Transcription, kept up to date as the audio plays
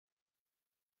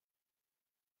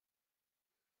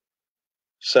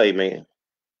Say, man,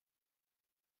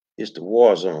 it's the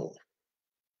war zone.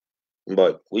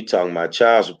 But we talking about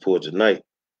child support tonight.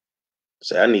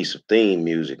 Say, I need some theme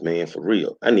music, man, for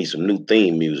real. I need some new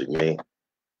theme music, man.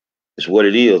 It's what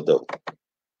it is, though.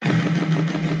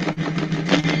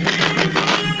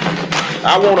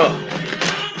 I want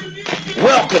to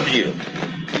welcome you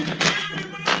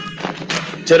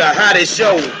to the hottest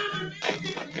show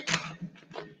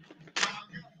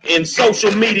in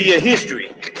social media history.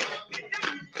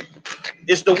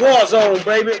 It's the war zone,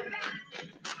 baby.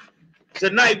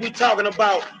 Tonight we talking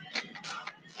about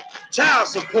child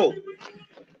support.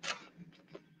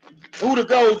 Who the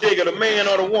gold digger, the man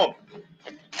or the woman?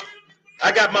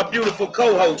 I got my beautiful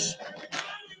co-host,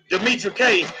 Demetra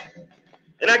K,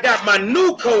 and I got my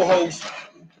new co-host,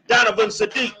 Donovan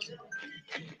Sadiq.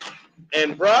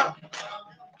 And bruh,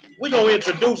 we're going to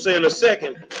introduce her in a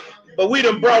second, but we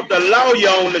done brought the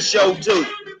lawyer on the show too.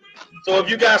 So if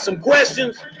you got some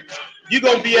questions, you're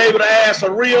going to be able to ask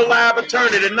a real live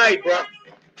attorney tonight, bruh.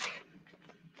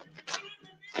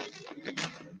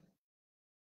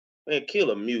 Man,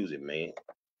 killer music, man.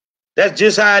 That's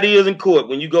just how it is in court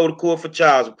when you go to court for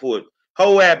child support.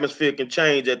 Whole atmosphere can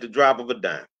change at the drop of a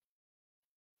dime.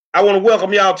 I want to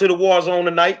welcome y'all to the war zone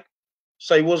tonight.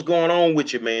 Say, what's going on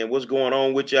with you, man? What's going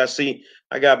on with you? I see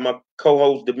I got my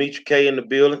co-host, Demetra K, in the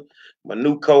building. My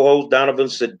new co-host, Donovan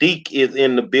Sadiq, is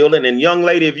in the building. And young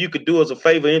lady, if you could do us a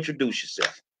favor, introduce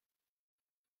yourself.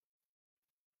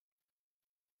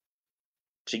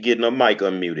 She getting her mic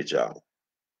unmuted, y'all.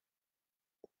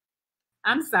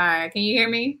 I'm sorry. Can you hear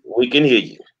me? We can hear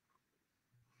you.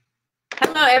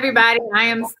 Hello, everybody. I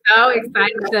am so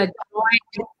excited to join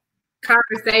this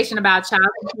conversation about child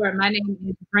support. My name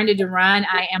is Brenda Duran.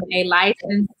 I am a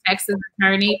licensed Texas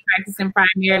attorney practicing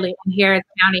primarily in Harris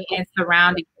County and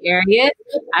surrounding areas.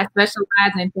 I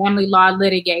specialize in family law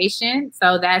litigation.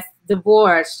 So that's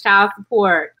divorce, child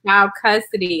support, child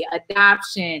custody,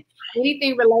 adoption.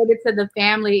 Anything related to the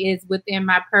family is within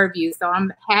my purview. So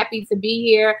I'm happy to be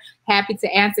here, happy to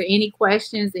answer any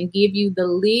questions and give you the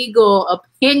legal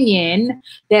opinion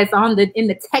that's in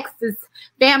the Texas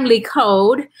family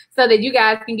code so that you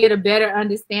guys can get a better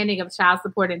understanding of child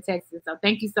support in Texas. So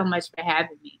thank you so much for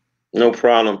having me. No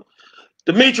problem.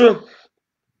 Demetra,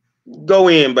 go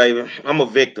in, baby. I'm a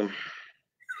victim.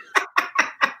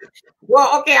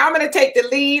 Well, okay, I'm going to take the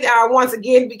lead once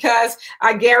again because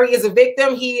Gary is a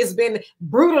victim. He has been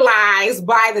brutalized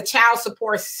by the child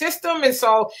support system. And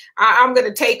so I'm going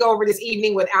to take over this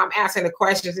evening with asking the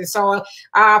questions. And so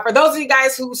for those of you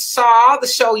guys who saw the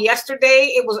show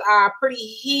yesterday, it was pretty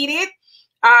heated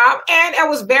and it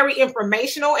was very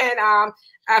informational and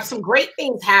some great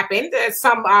things happened.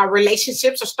 Some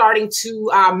relationships are starting to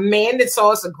mend, and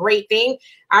so it's a great thing.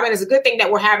 I mean, it's a good thing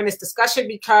that we're having this discussion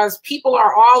because people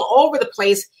are all over the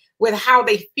place with how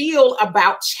they feel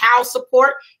about child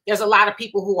support. There's a lot of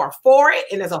people who are for it,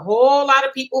 and there's a whole lot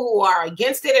of people who are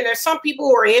against it, and there's some people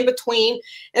who are in between.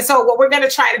 And so what we're going to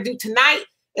try to do tonight,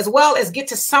 as well as get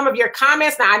to some of your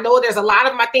comments. Now, I know there's a lot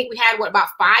of them. I think we had, about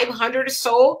 500 or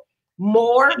so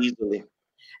more. Easily.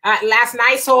 Last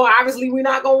night, so obviously we're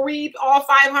not gonna read all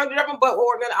 500 of them, but what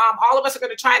we're gonna, all of us are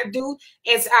gonna try to do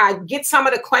is get some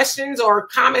of the questions or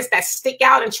comments that stick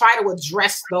out and try to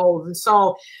address those. And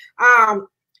so,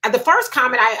 the first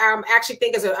comment I actually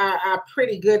think is a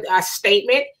pretty good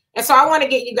statement, and so I want to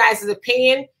get you guys'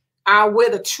 opinion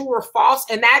with a true or false,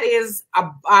 and that is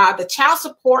the child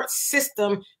support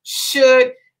system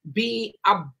should be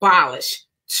abolished.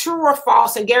 True or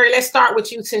false? And Gary, let's start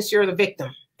with you since you're the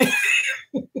victim.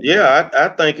 Yeah, I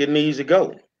think it needs to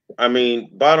go. I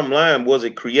mean, bottom line, was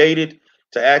it created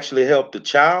to actually help the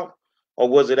child, or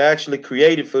was it actually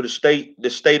created for the state?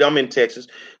 I'm in Texas,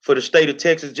 for the state of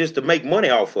Texas, just to make money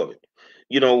off of it.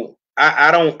 You know,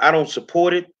 I don't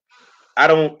support it. I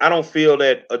don't feel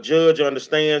that a judge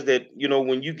understands that. You know,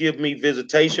 when you give me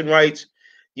visitation rights,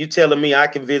 you telling me I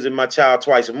can visit my child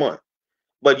twice a month,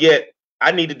 but yet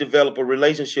I need to develop a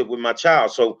relationship with my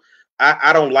child. So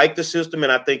I don't like the system,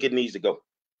 and I think it needs to go.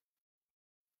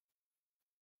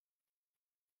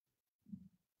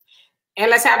 And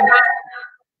let's have that.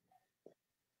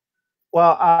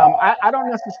 Well, I don't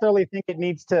necessarily think it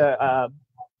needs to,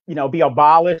 be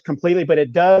abolished completely, but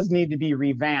it does need to be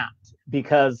revamped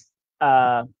because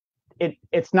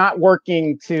it's not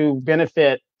working to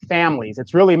benefit families.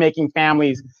 It's really making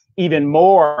families even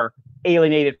more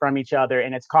alienated from each other,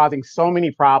 and it's causing so many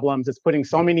problems. It's putting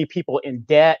so many people in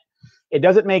debt. It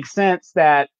doesn't make sense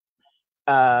that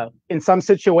in some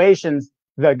situations,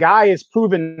 the guy is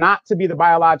proven not to be the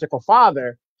biological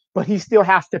father, but he still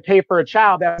has to pay for a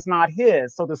child that's not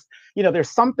his. So there's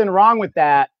something wrong with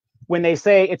that. when they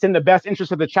say it's in the best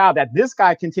interest of the child that this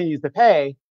guy continues to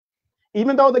pay,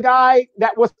 even though the guy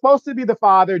that was supposed to be the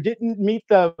father didn't meet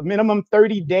the minimum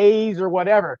 30 days or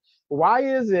whatever? Why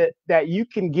is it that you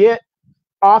can get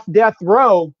off death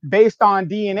row based on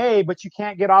DNA, but you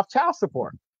can't get off child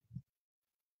support?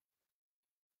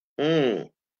 Our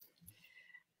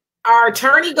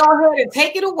attorney, go ahead and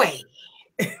take it away.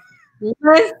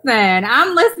 Listen,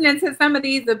 I'm listening to some of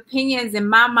these opinions and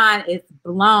my mind is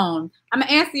blown. I'm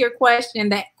gonna answer your question.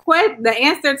 The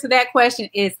answer to that question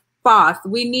is false.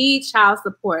 We need child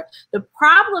support. The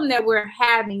problem that we're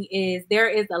having is there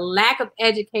is a lack of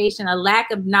education, a lack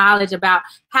of knowledge about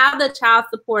how the child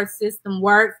support system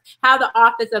works, how the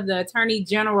Office of the Attorney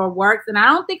General works. And I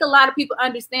don't think a lot of people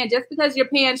understand just because you're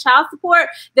paying child support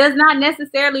does not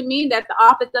necessarily mean that the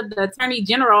Office of the Attorney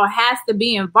General has to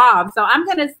be involved. So I'm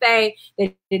going to say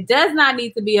that it does not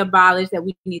need to be abolished, that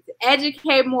we need to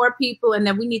educate more people, and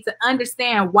that we need to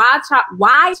understand why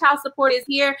child support is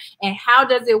here and how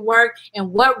does it work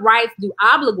and what rights do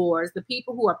obligors, the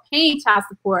people who are paying child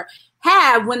support,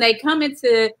 have when they come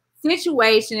into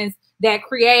situations that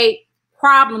create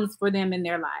problems for them in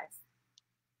their lives.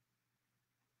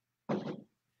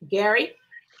 Gary?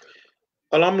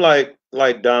 Well, I'm like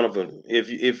Donovan.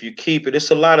 If you keep it,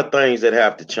 it's a lot of things that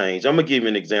have to change. I'm gonna give you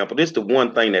an example. This is the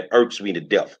one thing that irks me to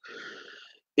death.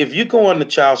 If you go on the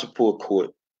child support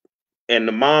court and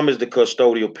the mom is the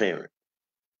custodial parent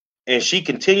and she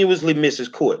continuously misses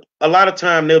court, a lot of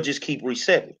time they'll just keep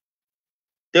resetting.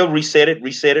 They'll reset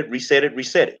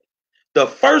it. The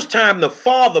first time the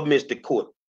father missed the court,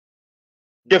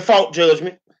 default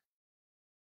judgment,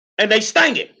 and they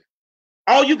sting it.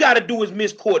 All you got to do is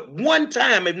miss court one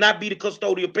time and not be the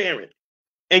custodial parent,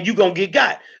 and you're going to get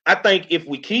got. I think if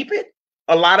we keep it,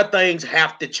 a lot of things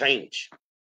have to change.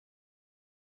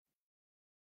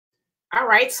 All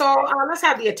right, so let's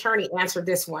have the attorney answer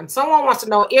this one. Someone wants to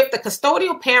know, if the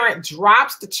custodial parent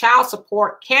drops the child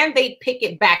support, can they pick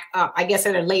it back up, I guess,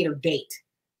 at a later date?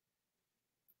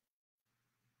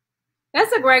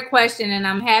 That's a great question, and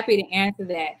I'm happy to answer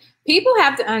that. People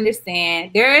have to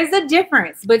understand there is a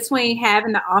difference between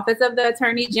having the Office of the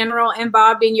Attorney General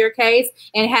involved in your case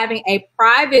and having a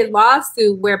private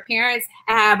lawsuit where parents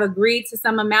have agreed to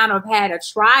some amount or had a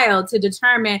trial to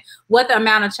determine what the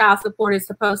amount of child support is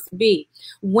supposed to be.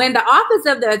 When the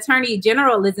Office of the Attorney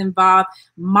General is involved,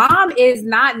 mom is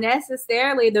not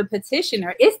necessarily the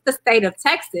petitioner. It's the state of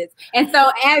Texas. And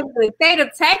so as the state of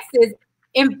Texas,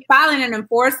 in filing an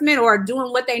enforcement or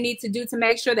doing what they need to do to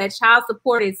make sure that child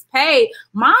support is paid,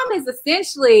 mom is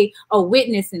essentially a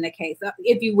witness in the case,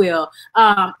 if you will.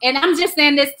 And I'm just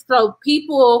saying this so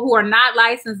people who are not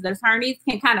licensed attorneys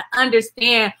can kind of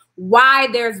understand why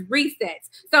there's resets.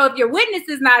 So if your witness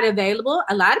is not available,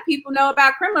 a lot of people know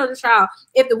about criminal trial.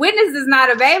 If the witness is not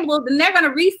available, then they're going to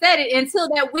reset it until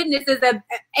that witness is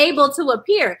able to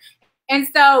appear. And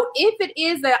so if it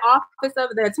is the Office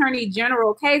of the Attorney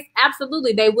General case,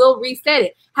 absolutely, they will reset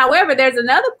it. However, there's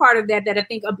another part of that I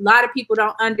think a lot of people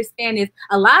don't understand is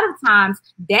a lot of times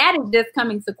dad is just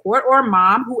coming to court, or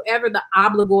mom, whoever the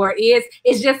obligor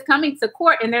is just coming to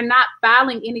court, and they're not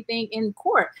filing anything in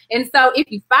court. And so if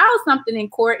you file something in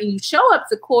court and you show up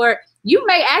to court, you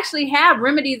may actually have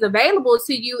remedies available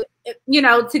to you,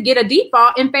 to get a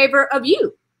default in favor of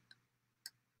you.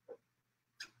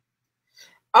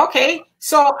 Okay,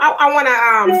 so I want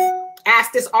to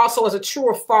ask this also as a true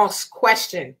or false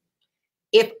question.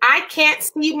 If I can't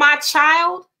see my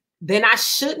child, then I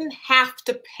shouldn't have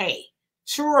to pay.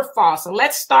 True or false? And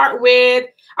let's start with,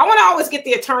 I want to always get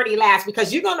the attorney last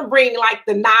because you're going to bring like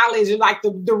the knowledge and like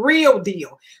the real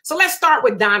deal. So let's start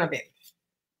with Donovan.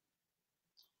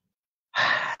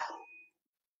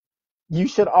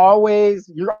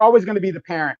 You're always going to be the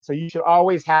parent. So you should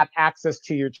always have access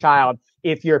to your child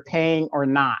if you're paying or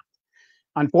not.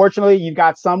 Unfortunately, you've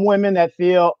got some women that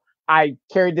feel, I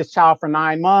carried this child for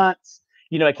 9 months,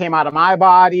 it came out of my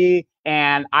body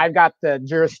and I've got the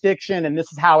jurisdiction and this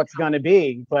is how it's going to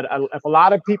be. But if a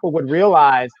lot of people would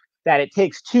realize that it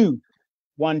takes two.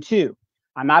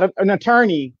 I'm not an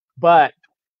attorney, but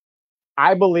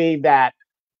I believe that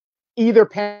either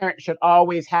parent should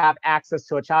always have access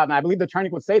to a child. And I believe the attorney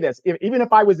would say this, even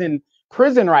if I was in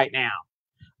prison right now,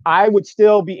 I would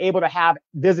still be able to have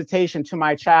visitation to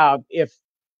my child if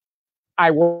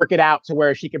I work it out to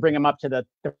where she could bring him up to the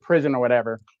prison or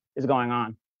whatever is going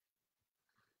on.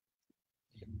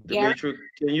 Demetri,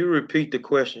 can you repeat the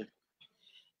question?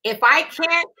 If I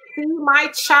can't see my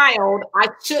child, I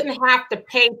shouldn't have to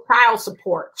pay child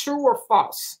support. True or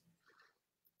false?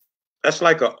 That's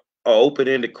like a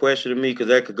open-ended question to me because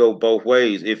that could go both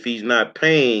ways. If he's not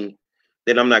paying,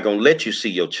 then I'm not going to let you see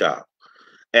your child.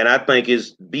 And I think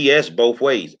it's BS both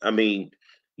ways. I mean,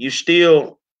 you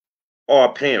still are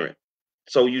a parent,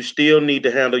 so you still need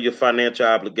to handle your financial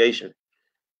obligation.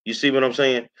 You see what I'm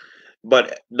saying?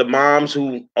 But the moms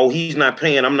who, oh, he's not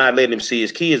paying, I'm not letting him see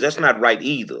his kids, that's not right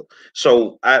either.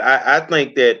 So I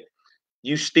think that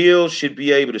you still should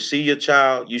be able to see your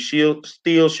child. You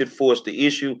still should force the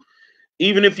issue,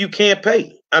 even if you can't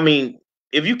pay. I mean,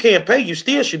 if you can't pay, you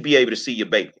still should be able to see your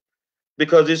baby,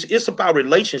 because it's about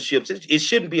relationships. It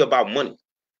shouldn't be about money.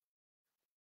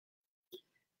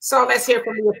 So let's hear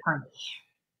from the attorney.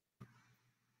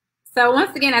 So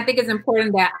once again, I think it's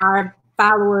important that our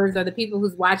followers or the people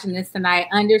who's watching this tonight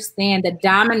understand the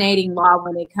dominating law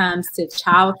when it comes to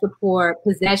child support,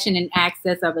 possession, and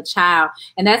access of a child.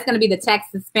 And that's going to be the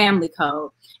Texas Family Code.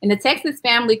 In the Texas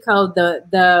Family Code,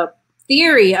 the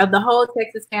theory of the whole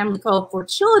Texas Family Code for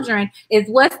children is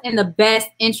what's in the best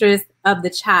interest of the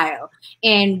child.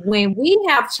 And when we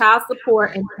have child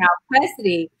support and child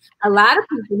custody, a lot of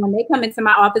people, when they come into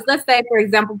my office, let's say, for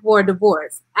example, for a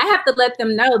divorce, I have to let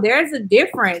them know there's a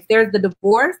difference. There's the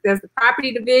divorce, there's the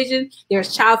property division,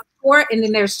 there's child support, and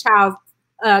then there's child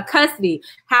custody.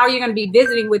 How you're going to be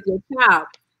visiting with your child.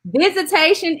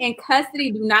 Visitation and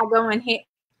custody do not go in hand.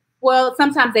 Well,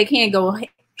 sometimes they can go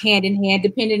hand in hand,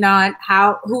 depending on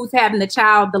who's having the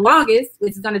child the longest,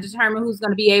 which is going to determine who's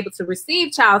going to be able to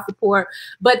receive child support.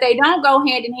 But they don't go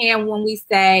hand in hand when we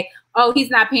say, oh, he's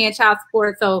not paying child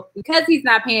support, so because he's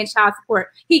not paying child support,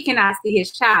 he cannot see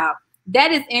his child.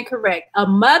 That is incorrect. A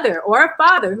mother or a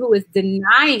father who is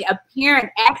denying a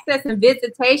parent access and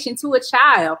visitation to a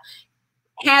child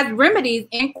has remedies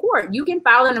in court. You can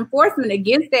file an enforcement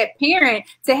against that parent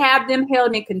to have them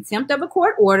held in contempt of a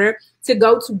court order, to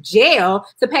go to jail,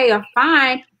 to pay a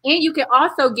fine, and you can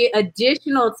also get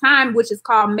additional time, which is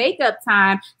called makeup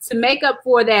time, to make up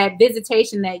for that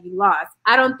visitation that you lost.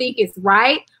 I don't think it's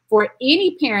right for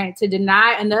any parent to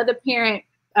deny another parent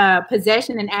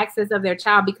possession and access of their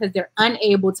child because they're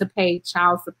unable to pay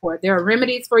child support. There are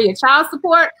remedies for your child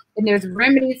support, and there's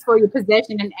remedies for your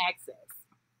possession and access.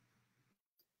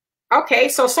 Okay,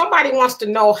 so somebody wants to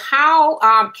know how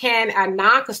can a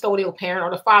non-custodial parent or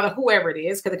the father, whoever it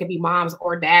is, because it could be moms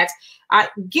or dads,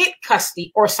 get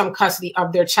custody or some custody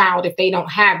of their child if they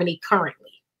don't have any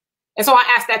currently? And so I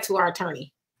asked that to our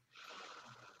attorney.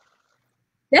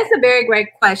 That's a very great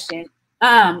question.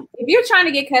 If you're trying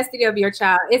to get custody of your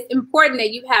child, it's important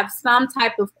that you have some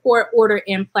type of court order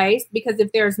in place, because if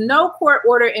there's no court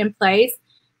order in place,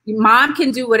 mom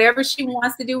can do whatever she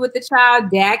wants to do with the child.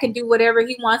 Dad can do whatever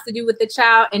he wants to do with the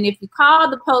child. And if you call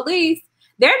the police,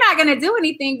 they're not going to do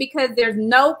anything because there's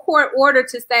no court order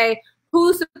to say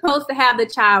who's supposed to have the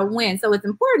child when. So it's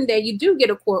important that you do get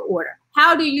a court order.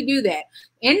 How do you do that?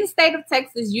 In the state of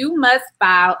Texas, you must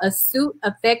file a suit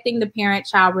affecting the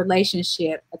parent-child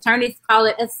relationship. Attorneys call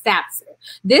it a SAPSR.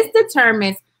 This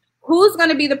determines who's going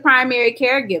to be the primary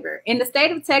caregiver. In the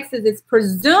state of Texas, it's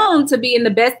presumed to be in the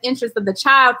best interest of the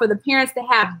child for the parents to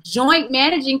have joint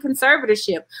managing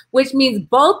conservatorship, which means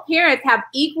both parents have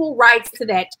equal rights to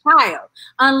that child,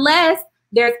 unless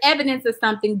there's evidence of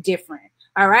something different.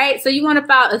 All right. So you want to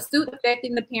file a suit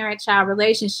affecting the parent-child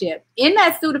relationship. In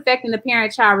that suit affecting the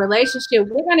parent-child relationship,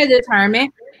 we're going to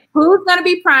determine who's going to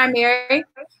be primary,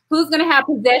 who's going to have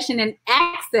possession and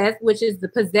access, which is the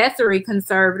possessory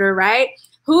conservator, right?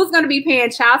 Who's going to be paying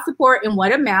child support and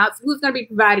what amounts, who's going to be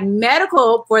providing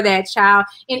medical for that child,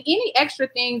 and any extra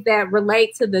things that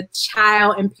relate to the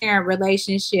child and parent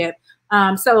relationship.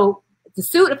 So the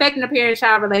suit affecting the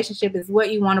parent-child relationship is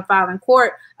what you want to file in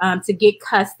court to get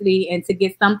custody and to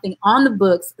get something on the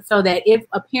books, so that if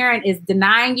a parent is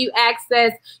denying you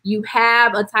access, you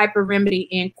have a type of remedy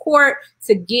in court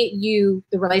to get you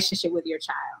the relationship with your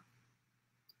child.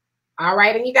 All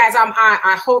right, and you guys,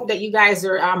 I hope that you guys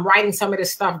are writing some of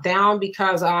this stuff down,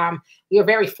 because we are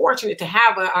very fortunate to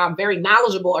have a very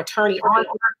knowledgeable attorney on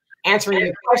answering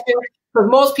your questions. Because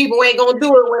most people ain't gonna do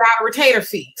it without a retainer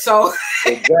fee. So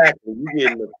exactly,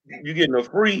 you're getting a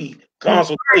free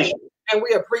consultation, and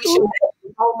we appreciate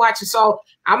it so much. So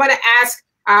I'm gonna ask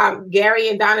Gary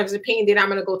and Donovan's opinion. Then I'm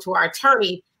gonna go to our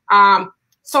attorney.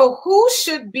 So who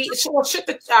should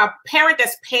the parent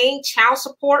that's paying child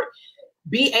support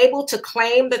be able to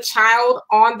claim the child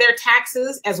on their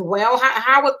taxes as well?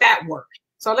 How would that work?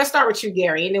 So let's start with you,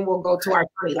 Gary, and then we'll go to our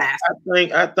attorney last.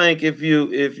 I think if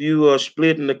you are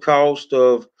splitting the cost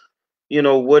of,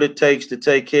 what it takes to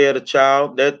take care of the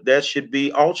child, that should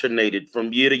be alternated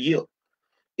from year to year.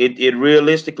 It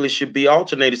realistically should be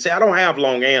alternated. See, I don't have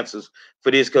long answers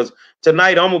for this, because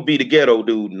tonight I'm gonna be the ghetto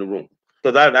dude in the room,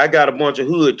 because I got a bunch of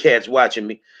hood cats watching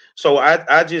me. So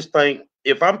I just think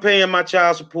if I'm paying my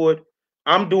child support,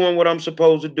 I'm doing what I'm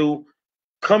supposed to do.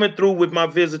 coming through with my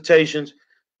visitations,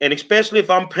 and especially if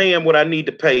I'm paying what I need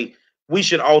to pay, we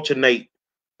should alternate,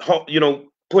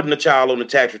 putting the child on the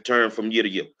tax return from year to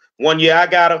year. 1 year I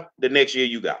got her, the next year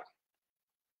you got her.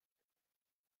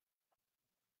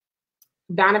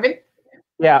 Donovan?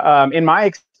 Yeah, in my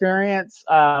experience,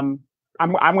 I'm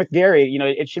with Gary. You know,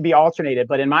 it should be alternated.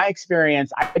 But in my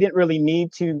experience, I didn't really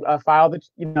need to file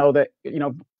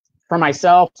for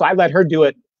myself. So I let her do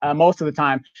it most of the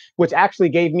time, which actually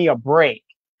gave me a break.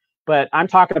 But I'm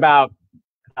talking about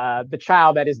the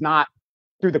child that is not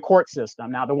through the court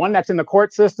system. Now, the one that's in the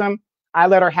court system, I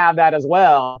let her have that as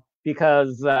well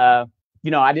because I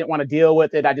didn't want to deal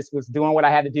with it. I just was doing what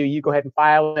I had to do. You go ahead and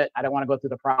file it. I don't want to go through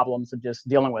the problems of just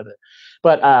dealing with it.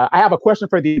 But I have a question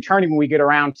for the attorney when we get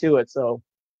around to it. So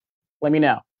let me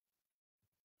know.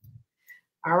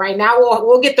 All right, now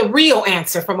we'll get the real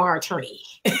answer from our attorney.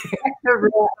 The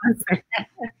real answer.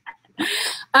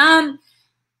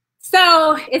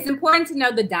 So it's important to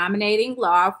know the dominating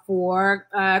law for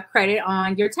credit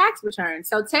on your tax return.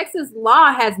 So Texas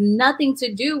law has nothing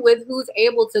to do with who's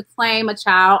able to claim a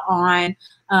child on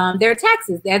their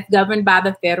taxes. That's governed by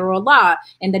the federal law.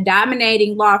 And the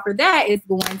dominating law for that is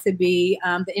going to be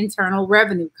the Internal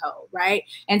Revenue Code, right?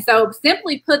 And so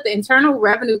simply put, the Internal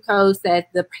Revenue Code says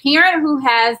the parent who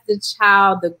has the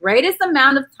child the greatest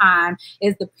amount of time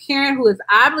is the parent who is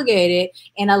obligated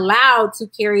and allowed to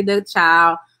carry the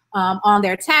child on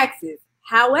their taxes.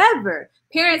 However,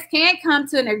 parents can come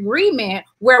to an agreement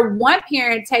where one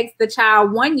parent takes the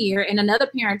child 1 year and another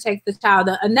parent takes the child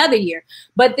another year.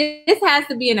 But this has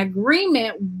to be an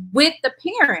agreement with the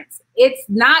parents. It's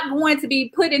not going to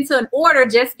be put into an order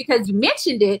just because you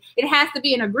mentioned it. It has to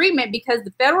be an agreement because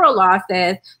the federal law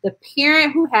says the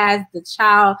parent who has the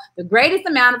child the greatest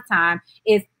amount of time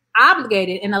is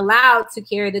obligated and allowed to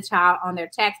carry the child on their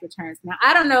tax returns. Now,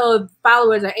 I don't know if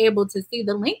followers are able to see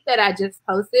the link that I just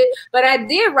posted, but I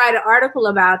did write an article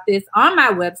about this on my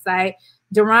website,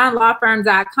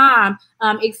 duranlawfirm.com,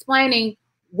 explaining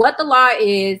what the law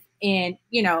is and,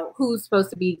 who's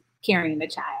supposed to be carrying the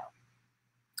child,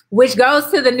 which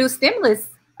goes to the new stimulus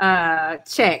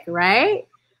check, right?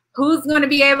 Who's going to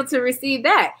be able to receive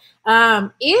that?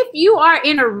 If you are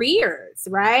in arrears,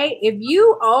 right? If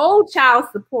you owe child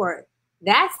support,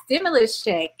 that stimulus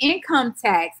check, income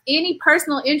tax, any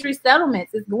personal injury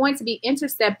settlements is going to be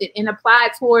intercepted and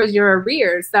applied towards your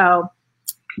arrears. So,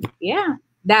 yeah,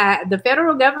 that the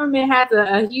federal government has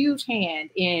a huge hand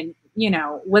in,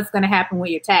 what's going to happen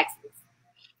with your taxes.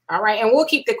 All right, and we'll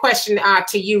keep the question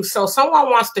to you. So someone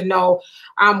wants to know,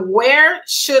 where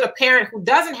should a parent who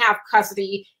doesn't have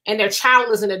custody and their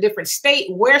child is in a different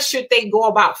state, where should they go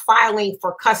about filing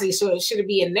for custody? So should it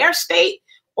be in their state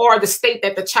or the state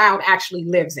that the child actually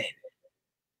lives in?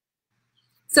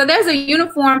 So there's a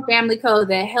uniform family code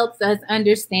that helps us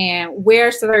understand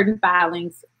where certain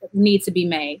filings need to be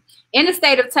made. In the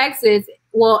state of Texas,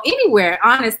 well, anywhere,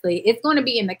 honestly, it's going to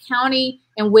be in the county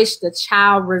in which the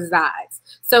child resides.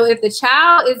 So if the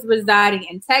child is residing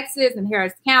in Texas and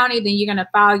Harris County, then you're going to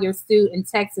file your suit in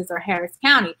Texas or Harris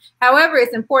County. However,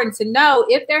 it's important to know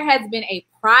if there has been a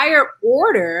prior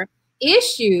order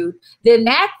issued, then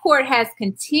that court has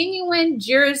continuing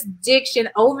jurisdiction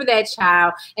over that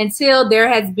child until there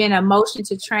has been a motion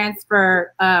to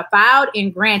transfer filed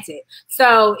and granted.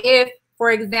 So if,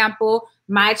 for example,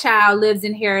 my child lives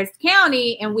in Harris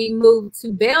County and we move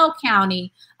to Bell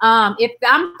County, if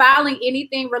I'm filing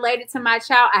anything related to my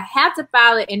child, I have to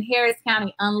file it in Harris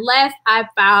County unless I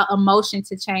file a motion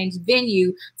to change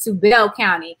venue to Bell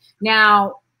County.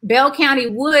 Now, Bell County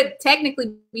would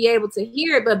technically be able to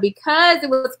hear it, but because it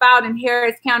was filed in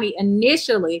Harris County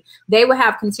initially, they would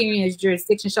have continuous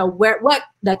jurisdiction. So what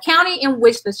the county in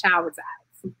which the child resides.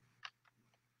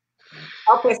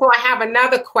 Okay, so I have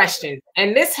another question,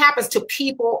 and this happens to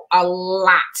people a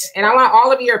lot, and I want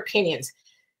all of your opinions.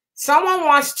 Someone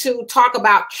wants to talk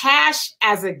about cash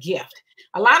as a gift.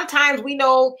 A lot of times we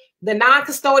know the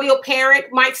non-custodial parent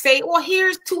might say, well,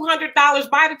 here's $200,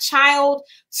 buy the child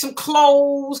some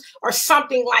clothes or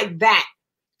something like that.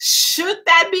 Should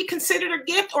that be considered a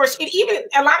gift? Or even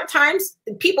a lot of times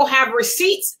people have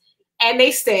receipts and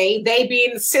they say they be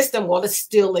in the system, well, it's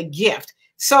still a gift.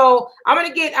 So I'm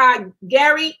going to get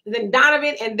Gary, then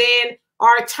Donovan, and then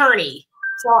our attorney.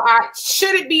 So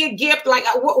should it be a gift? Like,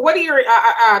 what are your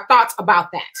thoughts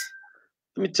about that?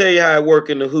 Let me tell you how I work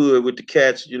in the hood with the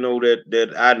cats,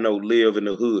 that I know live in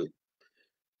the hood.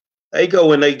 They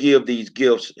go and they give these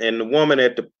gifts, and the woman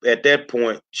at that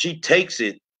point, she takes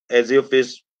it as if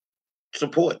it's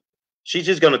support. She's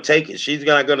just going to take it. She's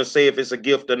not going to say if it's a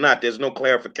gift or not. There's no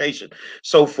clarification.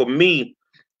 So for me,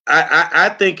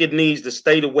 I think it needs to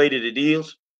stay the way that it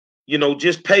is. You know,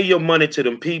 just pay your money to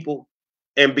them people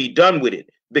and be done with it,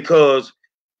 because,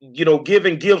 you know,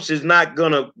 giving gifts is not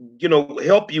gonna, you know,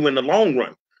 help you in the long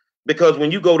run, because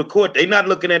when you go to court, they're not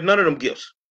looking at none of them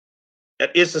gifts.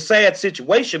 It's a sad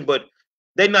situation, but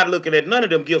they're not looking at none of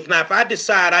them gifts. Now, if I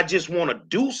decide I just want to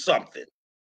do something,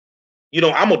 you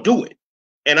know, I'm gonna do it,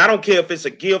 and I don't care if it's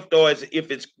a gift or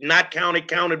if it's not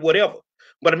counted, whatever.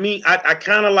 But I mean, I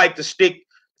kind of like to stick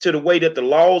to the way that the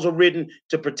laws are written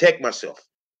to protect myself.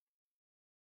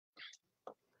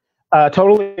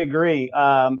 Totally agree.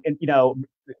 And, you know,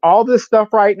 all this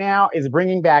stuff right now is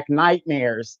bringing back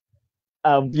nightmares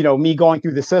of, you know, me going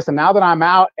through the system. Now that I'm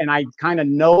out and I kind of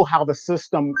know how the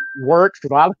system works,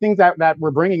 because a lot of things that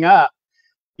we're bringing up,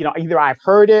 you know, either I've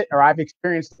heard it or I've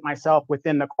experienced it myself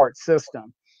within the court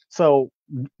system. So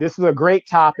this is a great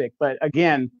topic. But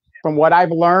again, from what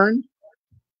I've learned,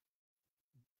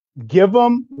 give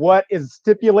them what is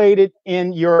stipulated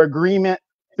in your agreement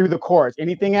through the courts.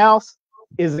 Anything else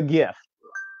is a gift.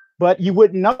 But you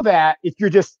wouldn't know that if you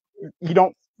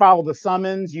don't follow the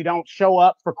summons, you don't show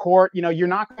up for court. You know, you're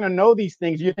not going to know these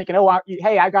things. You're thinking, oh,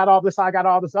 hey, I got all this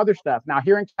other stuff. Now,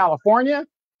 here in California,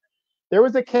 there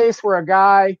was a case where a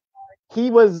guy,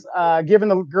 he was giving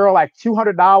the girl like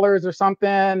 $200 or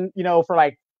something, you know, for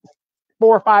like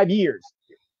 4 or 5 years.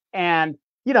 And,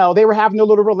 you know, they were having a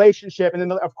little relationship. And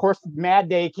then, of course, Mad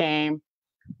Day came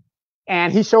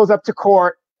and he shows up to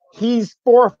court. He's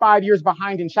 4 or 5 years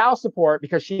behind in child support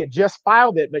because she had just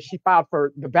filed it, but she filed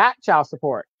for the back child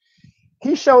support.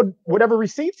 He showed whatever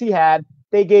receipts he had.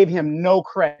 They gave him no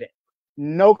credit.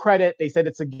 No credit. They said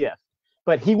it's a gift.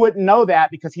 But he wouldn't know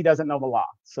that because he doesn't know the law.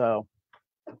 So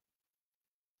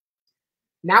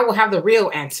now we'll have the real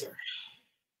answer.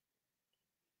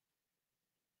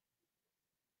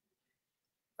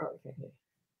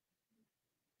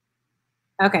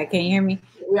 Okay, can you hear me?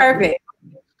 Perfect.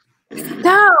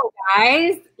 So,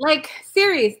 guys, like,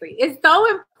 seriously, it's so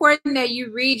important that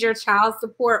you read your child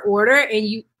support order and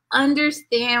you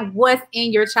understand what's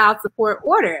in your child support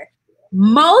order.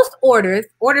 Most orders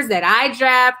that I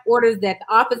draft, orders that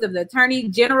the Office of the Attorney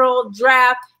General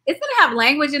draft, it's going to have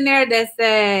language in there that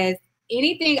says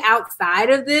anything outside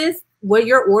of this, what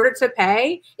you're ordered to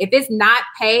pay, if it's not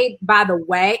paid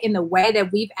in the way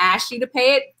that we've asked you to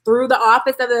pay it through the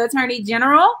Office of the Attorney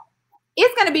General,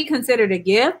 it's going to be considered a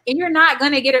gift and you're not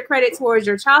going to get a credit towards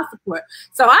your child support.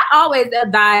 So I always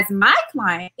advise my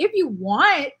client, if you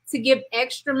want to give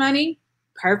extra money,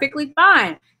 perfectly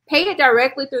fine. Pay it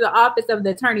directly through the Office of the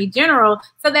Attorney General,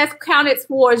 so that's counted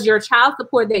towards your child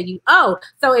support that you owe.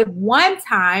 So if one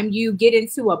time you get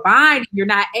into a bind, you're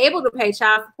not able to pay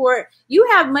child support, you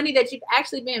have money that you've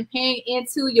actually been paying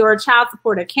into your child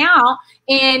support account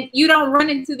and you don't run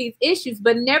into these issues.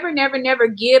 But never, never, never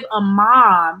give a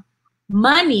mom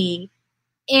money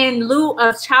in lieu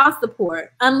of child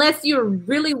support unless you're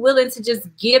really willing to just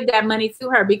give that money to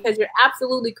her, because you're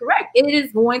absolutely correct. It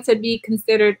is going to be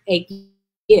considered a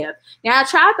gift. Now, I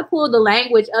tried to pull the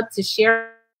language up to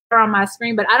share on my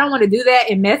screen, but I don't want to do that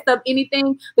and mess up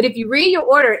anything. But if you read your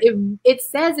order, it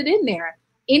says it in there.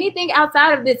 Anything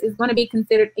outside of this is going to be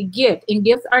considered a gift, and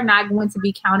gifts are not going to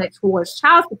be counted towards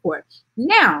child support.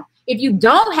 Now, if you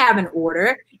don't have an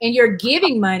order and you're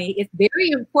giving money, it's very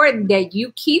important that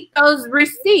you keep those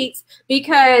receipts,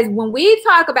 because when we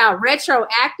talk about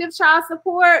retroactive child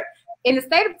support, in the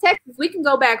state of Texas, we can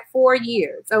go back 4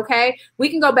 years, okay? We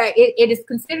can go back. It is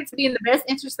considered to be in the best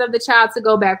interest of the child to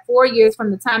go back 4 years from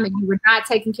the time that you were not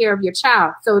taking care of your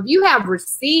child. So if you have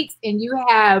receipts and you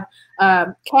have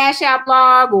Cash App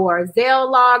log or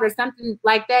Zelle log or something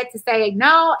like that to say,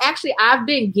 no, actually, I've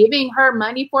been giving her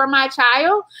money for my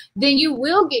child, then you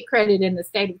will get credit in the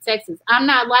state of Texas. I'm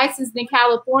not licensed in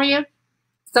California,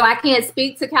 so I can't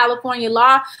speak to California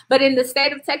law, but in the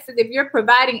state of Texas, if you're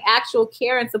providing actual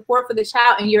care and support for the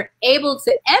child and you're able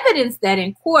to evidence that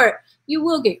in court, you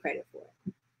will get credit for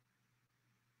it.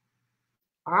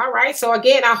 All right. So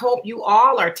again, I hope you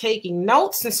all are taking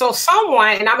notes. And so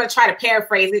someone, and I'm going to try to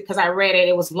paraphrase it because I read it,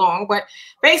 it was long, but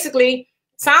basically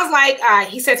sounds like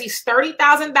he says he's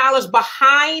 $30,000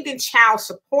 behind in child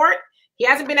support. He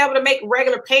hasn't been able to make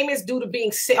regular payments due to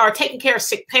being sick or taking care of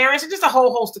sick parents, and just a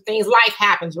whole host of things. Life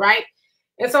happens, right?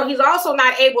 And so he's also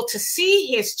not able to see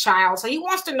his child. So he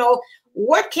wants to know,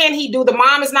 what can he do? The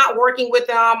mom is not working with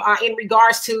them in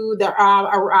regards to the,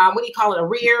 what do you call it,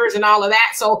 arrears and all of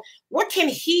that. So what can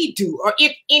he do? Or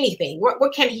if anything,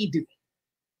 what can he do?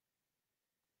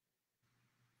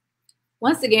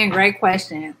 Once again, great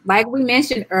question. Like we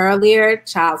mentioned earlier,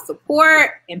 child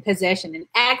support and possession and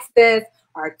access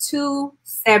are two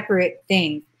separate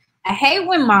things. I hate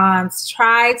when moms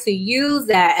try to use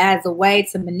that as a way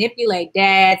to manipulate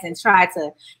dads and try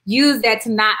to use that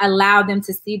to not allow them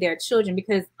to see their children.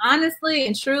 Because honestly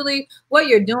and truly, what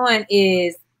you're doing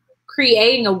is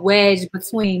creating a wedge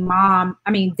between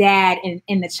dad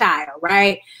and the child,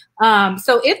 right?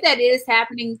 So if that is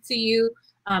happening to you,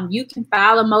 you can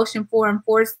file a motion for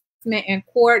enforcement in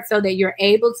court so that you're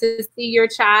able to see your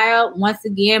child. Once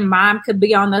again, mom could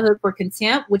be on the hook for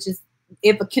contempt, which is,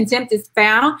 if a contempt is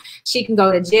found, she can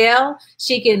go to jail.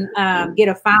 She can get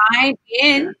a fine,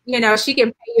 and she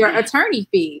can pay your attorney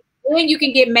fee. Then you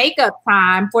can get makeup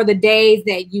time for the days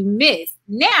that you missed.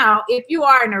 Now, if you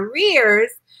are in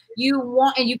arrears,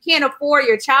 and you can't afford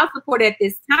your child support at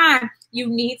this time, you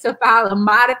need to file a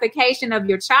modification of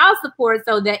your child support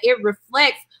so that it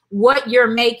reflects what you're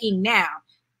making now.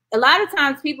 A lot of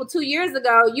times people 2 years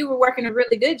ago, you were working a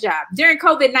really good job. During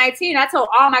COVID-19, I told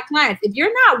all my clients, if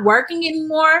you're not working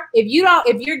anymore, if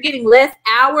you're getting less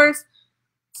hours,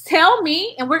 tell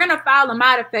me and we're going to file a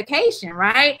modification,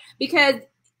 right? Because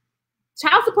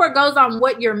child support goes on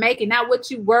what you're making, not what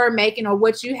you were making or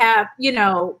what you have,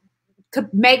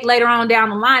 could make later on down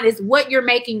the line. Is what you're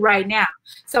making right now.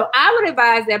 So I would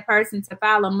advise that person to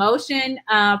file a motion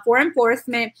for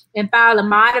enforcement and file a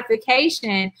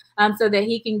modification so that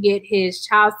he can get his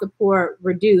child support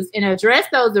reduced and address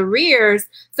those arrears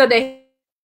so that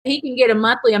he can get a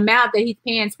monthly amount that he's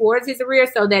paying towards his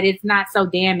arrears so that it's not so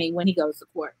damning when he goes to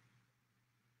court.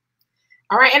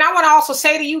 All right. And I want to also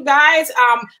say to you guys,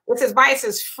 this advice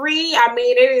is free. I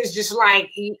mean, it is just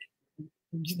like,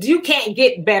 you can't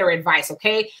get better advice.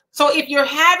 Okay. So if you're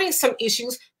having some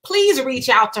issues, please reach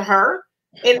out to her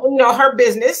and, her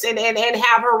business and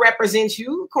have her represent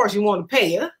you. Of course, you want to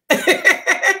pay her.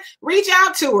 Reach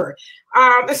out to her.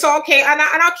 So, okay. And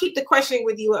I'll keep the questioning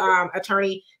with you,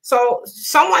 attorney. So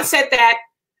someone said that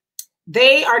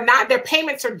their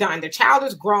payments are done. The child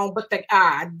is grown, but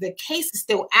the case is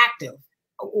still active.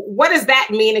 What does that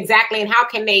mean exactly? And how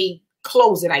can they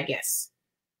close it, I guess?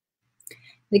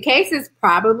 The case is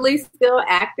probably still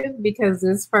active because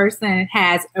this person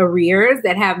has arrears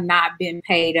that have not been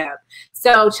paid up.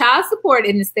 So child support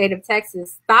in the state of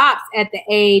Texas stops at the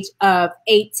age of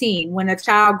 18 when a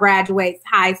child graduates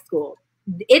high school.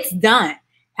 It's done.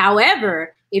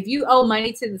 However, if you owe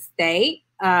money to the state,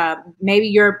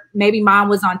 maybe mom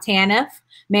was on TANF,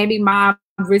 maybe mom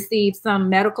received some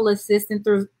medical assistance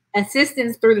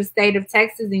through the state of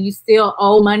Texas and you still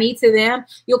owe money to them,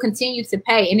 you'll continue to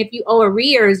pay. And if you owe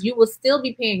arrears, you will still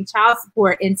be paying child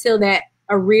support until that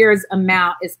arrears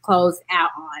amount is closed out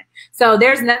on. So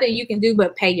there's nothing you can do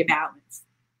but pay your balance.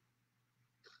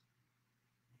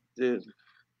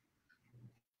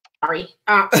 Sorry,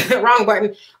 wrong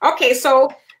button. Okay, so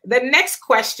the next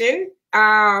question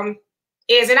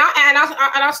is, and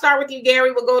I'll start with you,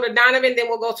 Gary. We'll go to Donovan, then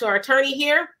we'll go to our attorney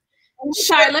here.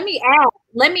 Sorry, let me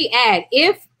add.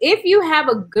 If you have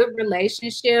a good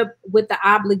relationship with the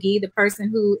obligee, the person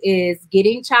who is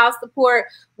getting child support,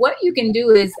 what you can do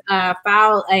is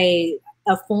file a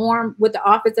form with the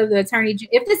Office of the Attorney.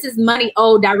 If this is money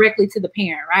owed directly to the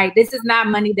parent, right? This is not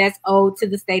money that's owed to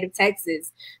the state of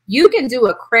Texas. You can do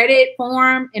a credit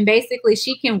form, and basically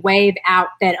she can waive out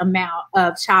that amount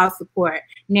of child support.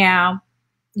 Now,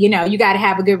 you got to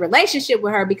have a good relationship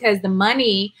with her because the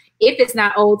money, if it's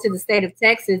not owed to the state of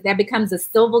Texas, that becomes a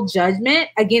civil judgment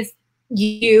against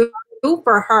you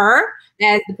for her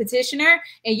as the petitioner,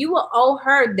 and you will owe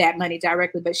her that money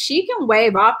directly. But she can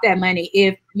waive off that money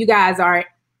if you guys are,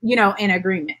 in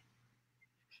agreement.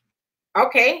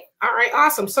 Okay. All right.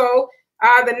 Awesome. So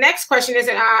the next question is,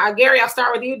 Gary, I'll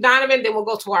start with you, Donovan, then we'll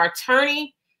go to our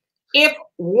attorney. If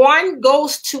one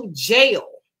goes to jail,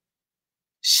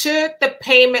 should the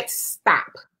payment stop?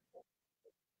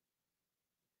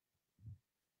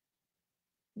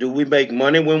 Do we make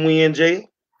money when we in jail?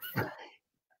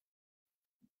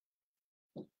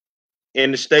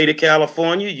 In the state of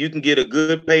California, you can get a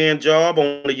good paying job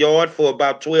on the yard for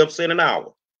about 12 cents an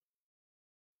hour.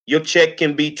 Your check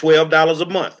can be $12 a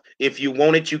month. If you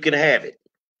want it, you can have it.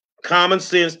 Common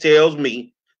sense tells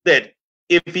me that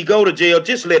if he go to jail,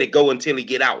 just let it go until he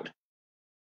get out.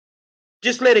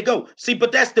 Just let it go. See,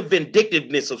 but that's the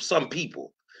vindictiveness of some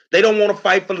people. They don't want to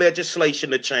fight for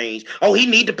legislation to change. Oh, he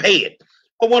need to pay it.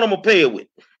 Or what I'm going to pay it with?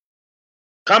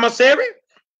 Commissary?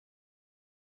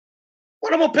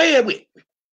 What I'm going to pay it with?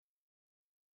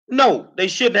 No, they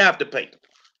shouldn't have to pay.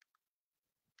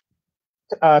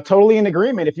 Totally in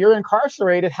agreement. If you're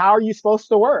incarcerated, how are you supposed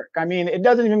to work? I mean, it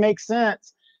doesn't even make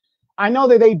sense. I know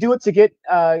that they do it to get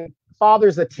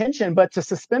father's attention, but to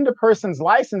suspend a person's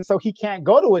license so he can't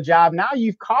go to a job, now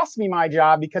you've cost me my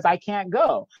job because I can't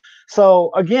go.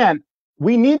 So again,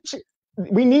 we need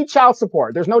we need child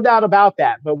support. There's no doubt about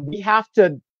that. But we have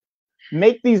to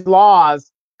make these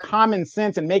laws common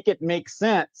sense and make it make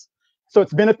sense so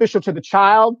it's beneficial to the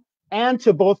child and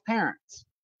to both parents.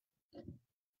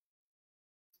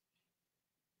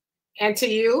 And to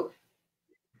you?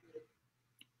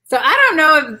 So I don't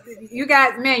know if you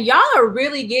guys, man, y'all are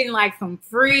really getting like some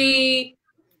free.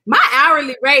 My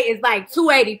hourly rate is like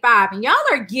 $285, and y'all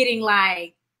are getting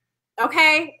like,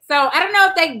 okay. So I don't know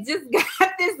if they just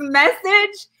got this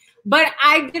message, but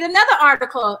I did another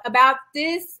article about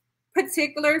this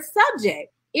particular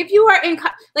subject. If you are in,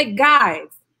 like, guys,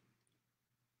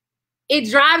 it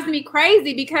drives me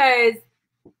crazy because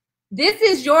this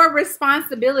is your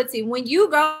responsibility. When you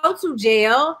go to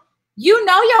jail, you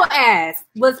know your ass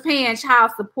was paying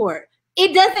child support.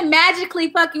 It doesn't magically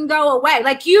fucking go away.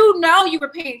 Like, you know you were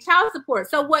paying child support.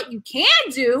 So what you can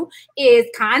do is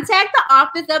contact the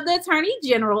Office of the Attorney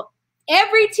General.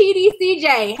 Every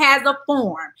TDCJ has a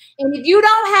form. And if you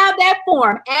don't have that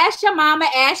form, ask your mama,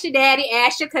 ask your daddy,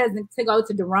 ask your cousin to go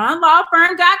to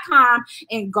DeronLawFirm.com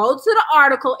and go to the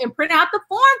article and print out the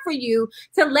form for you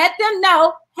to let them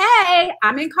know, hey,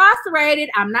 I'm incarcerated,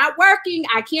 I'm not working,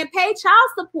 I can't pay child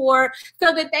support,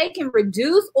 so that they can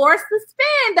reduce or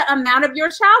suspend the amount of your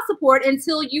child support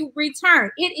until you return.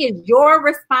 It is your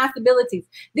responsibilities.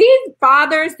 These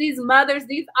fathers, these mothers,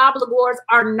 these obligors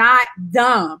are not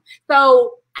dumb.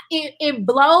 So it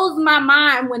blows my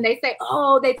mind when they say,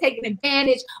 oh, they're taking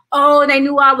advantage. Oh, they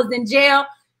knew I was in jail.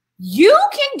 You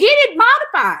can get it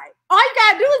modified. All you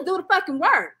got to do is do the fucking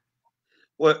work.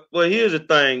 Well, here's the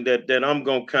thing that I'm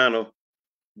going to kind of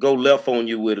go left on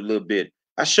you with a little bit.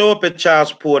 I show up at child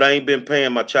support. I ain't been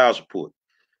paying my child support.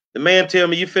 The man tell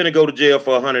me, you finna go to jail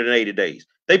for 180 days.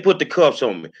 They put the cuffs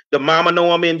on me. The mama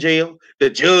know I'm in jail.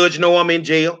 The judge know I'm in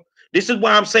jail. This is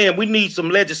why I'm saying we need some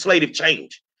legislative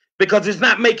change, because it's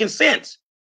not making sense.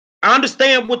 I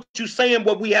understand what you're saying,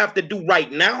 what we have to do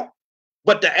right now,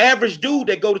 but the average dude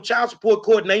that go to child support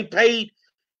court and ain't paid,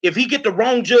 if he get the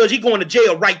wrong judge, he going to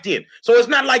jail right then. So it's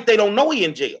not like they don't know he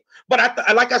in jail. But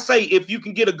like I say, if you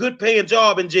can get a good paying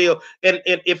job in jail, and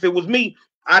if it was me,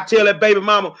 I tell that baby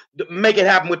mama, make it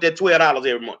happen with that $12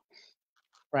 every month.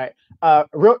 Right.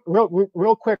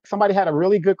 Real quick, somebody had a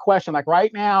really good question. Like,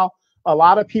 right now, a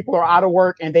lot of people are out of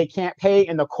work and they can't pay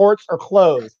and the courts are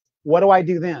closed. What do I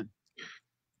do then?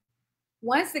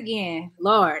 Once again,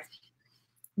 Lord,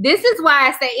 this is why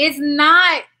I say it's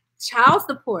not child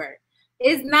support.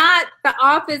 It's not the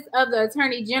Office of the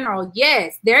Attorney General.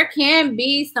 Yes, there can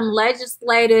be some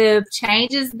legislative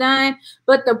changes done,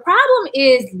 but the problem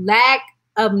is lack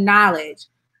of knowledge.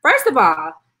 First of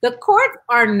all, the courts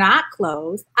are not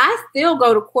closed. I still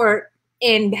go to court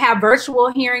and have virtual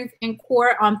hearings in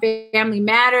court on family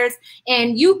matters,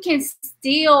 and you can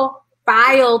still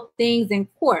file things in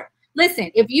court.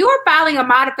 Listen, if you are filing a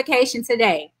modification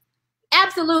today,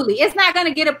 absolutely, it's not going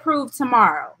to get approved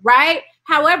tomorrow, right?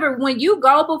 However, when you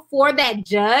go before that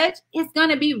judge, it's going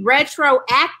to be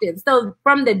retroactive. So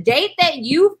from the date that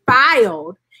you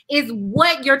filed is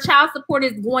what your child support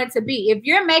is going to be. If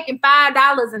you're making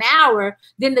 $5 an hour,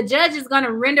 then the judge is going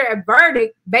to render a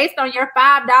verdict based on your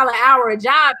 $5 hour a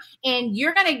job, and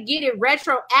you're going to get it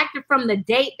retroactive from the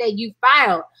date that you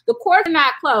filed. The courts are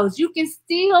not closed. You can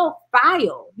still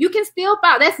file. You can still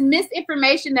file. That's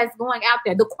misinformation that's going out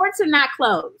there. The courts are not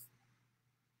closed.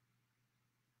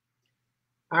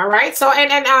 All right. So,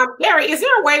 and Gary, is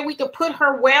there a way we could put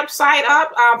her website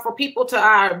up for people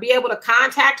to be able to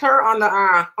contact her on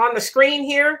the screen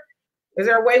here? Is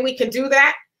there a way we can do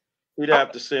that? We'd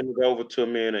have to send it over to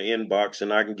me in an inbox,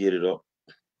 and I can get it up.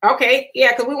 Okay.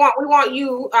 Yeah, because we want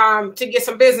you to get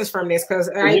some business from this, because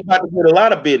you're about to get a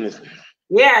lot of business.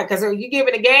 Yeah, because you're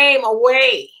giving the game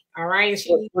away. All right.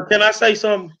 But can I say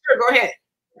something? Sure. Go ahead.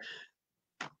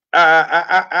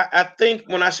 I think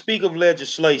when I speak of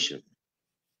legislation,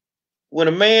 when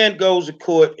a man goes to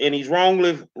court and he's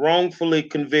wrongfully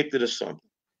convicted of something,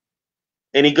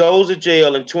 and he goes to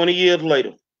jail, and 20 years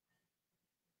later,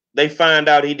 they find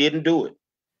out he didn't do it.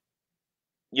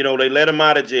 You know, they let him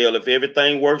out of jail. If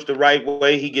everything works the right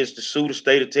way, he gets to sue the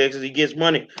state of Texas. He gets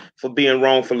money for being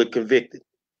wrongfully convicted.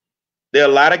 There are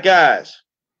a lot of guys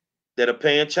that are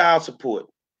paying child support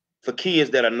for kids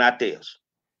that are not theirs.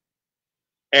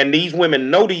 And these women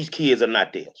know these kids are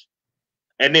not theirs.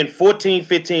 And then 14,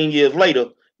 15 years later,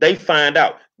 they find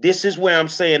out. This is where I'm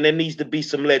saying there needs to be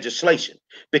some legislation.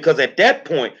 Because at that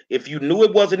point, if you knew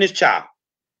it wasn't his child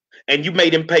and you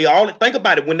made him pay all it, think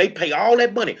about it, when they pay all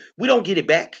that money, we don't get it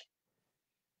back.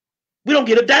 We don't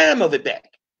get a dime of it back.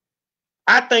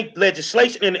 I think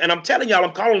legislation, and I'm telling y'all,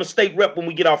 I'm calling the state rep when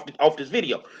we get off this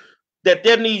video, that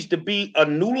there needs to be a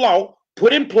new law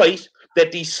put in place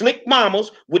that these slick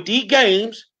mamas with these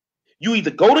games, you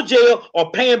either go to jail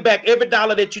or paying back every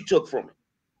dollar that you took from it.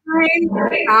 I'm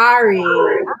sorry. I'm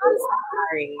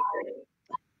sorry.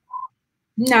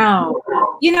 No.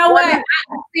 You know what? I've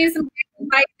seen some things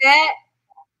like that.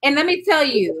 And let me tell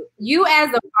you, you as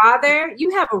a father,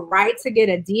 you have a right to get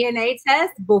a DNA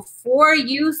test before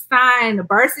you sign a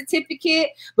birth certificate,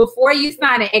 before you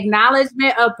sign an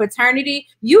acknowledgement of paternity.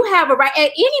 You have a right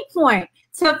at any point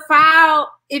to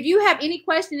file, if you have any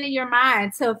question in your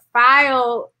mind, to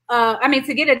file,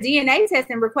 to get a DNA test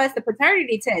and request a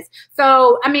paternity test.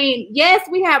 So, I mean, yes,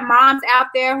 we have moms out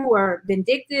there who are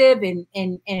vindictive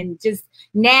and just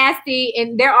nasty.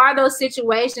 And there are those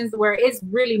situations where it's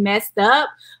really messed up.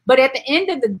 But at the end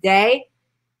of the day,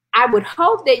 I would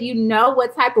hope that you know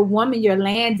what type of woman you're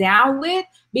laying down with,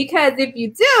 because if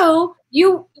you do,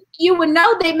 you would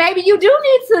know that maybe you do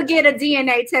need to get a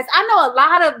DNA test. I know a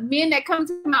lot of men that come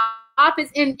to my office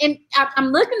and I'm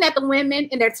looking at the women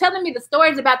and they're telling me the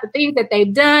stories about the things that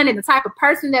they've done and the type of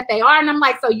person that they are. And I'm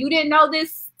like, so you didn't know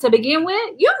this to begin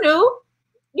with? You knew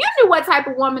what type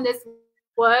of woman this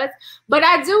was. But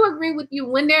I do agree with you,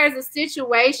 when there is a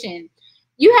situation,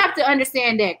 you have to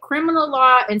understand that criminal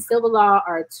law and civil law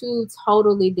are two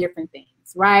totally different things,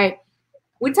 right?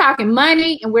 We're talking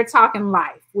money and we're talking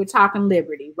life. We're talking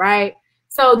liberty, right?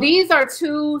 So these are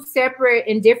two separate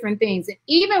and different things. And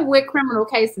even with criminal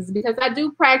cases, because I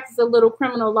do practice a little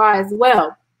criminal law as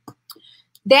well,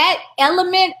 that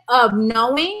element of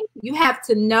knowing, you have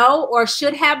to know or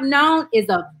should have known, is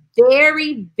a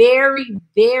very, very,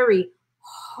 very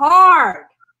hard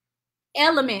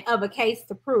element of a case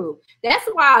to prove. That's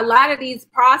why a lot of these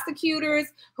prosecutors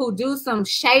who do some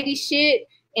shady shit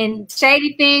and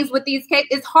shady things with these cases,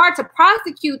 it's hard to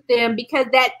prosecute them, because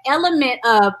that element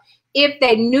of if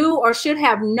they knew or should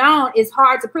have known is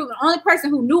hard to prove. The only person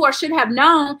who knew or should have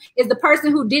known is the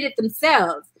person who did it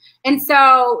themselves. And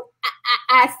so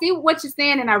I see what you're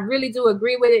saying, and I really do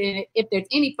agree with it. And if there's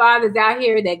any fathers out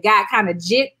here that got kind of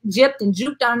gypped and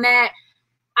juked on that,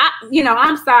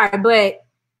 I'm sorry, but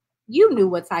you knew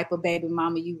what type of baby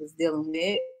mama you was dealing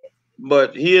with.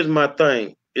 But here's my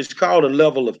thing. It's called a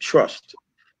level of trust.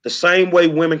 The same way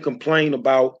women complain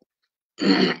about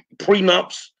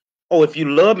prenups. Oh, if you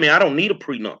love me, I don't need a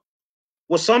prenup.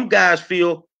 Well, some guys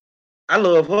feel, I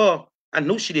love her. I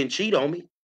knew she didn't cheat on me.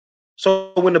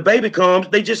 So when the baby comes,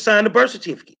 they just sign the birth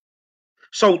certificate.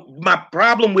 So my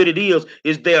problem with it is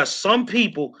there are some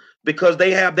people, because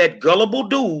they have that gullible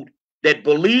dude that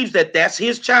believes that that's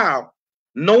his child,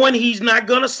 knowing he's not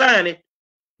going to sign it,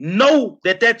 know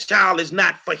that that child is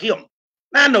not for him.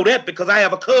 I know that because I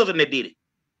have a cousin that did it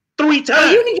 3 times.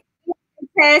 Oh, you can get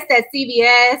test at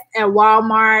CVS, at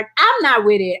Walmart. I'm not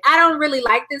with it. I don't really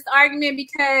like this argument,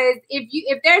 because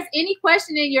if there's any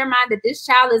question in your mind that this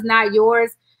child is not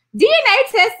yours,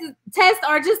 DNA tests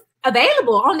are just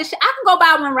available on the I can go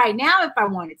buy one right now if I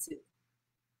wanted to.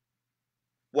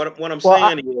 What I'm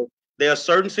saying is, there are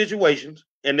certain situations,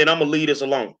 and then I'm gonna leave this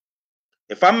alone.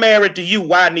 If I'm married to you,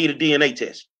 why need a DNA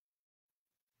test?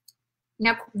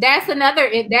 Now that's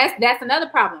another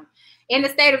problem. In the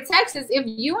state of Texas, if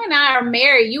you and I are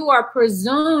married, you are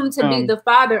presumed to be the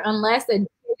father unless a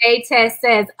DNA test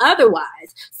says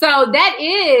otherwise. So that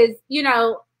is,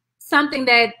 something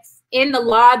that's in the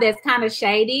law that's kind of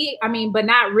shady. I mean, but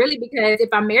not really, because if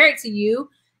I'm married to you,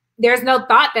 there's no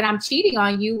thought that I'm cheating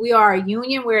on you. We are a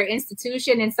union, we're an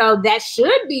institution. And so that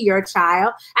should be your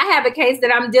child. I have a case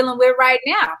that I'm dealing with right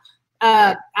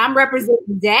now. I'm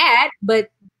representing dad, but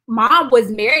mom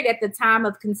was married at the time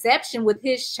of conception with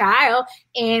his child,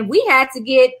 and we had to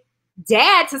get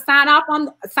dad to sign off on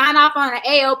an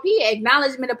AOP,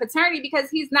 acknowledgement of paternity, because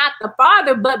he's not the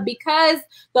father. But because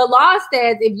the law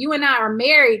says if you and I are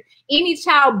married, any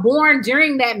child born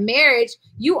during that marriage,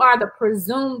 you are the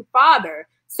presumed father.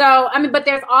 So, but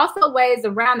there's also ways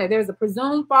around it. There's a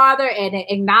presumed father and an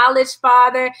acknowledged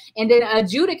father, and then an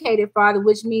adjudicated father,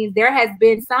 which means there has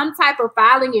been some type of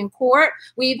filing in court.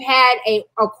 We've had a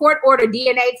court order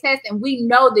DNA test, and we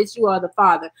know that you are the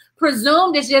father.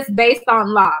 Presumed is just based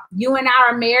on law. You and I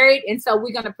are married, and so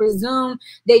we're going to presume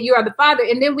that you are the father.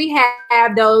 And then we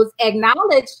have those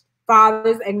acknowledged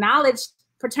fathers. Acknowledged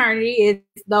paternity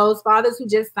is those fathers who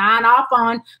just sign off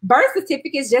on birth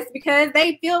certificates just because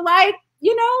they feel like,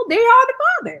 they are the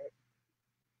father.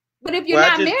 But if you're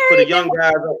not married, for the young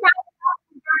guys,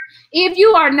 if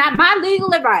you are not, my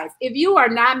legal advice, if you are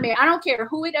not married, I don't care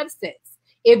who it upsets.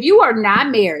 If you are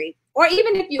not married, or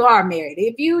even if you are married,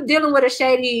 if you're dealing with a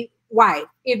shady wife,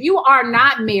 if you are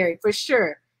not married, for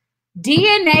sure,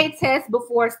 DNA test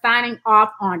before signing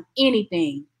off on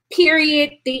anything.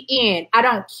 Period. The end. I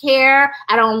don't care.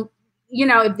 I don't you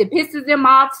know, if it pisses them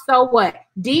off, so what?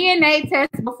 DNA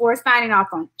test before signing off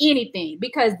on anything,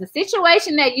 because the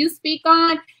situation that you speak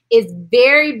on is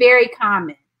very, very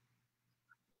common.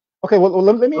 Okay, well,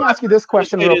 let me ask you this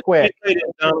question real quick.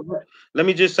 Let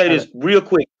me just say this real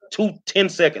quick, 10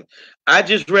 seconds. I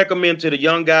just recommend to the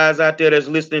young guys out there that's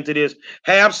listening to this,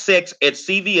 have sex at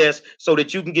CVS so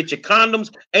that you can get your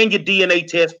condoms and your DNA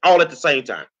test all at the same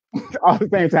time. All at the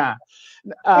same time.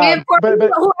 And for people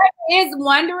who is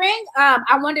wondering,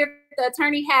 I wonder if the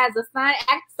attorney has a son.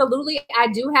 Absolutely, I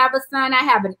do have a son. I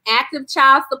have an active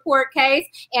child support case,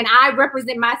 and I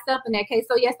represent myself in that case.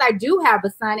 So yes, I do have a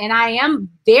son, and I am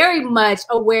very much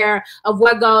aware of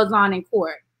what goes on in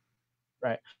court.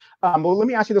 Right. Well, let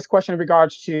me ask you this question in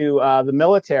regards to the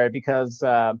military, because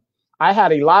I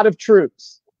had a lot of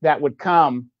troops that would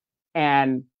come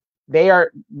and they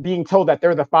are being told that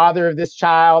they're the father of this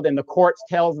child, and the courts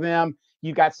tells them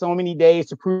you got so many days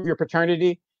to prove your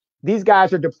paternity. These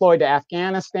guys are deployed to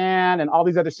Afghanistan and all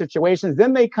these other situations.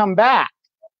 Then they come back.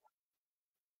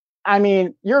 I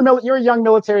mean, you're a young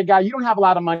military guy. You don't have a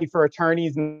lot of money for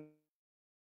attorneys and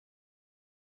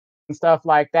stuff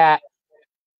like that.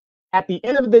 At the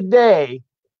end of the day,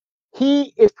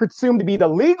 he is presumed to be the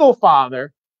legal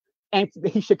father, and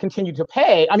he should continue to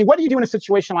pay. I mean, what do you do in a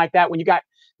situation like that when you got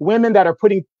women that are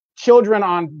putting children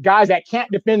on guys that can't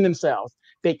defend themselves?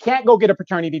 They can't go get a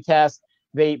paternity test.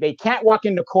 They can't walk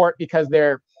into court because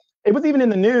it was even in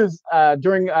the news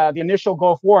during the initial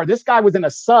Gulf War. This guy was in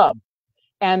a sub,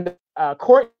 and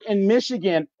court in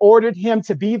Michigan ordered him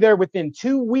to be there within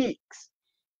 2 weeks.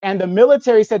 And the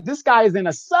military said, this guy is in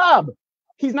a sub.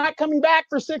 He's not coming back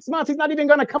for 6 months. He's not even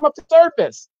going to come up to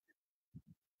surface.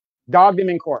 Dogged him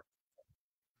in court.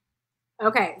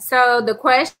 Okay, so the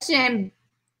question,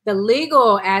 the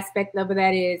legal aspect of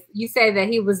that is, you say that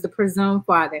he was the presumed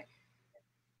father.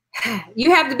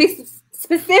 You have to be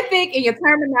specific in your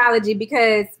terminology,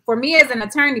 because for me as an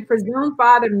attorney, presumed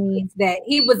father means that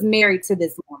he was married to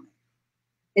this woman.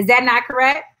 Is that not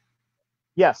correct?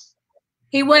 Yes.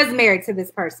 He was married to this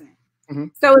person. Mm-hmm.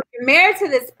 So if you're married to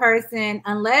this person,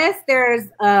 unless there's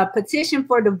a petition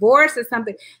for divorce or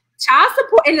something, child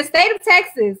support in the state of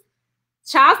Texas,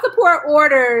 child support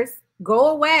orders go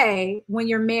away when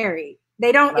you're married.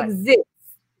 They don't exist.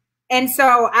 And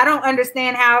so I don't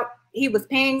understand how he was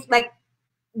paying. Like,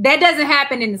 that doesn't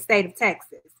happen in the state of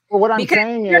Texas. Well, what I'm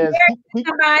saying is,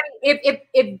 somebody,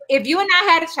 if you and I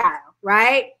had a child,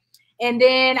 right, and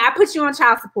then I put you on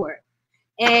child support,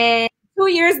 and 2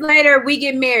 years later we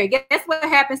get married, guess what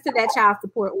happens to that child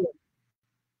support order?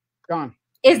 Gone.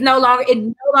 It no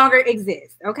longer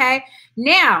exists. Okay.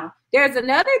 Now there's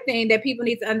another thing that people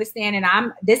need to understand,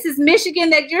 and this is Michigan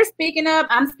that you're speaking of.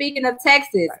 I'm speaking of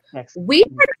Texas. We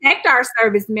protect our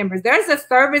service members. There's a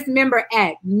Service Member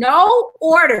Act. No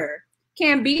order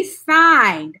can be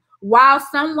signed while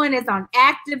someone is on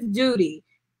active duty,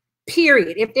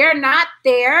 period. If they're not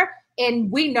there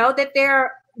and we know that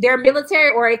they're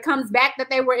military, or it comes back that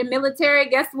they were in military,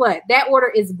 guess what? That order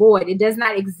is void. It does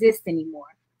not exist anymore.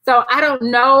 So I don't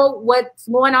know what's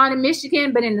going on in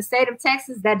Michigan, but in the state of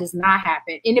Texas, that does not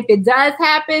happen. And if it does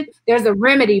happen, there's a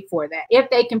remedy for that if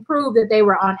they can prove that they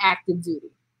were on active duty.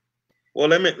 Well,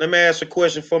 let me ask a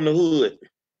question from the hood,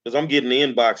 because I'm getting the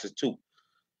inboxes too.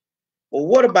 Well,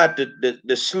 what about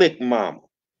the slick mama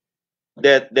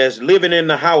that's living in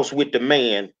the house with the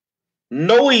man,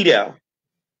 no EDL,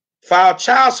 file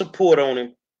child support on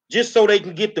him just so they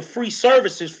can get the free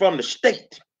services from the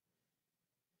state?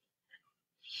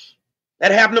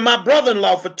 That happened to my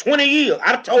brother-in-law for 20 years.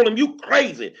 I told him, you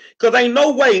crazy, because ain't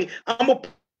no way I'm going to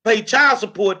pay child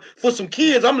support for some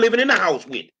kids I'm living in the house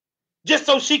with just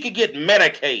so she could get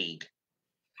Medicaid.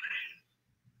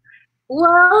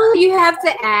 Well, you have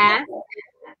to ask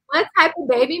what type of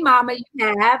baby mama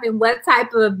you have and what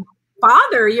type of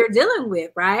father you're dealing with,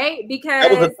 right?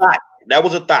 Because that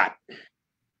was a thought.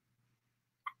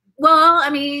 Well,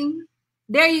 I mean,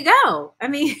 there you go. I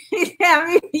mean,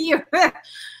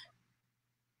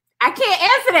 I can't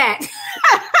answer that.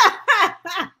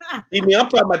 See, man, I'm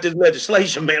talking about this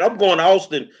legislation, man. I'm going to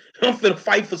Austin. I'm finna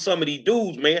fight for some of these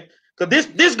dudes, man. Because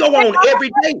this go on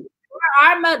every day.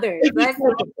 Our mothers. They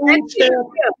want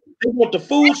the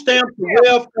food stamps, the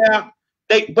welfare.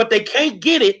 But they can't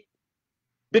get it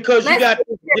because you got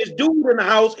this dude in the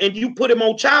house and you put him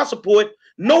on child support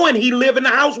knowing he live in the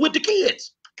house with the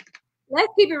kids.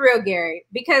 Let's keep it real, Gary,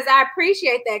 because I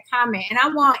appreciate that comment. And I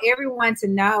want everyone to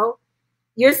know,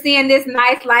 you're seeing this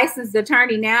nice licensed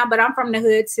attorney now, but I'm from the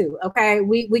hood too. Okay.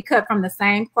 We cut from the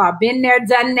same cloth. Been there,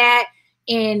 done that,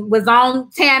 and was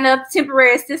on TANF,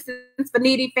 temporary assistance for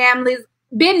needy families.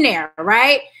 Been there,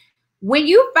 right? When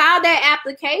you file that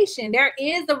application, there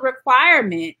is a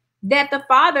requirement that the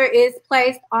father is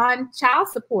placed on child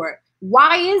support.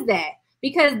 Why is that?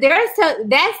 Because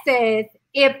that says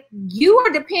if you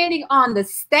are depending on the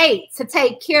state to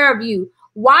take care of you,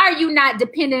 why are you not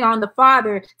depending on the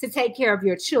father to take care of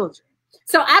your children?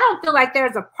 So I don't feel like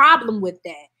there's a problem with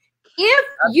that. If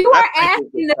you are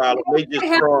asking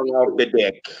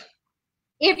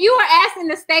if you are asking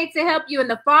the state to help you and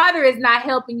the father is not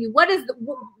helping you, where's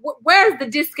the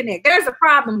disconnect? There's a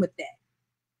problem with that.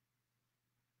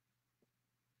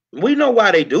 We know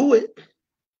why they do it.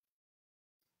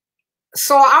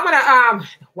 So I'm gonna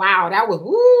wow, that was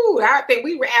I think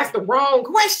we were asked the wrong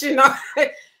question.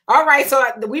 All right, so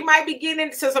we might be getting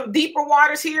into some deeper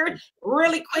waters here.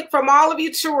 Really quick from all of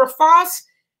you, true or false?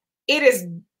 It is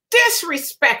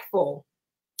disrespectful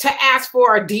to ask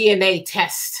for a DNA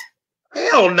test.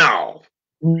 Hell no.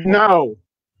 No.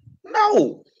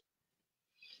 No.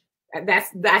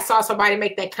 I saw somebody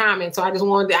make that comment, so I just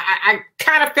wanted to, I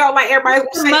kind of felt like everybody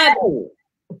was saying no.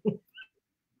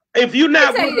 If you're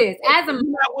not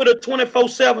with a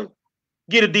 24/7,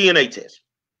 get a DNA test.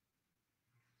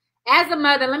 As a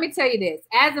mother, let me tell you this.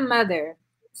 As a mother,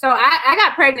 so I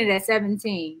got pregnant at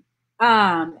 17.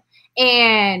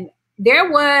 And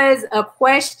there was a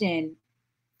question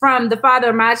from the father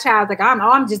of my child, like,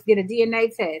 I'm just get a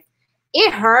DNA test.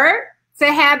 It hurt to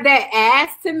have that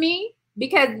asked to me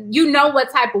because you know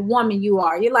what type of woman you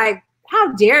are. You're like,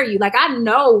 how dare you? Like, I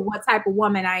know what type of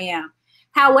woman I am.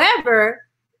 However,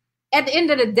 at the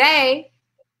end of the day,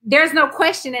 there's no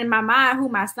question in my mind who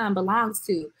my son belongs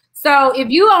to. So if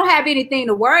you don't have anything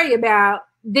to worry about,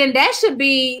 then that should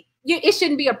be, it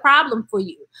shouldn't be a problem for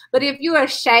you. But if you're a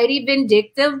shady,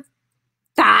 vindictive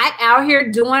thought out here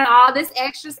doing all this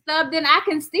extra stuff, then I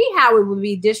can see how it would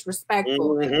be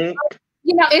disrespectful. Mm-hmm.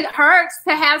 You know, it hurts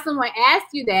to have someone ask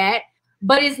you that,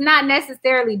 but it's not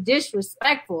necessarily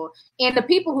disrespectful. And the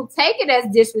people who take it as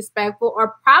disrespectful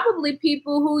are probably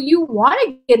people who you want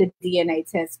to get a DNA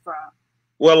test from.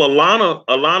 Well,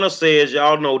 Alana says,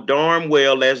 y'all know darn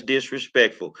well that's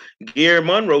disrespectful. Gary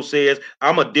Monroe says,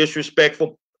 I'm a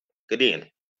disrespectful. Good in.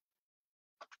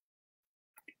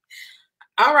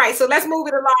 All right, so let's move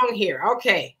it along here.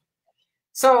 Okay.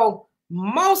 So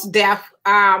Mos Def,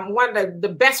 one of the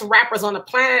best rappers on the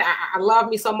planet. I love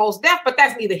me some Mos Def, but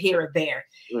that's neither here or there.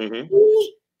 Mm-hmm.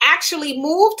 He actually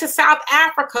moved to South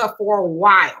Africa for a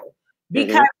while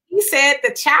because he said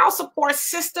the child support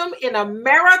system in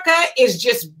America is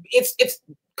just, it's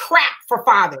crap for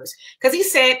fathers. Because he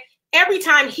said every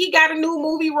time he got a new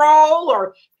movie role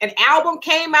or an album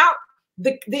came out,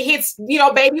 the hits,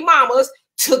 baby mamas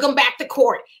took him back to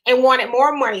court and wanted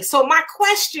more money. So my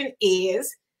question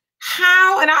is,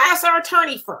 how, and I'll ask our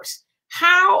attorney first,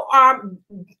 how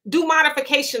do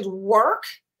modifications work?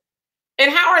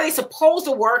 And how are they supposed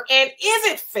to work? And is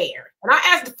it fair? And I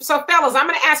asked, so fellas, I'm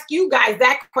going to ask you guys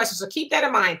that question. So keep that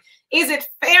in mind. Is it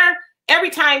fair every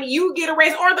time you get a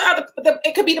raise, or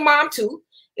it could be the mom too?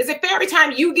 Is it fair every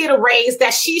time you get a raise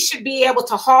that she should be able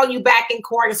to haul you back in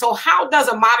court? And so how does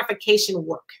a modification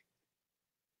work?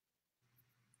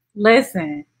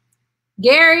 Listen,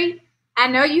 Gary, I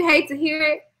know you hate to hear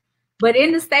it, but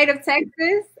in the state of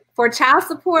Texas, for child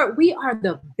support, we are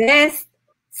the best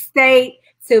state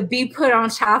to be put on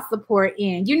child support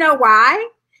in. You know why?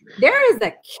 There is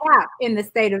a cap in the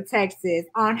state of Texas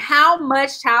on how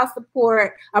much child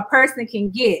support a person can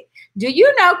get. Do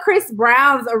you know Chris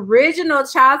Brown's original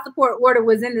child support order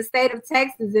was in the state of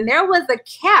Texas, and there was a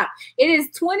cap. It is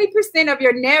 20% of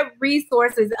your net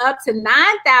resources up to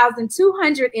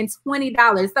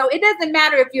 $9,220. So it doesn't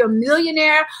matter if you're a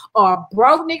millionaire or a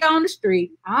broke nigga on the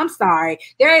street. I'm sorry.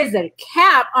 There is a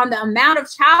cap on the amount of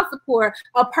child support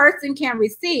a person can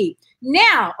receive.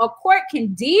 Now, a court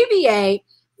can deviate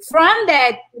from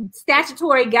that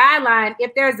statutory guideline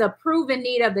if there's a proven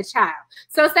need of the child.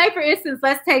 So say, for instance,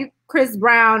 let's take Chris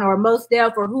Brown or Mos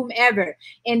Def or whomever,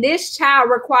 and this child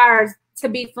requires to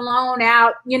be flown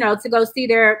out, to go see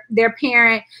their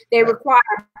parent. They require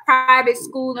private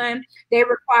schooling. They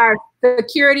require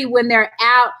security when they're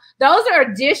out. Those are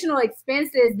additional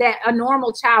expenses that a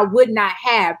normal child would not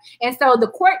have. And so the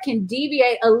court can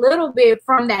deviate a little bit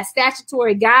from that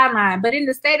statutory guideline. But in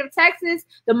the state of Texas,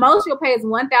 the most you'll pay is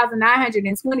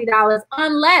 $1,920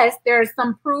 unless there's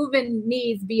some proven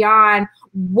needs beyond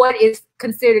what is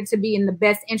considered to be in the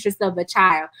best interest of a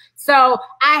child. So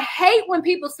I hate when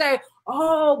people say,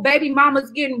 oh, baby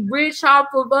mama's getting rich off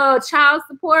of child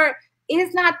support.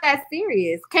 It's not that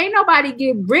serious. Can't nobody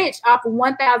get rich off of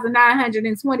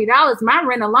 $1,920. My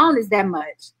rent alone is that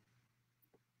much.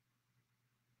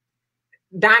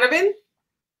 Donovan?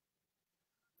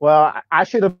 Well, I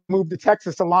should have moved to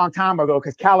Texas a long time ago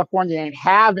because California ain't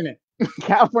having it.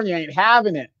 California ain't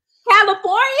having it.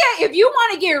 California, if you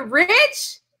want to get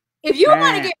rich,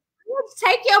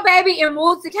 take your baby and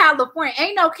move to California.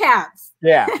 Ain't no caps.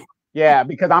 Yeah,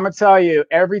 because I'm gonna tell you,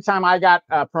 every time I got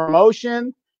a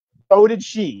promotion, so did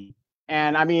she.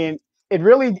 And I mean, it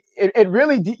really,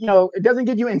 it doesn't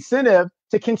give you incentive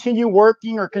to continue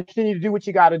working or continue to do what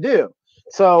you got to do.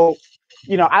 So,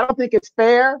 I don't think it's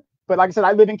fair. But like I said,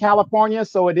 I live in California,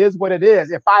 so it is what it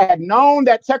is. If I had known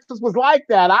that Texas was like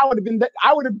that, I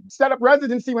would have set up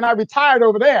residency when I retired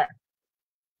over there.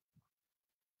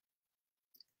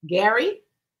 Gary?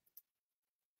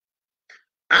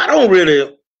 I don't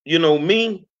really,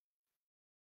 me,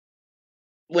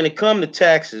 when it comes to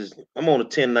taxes, I'm on a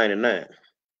 1099.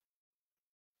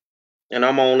 And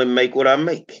I'm only make what I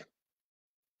make.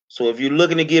 So if you're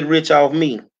looking to get rich off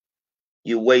me,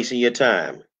 you're wasting your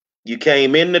time. You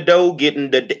came in the door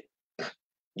getting the,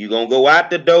 you're going to go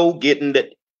out the door getting the,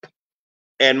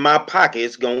 and my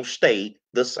pocket's going to stay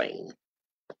the same.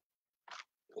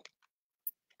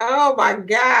 Oh my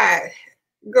God.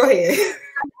 Go ahead.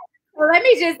 Well, let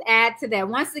me just add to that.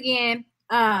 Once again,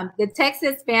 the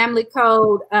Texas Family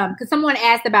Code, because someone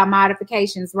asked about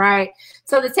modifications, right?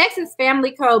 So the Texas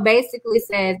Family Code basically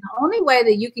says the only way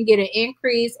that you can get an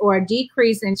increase or a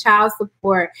decrease in child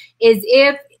support is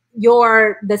if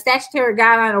the statutory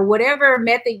guideline or whatever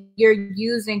method you're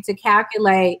using to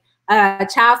calculate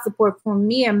child support. For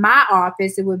me in my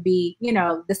office, it would be,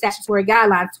 the statutory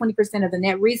guidelines, 20% of the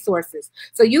net resources.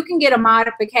 So you can get a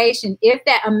modification if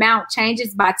that amount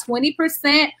changes by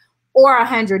 20% or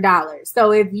 $100.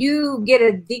 So if you get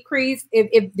a decrease,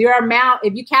 if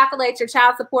you calculate your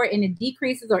child support and it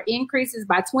decreases or increases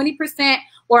by 20%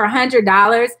 or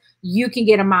 $100, you can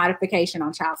get a modification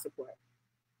on child support.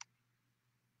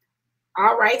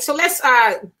 All right, so let's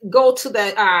go to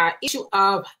the issue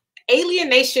of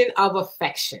alienation of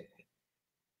affection.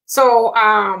 So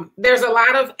there's a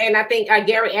lot of, and I think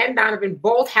Gary and Donovan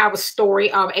both have a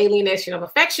story of alienation of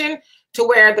affection to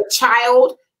where the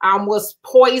child was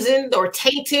poisoned or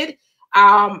tainted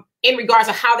in regards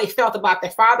to how they felt about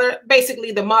their father.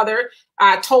 Basically, the mother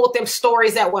told them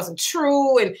stories that wasn't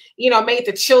true and, made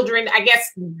the children, I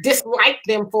guess, dislike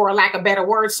them, for lack of a better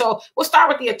word. So we'll start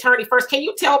with the attorney first. Can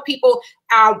you tell people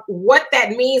what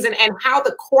that means and how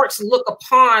the courts look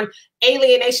upon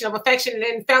alienation of affection? And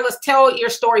then, fellas, tell your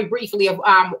story briefly of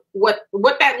what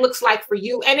that looks like for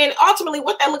you, and then ultimately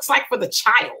what that looks like for the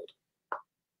child.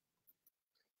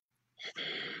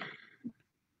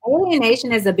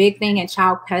 Alienation is a big thing in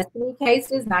child custody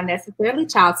cases, not necessarily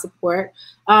child support.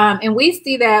 And we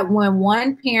see that when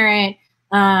one parent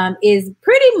is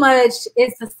pretty much,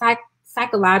 it's a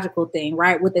psychological thing,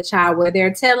 right, with the child, where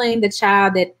they're telling the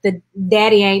child that the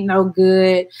daddy ain't no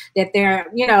good, that they're,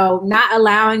 not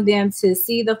allowing them to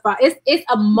see the father. It's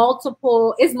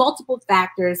multiple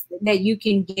factors that you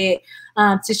can get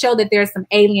to show that there's some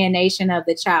alienation of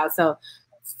the child. So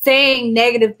saying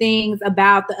negative things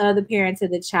about the other parent to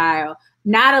the child,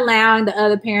 not allowing the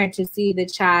other parent to see the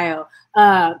child,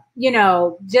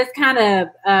 just kind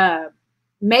of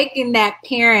making that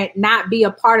parent not be a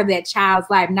part of that child's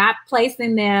life, not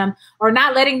placing them or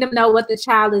not letting them know what the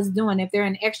child is doing if they're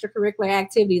in extracurricular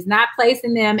activities, not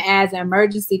placing them as an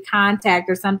emergency contact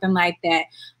or something like that.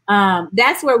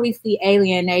 That's where we see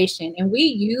alienation. And we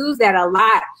use that a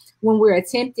lot when we're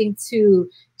attempting to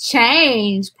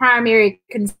change primary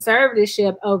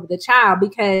conservatorship over the child,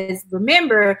 because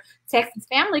remember, Texas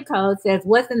Family Code says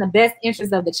what's in the best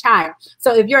interest of the child.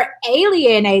 So if you're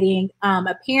alienating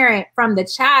a parent from the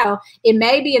child, it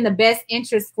may be in the best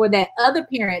interest for that other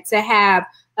parent to have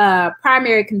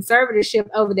primary conservatorship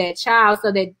over that child,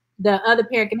 so that the other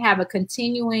parent can have a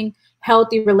continuing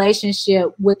healthy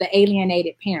relationship with the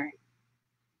alienated parent.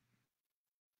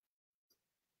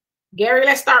 Gary,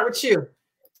 let's start with you.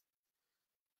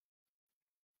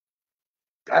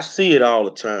 I see it all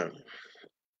the time.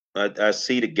 I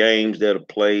see the games that are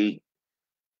played.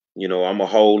 I'm going to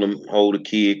hold a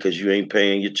kid because you ain't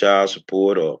paying your child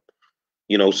support. Or,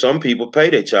 some people pay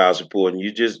their child support and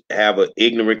you just have an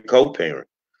ignorant co-parent.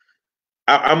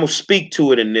 I'm going to speak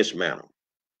to it in this manner.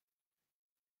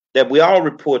 That we all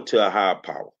report to a higher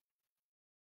power.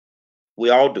 We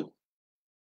all do.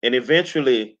 And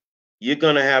eventually, you're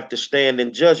going to have to stand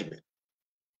in judgment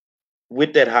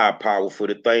with that higher power for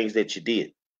the things that you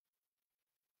did.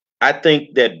 I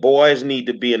think that boys need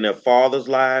to be in their father's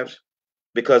lives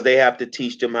because they have to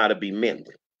teach them how to be men.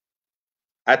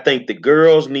 I think the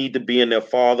girls need to be in their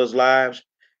father's lives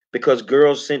because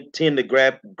girls tend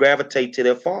to gravitate to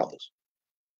their fathers.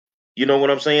 You know what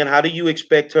I'm saying? How do you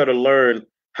expect her to learn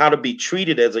how to be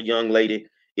treated as a young lady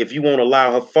if you won't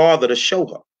allow her father to show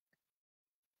her.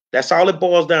 That's all it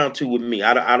boils down to with me.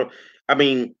 I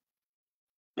mean,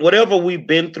 whatever we've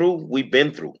been through, we've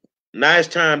been through. Now it's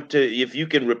time to, if you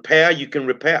can repair, you can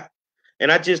repair.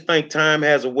 And I just think time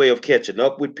has a way of catching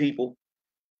up with people.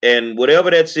 And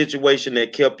whatever that situation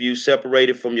that kept you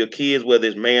separated from your kids, whether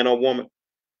it's man or woman,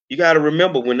 you got to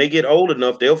remember when they get old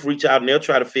enough, they'll reach out and they'll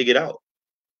try to figure it out.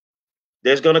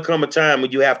 There's going to come a time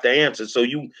when you have to answer. So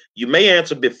you may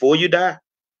answer before you die,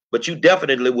 but you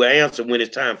definitely will answer when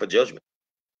it's time for judgment.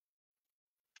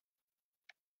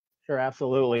 Sure,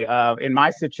 absolutely. In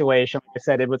my situation, like I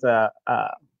said, it was a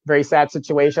very sad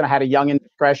situation. I had a young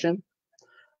indiscretion.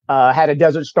 Had a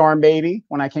Desert Storm baby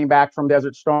when I came back from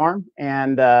Desert Storm.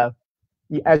 And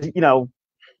as you know,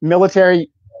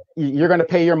 military, you're going to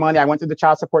pay your money. I went through the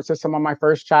child support system on my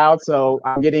first child. So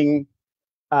I'm getting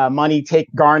money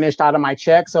garnished out of my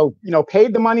check. So, you know,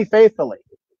 paid the money faithfully.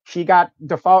 She got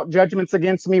default judgments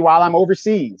against me while I'm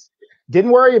overseas.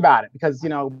 Didn't worry about it because, you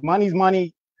know, money's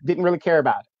money, didn't really care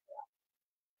about it.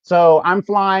 So I'm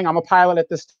flying, I'm a pilot at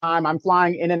this time. I'm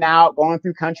flying in and out, going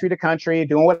through country to country,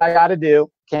 doing what I got to do.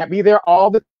 Can't be there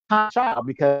all the time, child,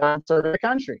 because I'm serving the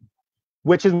country,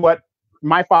 which is what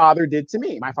my father did to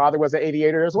me. My father was an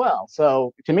aviator as well.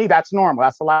 So to me, that's normal.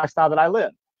 That's the lifestyle that I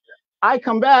live. I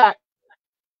come back,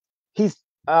 he's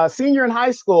a senior in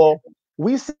high school.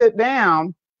 We sit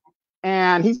down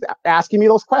and he's asking me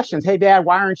those questions. Hey, Dad,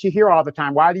 why aren't you here all the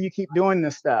time? Why do you keep doing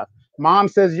this stuff? Mom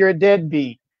says you're a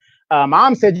deadbeat.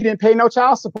 Mom said you didn't pay no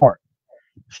child support.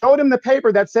 Showed him the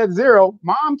paper that said 0.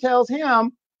 Mom tells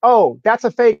him, oh, that's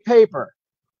a fake paper.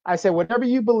 I said, whatever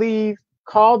you believe,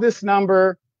 call this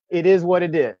number. It is what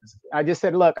it is. I just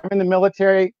said, look, I'm in the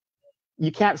military.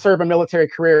 You can't serve a military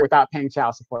career without paying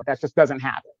child support. That just doesn't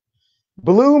happen.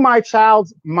 Blew my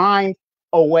child's mind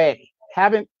away.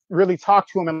 Haven't really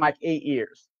talked to him in like 8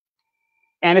 years.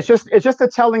 And it's just a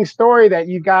telling story that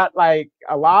you got like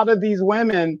a lot of these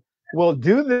women will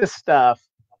do this stuff.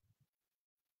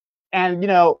 And, you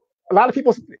know, a lot of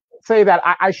people say that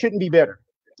I shouldn't be bitter.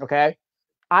 Okay.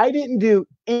 I didn't do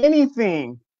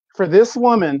anything for this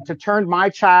woman to turn my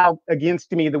child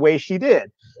against me the way she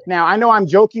did. Now, I know I'm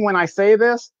joking when I say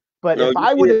this, but if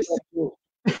I would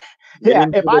have, yeah,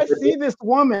 if I see this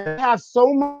woman have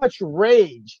so much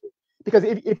rage, because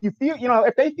if you feel, you know,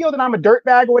 if they feel that I'm a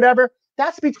dirtbag or whatever,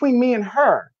 that's between me and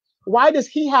her. Why does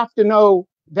he have to know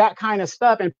that kind of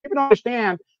stuff? And people don't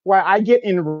understand why I get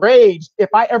enraged if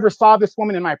I ever saw this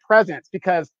woman in my presence,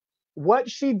 because what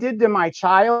she did to my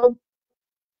child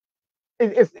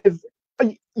is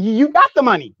you got the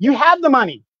money, you had the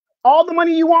money, all the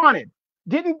money you wanted,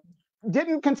 didn't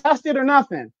contest it or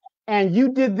nothing, and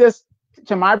you did this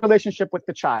to my relationship with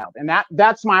the child. And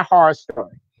that's my horror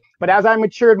story. But as I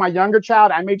matured my younger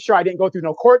child, I made sure I didn't go through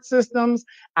no court systems.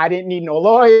 I didn't need no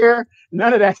lawyer,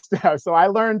 none of that stuff. So I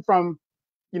learned from,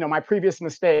 you know, my previous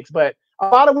mistakes. But a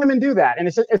lot of women do that, and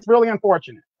it's really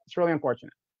unfortunate. It's really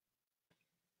unfortunate.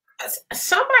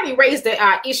 Somebody raised the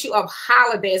issue of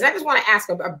holidays. I just want to ask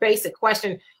a basic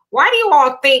question. Why do you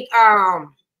all think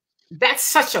that's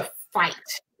such a fight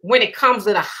when it comes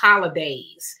to the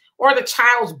holidays or the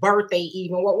child's birthday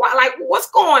even? Like,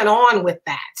 what's going on with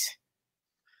that?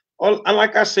 Well,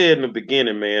 like I said in the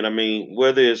beginning, man, I mean,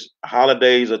 whether it's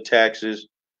holidays or taxes,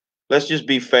 let's just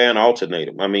be fair and alternate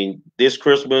them. I mean, this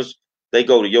Christmas, they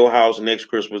go to your house, next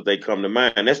Christmas, they come to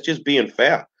mine. That's just being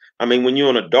fair. I mean, when you're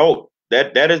an adult,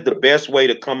 that is the best way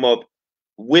to come up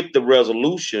with the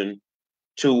resolution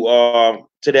to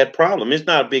that problem. It's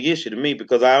not a big issue to me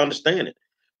because I understand it.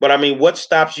 But I mean, what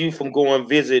stops you from going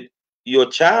visit your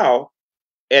child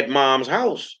at mom's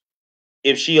house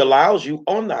if she allows you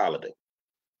on the holiday?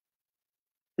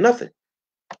 Nothing.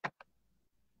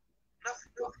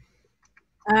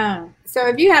 So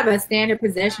if you have a standard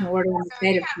possession order in the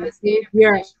state of Tennessee,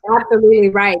 you're absolutely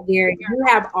right, Gary. You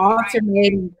have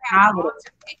alternating holidays.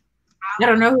 I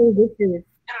don't know who this is.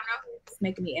 It's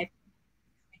making me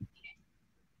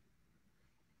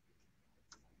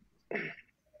echo.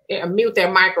 Yeah, mute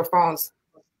their microphones.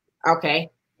 Okay.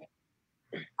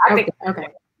 Okay.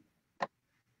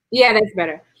 Yeah, that's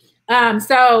better.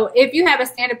 So if you have a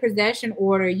standard possession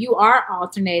order, you are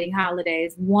alternating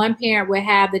holidays. One parent would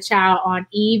have the child on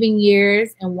even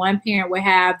years and one parent would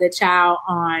have the child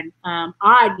on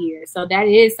odd years. So that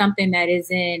is something that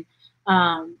is in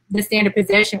the standard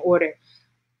possession order.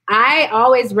 I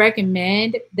always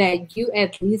recommend that you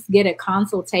at least get a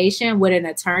consultation with an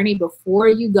attorney before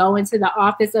you go into the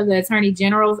office of the Attorney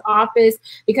General's office,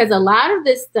 because a lot of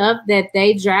the stuff that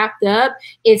they draft up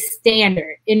is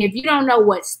standard. And if you don't know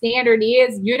what standard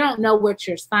is, you don't know what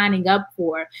you're signing up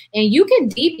for. And you can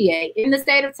deviate. In the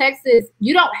state of Texas,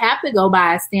 you don't have to go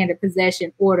by a standard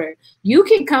possession order. You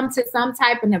can come to some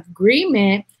type of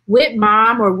agreement with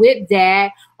mom or with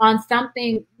dad on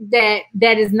something that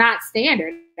is not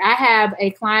standard. I have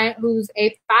a client who's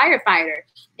a firefighter,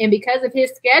 and because of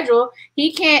his schedule,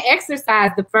 he can't exercise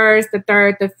the first, the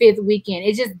third, the fifth weekend.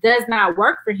 It just does not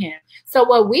work for him. So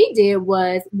what we did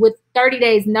was, with 30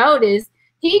 days notice,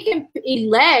 he can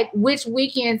elect which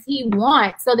weekends he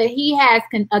wants so that he has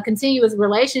a continuous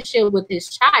relationship with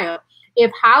his child.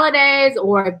 If holidays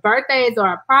or if birthdays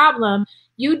are a problem,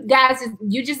 you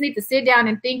just need to sit down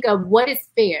and think of what is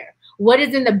fair. What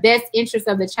is in the best interest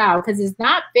of the child? Because it's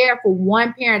not fair for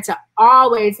one parent to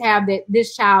always have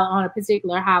this child on a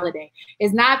particular holiday.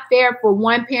 It's not fair for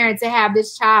one parent to have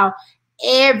this child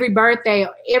every birthday,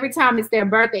 every time it's their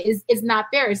birthday. It's not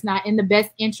fair. It's not in the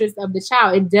best interest of the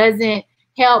child. It doesn't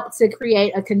help to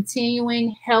create a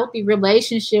continuing healthy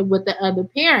relationship with the other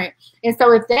parent. And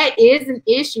so if that is an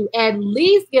issue, at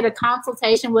least get a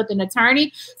consultation with an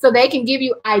attorney so they can give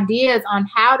you ideas on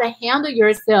how to handle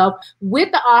yourself with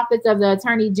the office of the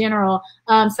Attorney General,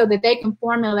 so that they can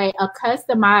formulate a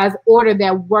customized order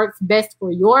that works best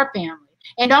for your family.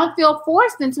 And don't feel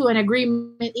forced into an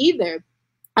agreement either.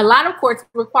 A lot of courts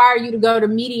require you to go to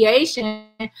mediation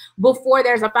before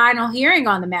there's a final hearing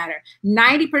on the matter.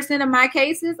 90% of my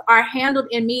cases are handled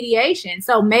in mediation.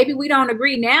 So maybe we don't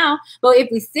agree now, but if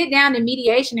we sit down in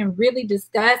mediation and really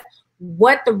discuss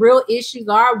what the real issues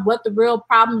are, what the real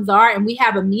problems are, and we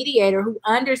have a mediator who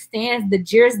understands the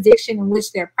jurisdiction in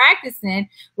which they're practicing,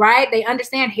 right? They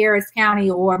understand Harris County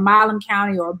or Milam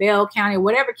County or Bell County or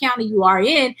whatever county you are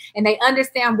in, and they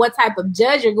understand what type of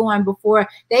judge you're going before.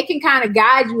 They can kind of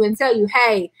guide you and tell you,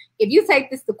 hey, if you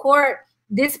take this to court,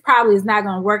 this probably is not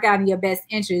going to work out in your best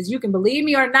interest. You can believe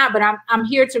me or not, but I'm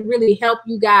here to really help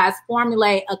you guys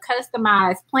formulate a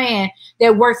customized plan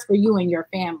that works for you and your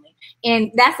family.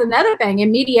 And that's another thing.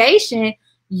 In mediation,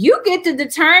 you get to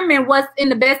determine what's in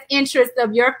the best interest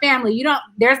of your family.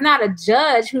 There's not a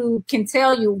judge who can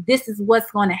tell you this is what's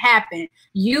going to happen.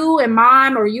 You and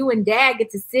mom or you and dad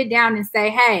get to sit down and say,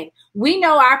 hey, we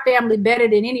know our family better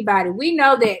than anybody. We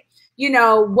know that,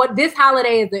 what this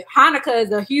holiday is. Hanukkah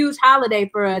is a huge holiday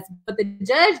for us, but the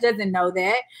judge doesn't know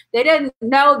that. They doesn't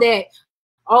know that,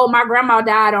 oh, my grandma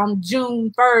died on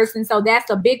June 1st, and so that's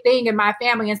a big thing in my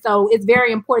family. And so it's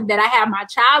very important that I have my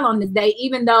child on this day,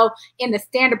 even though in the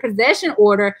standard possession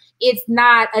order, it's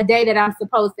not a day that I'm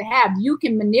supposed to have. You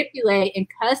can manipulate and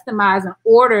customize an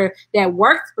order that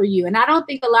works for you. And I don't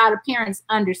think a lot of parents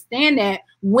understand that.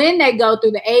 When they go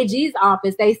through the AG's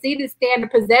office, they see the standard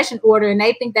possession order and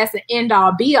they think that's an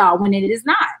end-all be-all when it is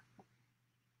not.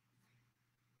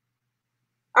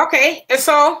 Okay, and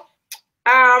so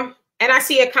and I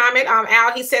see a comment,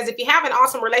 Al, he says, if you have an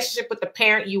awesome relationship with the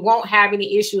parent, you won't have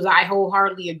any issues. I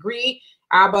wholeheartedly agree,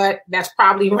 but that's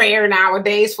probably rare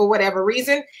nowadays for whatever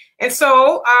reason. And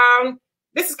so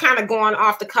this is kind of going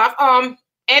off the cuff. And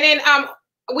then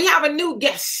we have a new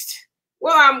guest.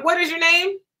 Well, what is your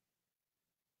name?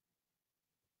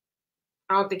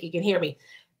 I don't think he can hear me.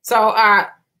 So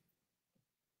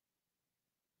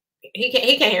he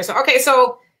can't hear. So, okay,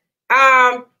 so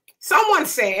someone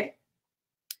said,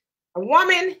 a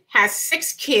woman has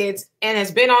 6 kids and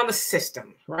has been on the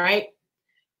system, right?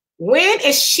 When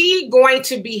is she going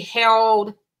to be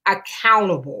held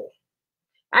accountable?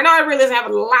 I know it really doesn't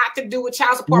have a lot to do with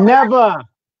child support. Never.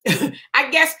 I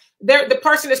guess the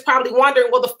person is probably wondering,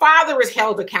 well, the father is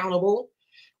held accountable.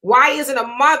 Why isn't a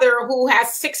mother who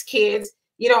has 6 kids,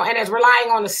 and is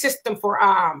relying on the system for,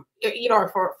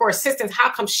 for assistance,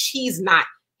 how come she's not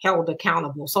held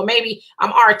accountable? So maybe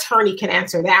our attorney can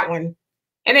answer that one.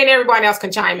 And then everybody else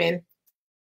can chime in.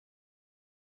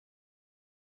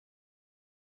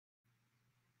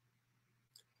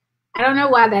 I don't know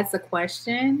why that's a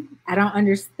question. I don't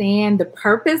understand the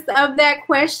purpose of that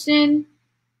question.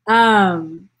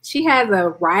 She has a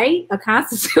right, a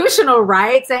constitutional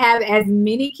right to have as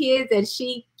many kids as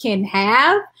she can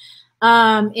have.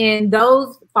 And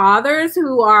those fathers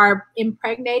who are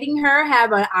impregnating her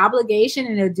have an obligation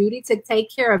and a duty to take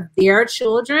care of their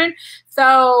children.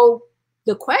 So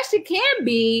the question can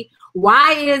be,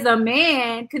 why is a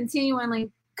man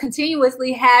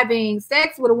continuously having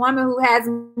sex with a woman who has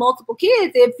multiple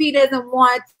kids if he doesn't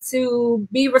want to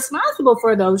be responsible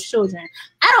for those children?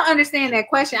 I don't understand that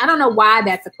question. I don't know why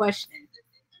that's a question.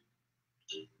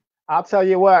 I'll tell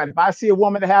you what, if I see a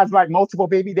woman that has like multiple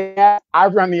baby dads, I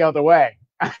run the other way.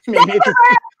 I mean, that's a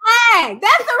red flag.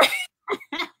 That's a red.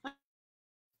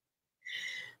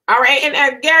 All right,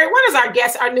 and Gary, what is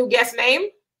our new guest name?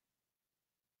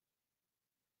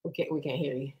 Okay, we can't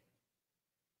hear you.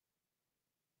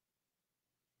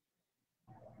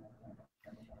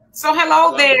 So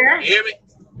hello there. Can you hear me?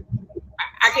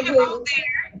 I can hear you.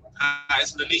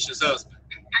 It's Lanisha's husband.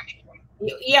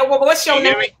 Yeah, well, what's your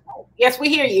name? Yes, we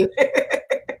hear you.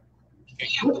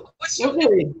 What's your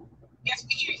name? Yes,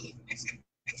 we hear you.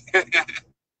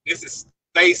 This is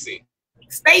Stacy.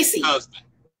 Stacy. Husband.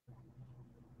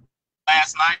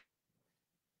 Last night.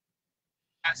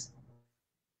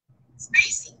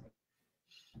 Stacy.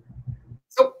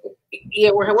 So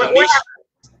yeah, we're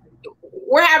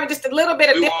having just a little bit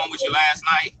of. We won with you last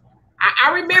night.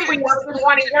 I remember you. I was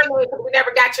wanting your name because we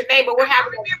never got your name, but we're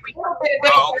having a little bit of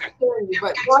difficulty hearing you.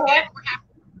 But go ahead.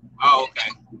 Oh, okay.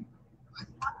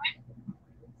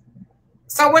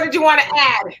 So what did you want to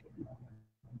add?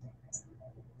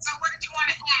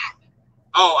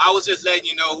 Oh, I was just letting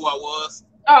you know who I was.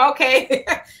 Oh, okay.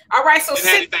 All right. So didn't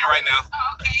have anything right now.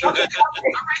 Oh, okay.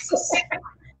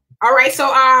 All right.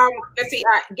 So let's see.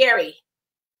 Gary.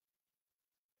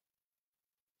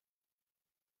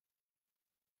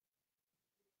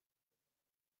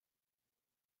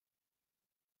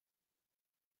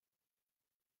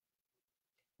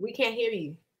 We can't hear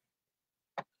you.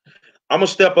 I'm gonna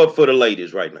step up for the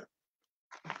ladies right now.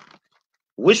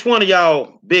 Which one of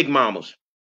y'all big mamas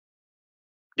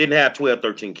didn't have 12,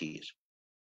 13 kids?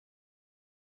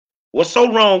 What's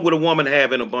so wrong with a woman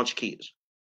having a bunch of kids?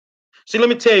 See, let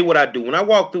me tell you what I do. When I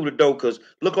walk through the door, because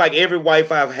look like every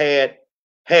wife I've had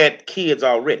kids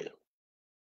already.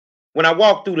 When I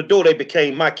walked through the door, they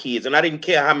became my kids, and I didn't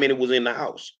care how many was in the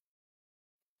house.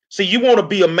 See, you want to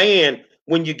be a man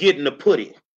when you're getting the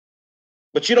pudding,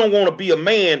 but you don't want to be a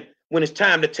man when it's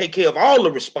time to take care of all the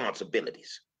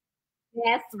responsibilities.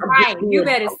 That's right. You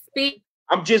better speak.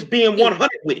 I'm just being 100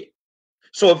 with it.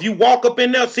 So if you walk up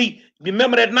in there, see,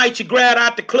 remember that night you grabbed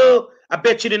out the club? I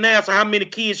bet you didn't ask her how many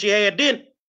kids she had then.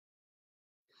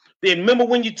 Then remember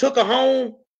when you took her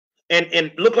home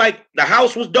and looked like the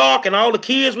house was dark and all the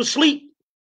kids were asleep?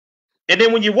 And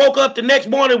then when you woke up the next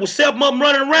morning with 7 of them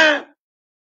running around?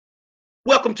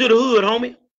 Welcome to the hood,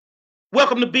 homie.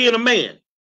 Welcome to being a man.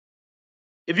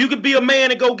 If you can be a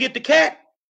man and go get the cat,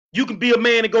 you can be a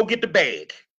man and go get the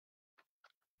bag.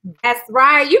 That's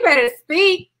right. You better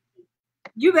speak.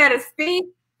 You better speak.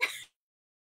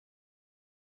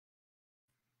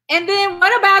 And then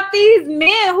what about these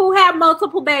men who have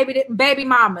multiple baby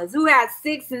mamas, who have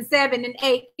 6 and 7 and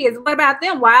 8 kids? What about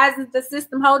them? Why isn't the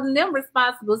system holding them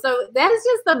responsible? So that is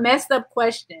just a messed up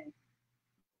question.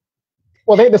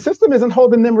 Well, the system isn't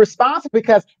holding them responsible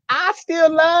because I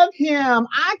still love him.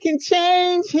 I can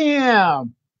change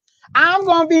him. I'm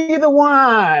going to be the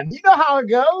one. You know how it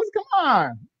goes. Come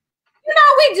on. You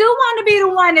know, we do want to be the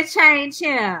one to change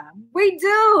him. We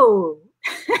do.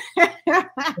 He's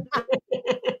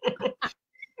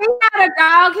not a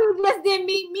dog. He just didn't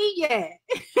meet me yet.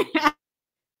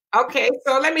 Okay,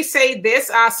 so let me say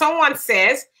this. Someone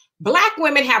says, Black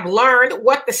women have learned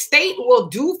what the state will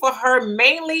do for her,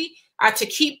 mainly to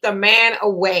keep the man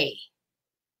away.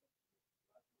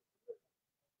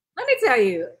 Let me tell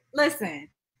you, listen,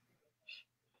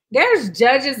 there's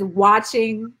judges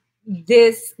watching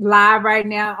this live right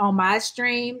now on my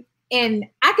stream. And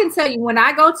I can tell you, when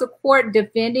I go to court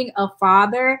defending a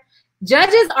father,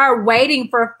 judges are waiting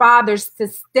for fathers to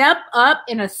step up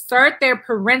and assert their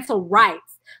parental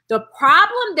rights. The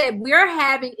problem that we're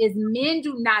having is men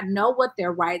do not know what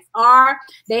their rights are.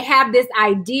 They have this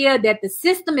idea that the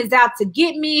system is out to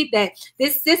get me, that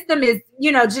this system is,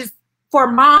 you know, just for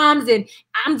moms, and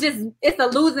it's a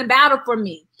losing battle for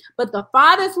me. But the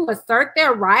fathers who assert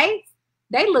their rights,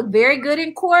 they look very good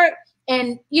in court.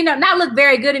 And, you know, not look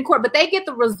very good in court, but they get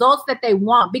the results that they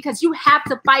want, because you have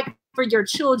to fight for your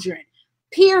children,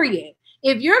 period.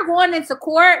 If you're going into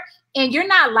court and you're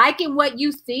not liking what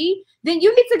you see, then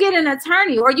you need to get an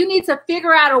attorney, or you need to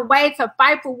figure out a way to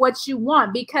fight for what you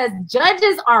want, because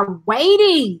judges are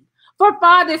waiting for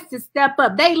fathers to step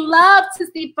up. They love to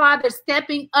see fathers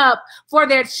stepping up for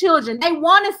their children. They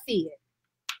want to see it.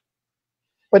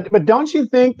 But don't you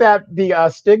think that the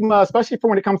stigma, especially for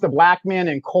when it comes to Black men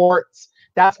in courts,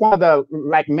 that's one of the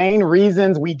main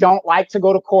reasons we don't like to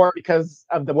go to court, because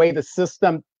of the way the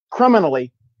system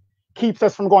criminally keeps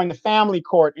us from going to family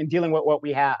court and dealing with what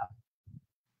we have?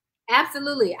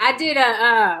 Absolutely.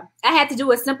 I had to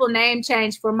do a simple name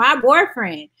change for my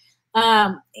boyfriend.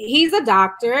 He's a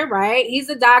doctor, right? He's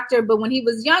a doctor, but when he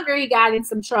was younger, he got in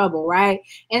some trouble, right?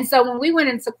 And so when we went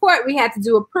into court, we had to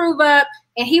do a prove up,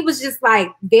 and he was just like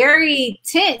very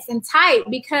tense and tight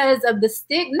because of the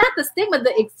not the stigma,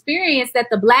 the experience that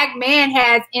the Black man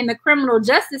has in the criminal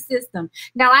justice system.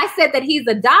 Now, I said that he's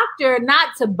a doctor,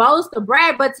 not to boast or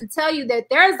brag, but to tell you that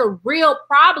there's a real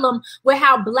problem with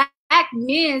how Black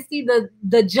men see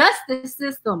the justice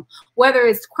system, whether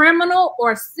it's criminal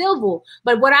or civil.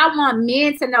 But what I want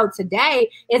men to know today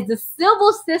is the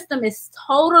civil system is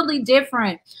totally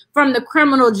different from the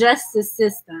criminal justice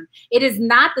system. It is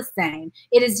not the same.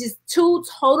 It is just two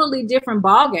totally different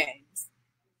ball games.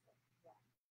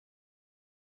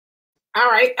 All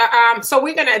right. So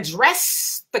we're going to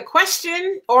address the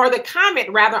question, or the comment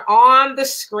rather, on the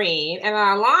screen. And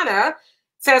Alana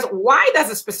says, why does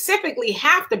it specifically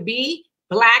have to be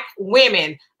Black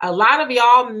women? A lot of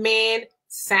y'all men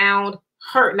sound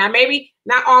hurt. Now, maybe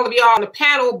not all of y'all on the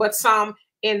panel, but some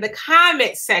in the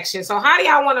comment section. So how do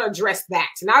y'all want to address that?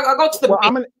 And I'll go to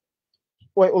the...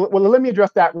 Well, let me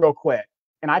address that real quick.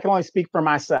 And I can only speak for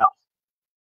myself.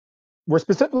 We're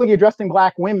specifically addressing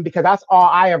Black women because that's all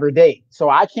I ever date. So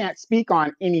I can't speak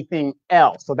on anything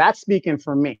else. So that's speaking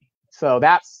for me. So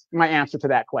that's my answer to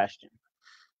that question.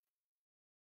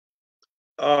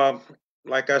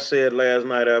 Like I said last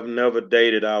night, I've never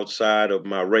dated outside of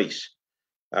my race.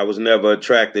 I was never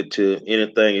attracted to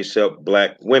anything except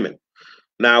Black women.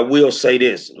 Now, I will say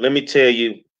this. Let me tell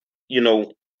you,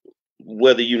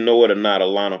 whether you know it or not,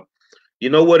 Alana, you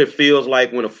know what it feels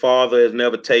like when a father has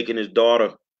never taken his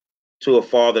daughter to a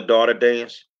father-daughter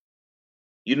dance?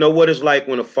 You know what it's like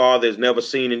when a father has never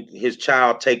seen his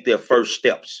child take their first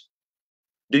steps?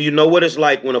 Do you know what it's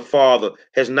like when a father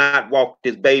has not walked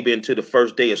his baby into the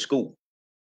first day of school?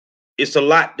 It's a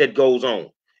lot that goes on.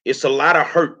 It's a lot of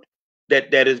hurt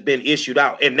that has been issued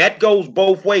out. And that goes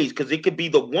both ways, because it could be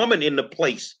the woman in the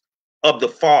place of the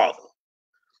father.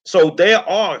 So there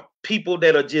are people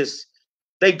that are just,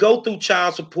 they go through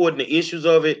child support and the issues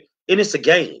of it, and it's a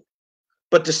game.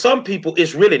 But to some people,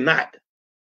 it's really not.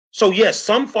 So yes,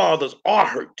 some fathers are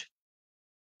hurt.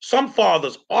 Some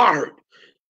fathers are hurt.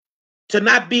 To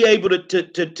not be able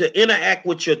to interact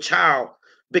with your child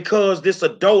because this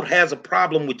adult has a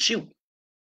problem with you,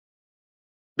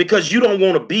 because you don't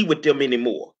want to be with them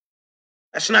anymore.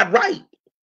 That's not right.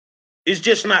 It's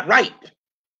just not right.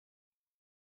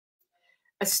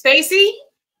 Stacy,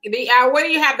 what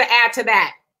do you have to add to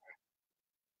that?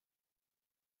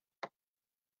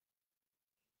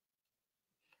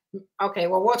 Okay,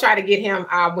 well, we'll try to get him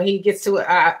when he gets to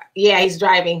yeah, he's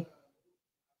driving.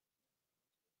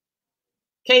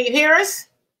 Can you hear us?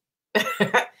 We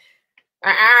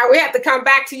have to come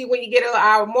back to you when you get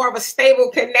a more of a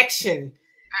stable connection.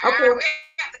 Okay, we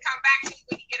have to come back to you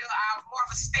when you get a more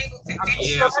of a stable connection.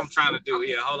 Yeah, that's what I'm trying to do.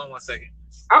 Yeah, hold on 1 second.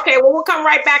 Okay, well, we'll come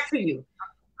right back to you.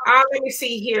 Let me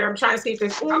see here. I'm trying to see if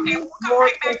there's more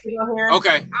questions on here. Okay.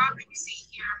 Let me see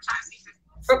here. I'm trying to see if there's...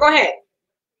 So go ahead.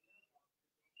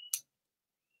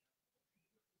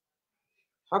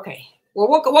 Okay. Well,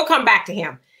 we'll come back to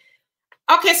him.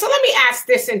 Okay, so let me ask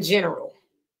this in general.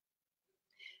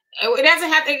 It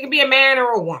doesn't have to be a man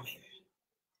or a woman.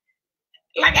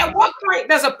 Like, at what point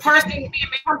does a person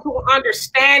come to an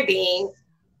understanding?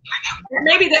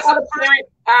 Maybe the other parent,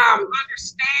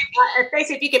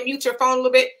 Stacey, if you can mute your phone a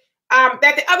little bit,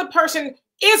 that the other person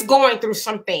is going through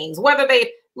some things, whether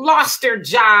they lost their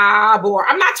job, or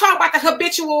I'm not talking about the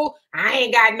habitual, I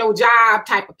ain't got no job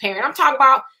type of parent. I'm talking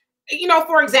about,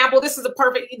 for example, this is the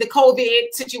COVID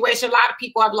situation. A lot of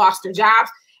people have lost their jobs.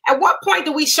 At what point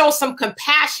do we show some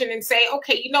compassion and say,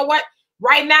 okay, you know what?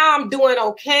 Right now I'm doing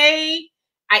okay.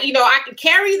 I can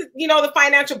carry, the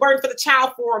financial burden for the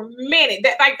child for a minute.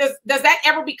 That, like, does that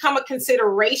ever become a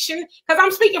consideration? Because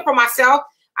I'm speaking for myself.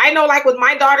 I know, like with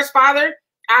my daughter's father,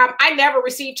 I never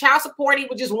received child support. He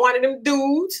was just one of them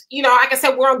dudes. Like I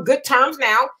said, we're on good terms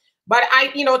now. But I,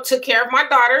 took care of my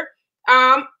daughter.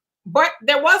 But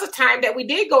there was a time that we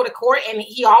did go to court, and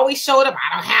he always showed up.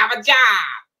 I don't have a job.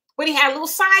 But he had little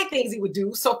side things he would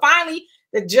do. So finally,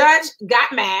 the judge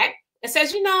got mad and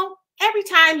says, every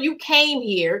time you came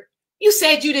here, you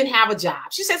said you didn't have a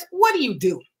job. She says, what do you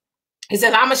do? He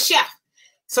says, I'm a chef.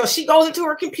 So she goes into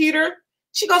her computer.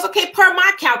 She goes, okay, per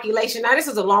my calculation. Now, this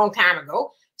is a long time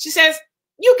ago. She says,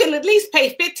 you can at least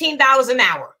pay $15 an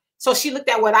hour. So she looked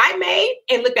at what I made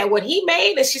and looked at what he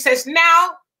made. And she says,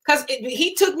 now, because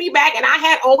he took me back and I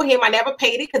had owed him. I never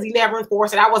paid it because he never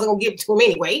enforced it. I wasn't going to give it to him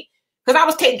anyway because I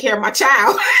was taking care of my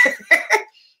child.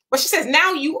 But she says,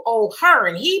 now you owe her.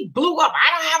 And he blew up. I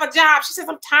don't have a job. She says,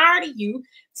 I'm tired of you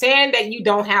saying that you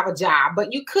don't have a job,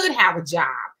 but you could have a job.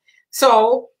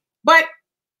 So, but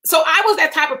So I was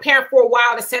that type of parent for a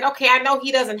while that said, okay, I know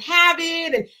he doesn't have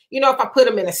it. And, if I put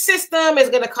him in a system, it's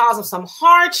going to cause him some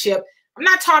hardship. I'm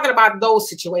not talking about those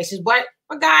situations, but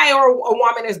a guy or a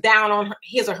woman is down on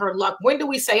his or her luck. When do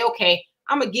we say, okay,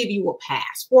 I'm going to give you a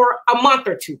pass for a month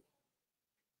or two?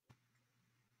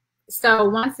 So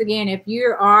once again, if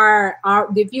you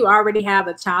already have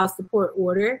a child support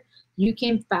order, you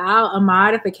can file a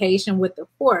modification with the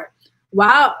court.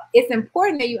 While it's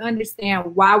important that you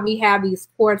understand why we have these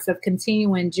courts of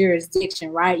continuing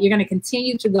jurisdiction, right? You're going to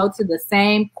continue to go to the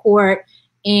same court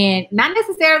and not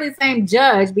necessarily the same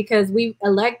judge because we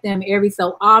elect them every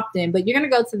so often, but you're going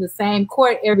to go to the same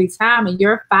court every time, and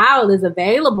your file is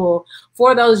available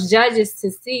for those judges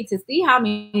to see how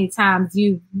many times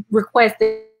you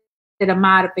requested a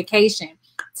modification.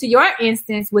 To your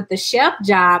instance, with the chef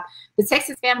job, the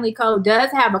Texas Family Code does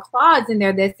have a clause in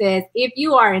there that says if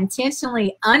you are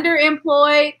intentionally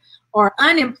underemployed or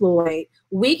unemployed,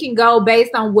 we can go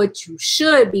based on what you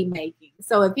should be making.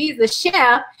 So if he's a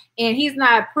chef and he's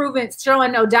not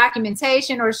showing no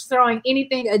documentation or showing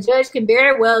anything, a judge can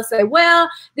very well say, well,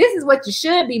 this is what you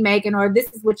should be making, or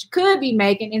this is what you could be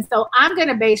making. And so I'm going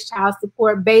to base child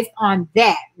support based on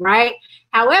that, right?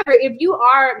 However, if you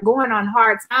are going on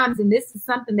hard times and this is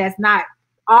something that's not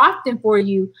often for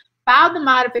you, file the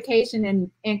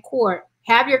modification in court.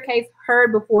 Have your case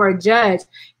heard before a judge.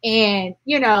 And,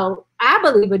 I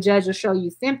believe a judge will show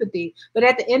you sympathy. But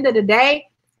at the end of the day,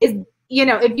 if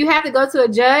you have to go to a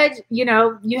judge, you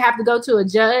have to go to a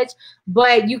judge,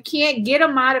 but you can't get a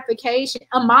modification.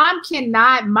 A mom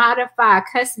cannot modify a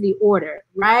custody order,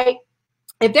 right?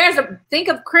 If think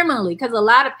of criminally, because a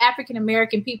lot of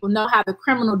African-American people know how the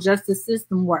criminal justice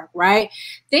system works, right?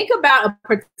 Think about a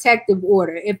protective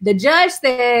order. If the judge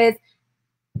says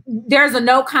there's a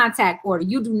no contact order,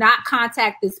 you do not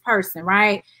contact this person,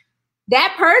 right?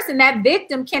 That person, that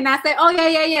victim cannot say, oh,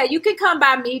 yeah, you can come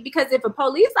by me, because if a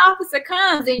police officer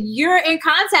comes and you're in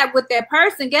contact with that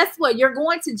person, guess what? You're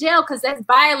going to jail because that's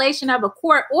violation of a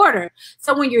court order.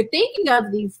 So when you're thinking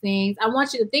of these things, I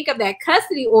want you to think of that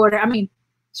custody order.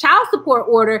 Child support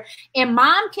order, and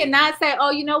mom cannot say,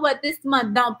 oh, you know what, this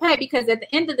month don't pay, because at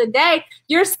the end of the day,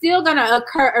 you're still going to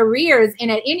occur arrears, and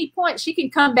at any point she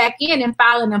can come back in and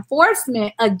file an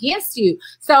enforcement against you.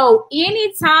 So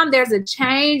anytime there's a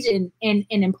change in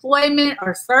employment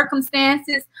or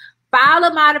circumstances, file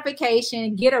a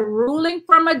modification, get a ruling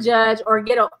from a judge or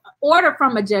get an order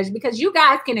from a judge, because you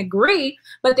guys can agree,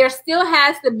 but there still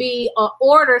has to be an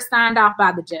order signed off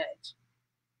by the judge.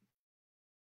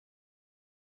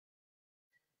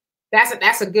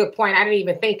 That's a good point. I didn't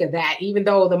even think of that. Even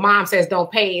though the mom says don't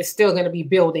pay, it's still going to be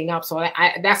building up. So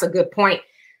that's a good point.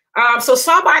 So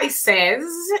somebody says,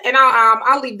 and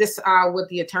I'll leave this with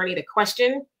the attorney to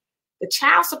question. The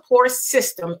child support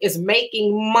system is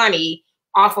making money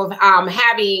off of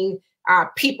having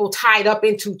people tied up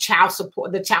into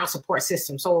the child support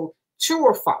system. So true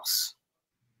or false?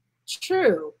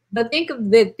 True, but think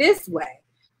of it this way.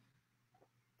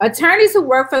 Attorneys who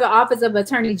work for the Office of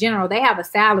Attorney General, they have a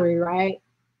salary, right?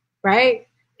 Right?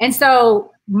 And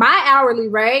so my hourly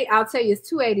rate, I'll tell you, is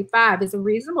 $285. It's a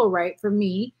reasonable rate for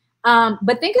me.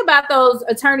 But think about those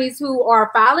attorneys who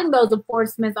are filing those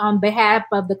enforcements on behalf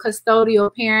of the custodial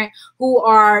parent, who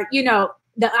are,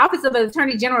 the Office of the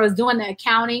Attorney General is doing the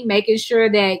accounting, making sure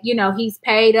that, he's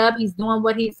paid up, he's doing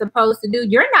what he's supposed to do.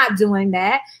 You're not doing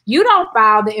that. You don't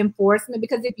file the enforcement,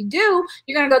 because if you do,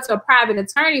 you're going to go to a private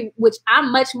attorney, which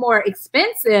I'm much more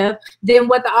expensive than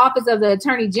what the Office of the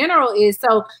Attorney General is.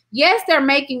 So yes, they're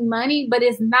making money, but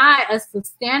it's not a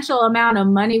substantial amount of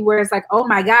money where it's like, oh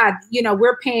my God,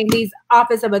 we're paying these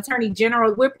Office of Attorney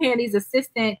General, we're paying these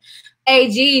assistant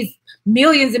AGs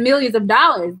millions and millions of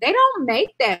dollars. They don't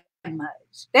make that much.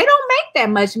 They don't make that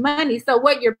much money. So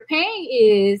what you're paying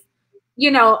is,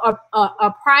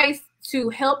 a price to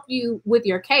help you with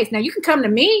your case. Now you can come to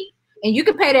me and you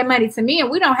can pay that money to me, and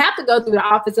we don't have to go through the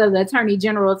Office of the Attorney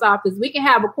General's office. We can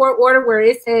have a court order where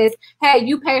it says, hey,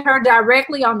 you pay her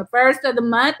directly on the first of the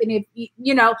month. And if,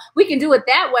 we can do it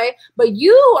that way, but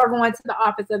you are going to the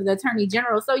Office of the Attorney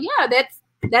General. So yeah,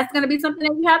 that's going to be something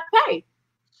that you have to pay.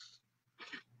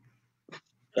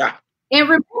 Yeah. And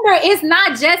remember, it's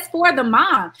not just for the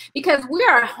mom, because we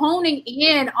are honing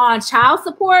in on child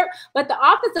support, but the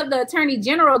Office of the Attorney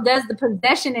General does the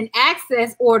possession and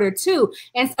access order too.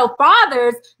 And so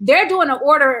fathers, they're doing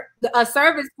a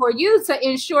service for you to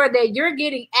ensure that you're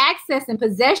getting access and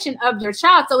possession of your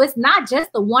child. So it's not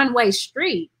just a one-way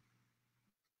street.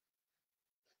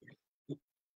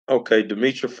 Okay,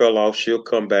 Demetra fell off. She'll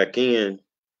come back in.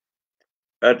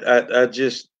 I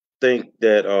just think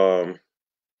that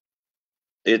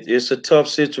it's a tough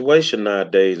situation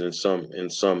nowadays in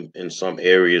some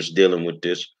areas dealing with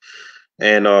this.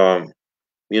 And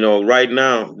right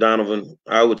now, Donovan,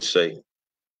 I would say,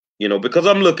 because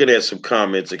I'm looking at some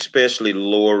comments, especially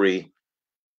Lori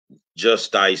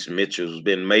Justice Mitchell's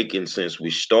been making since we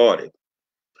started.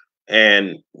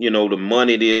 And the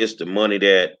money this, the money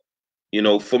that,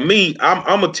 for me, I'm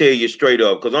gonna tell you straight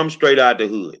up, because I'm straight out the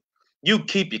hood. You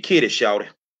keep your kid shouting.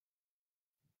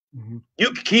 Mm-hmm.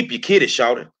 You can keep your kid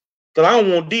shouting, because I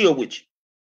don't want to deal with you.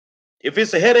 If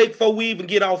it's a headache before we even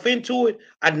get off into it,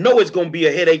 I know it's gonna be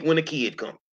a headache when the kid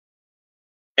comes.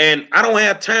 And I don't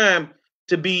have time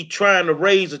to be trying to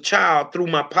raise a child through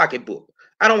my pocketbook.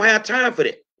 I don't have time for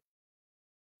that.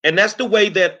 And that's the way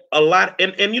that a lot,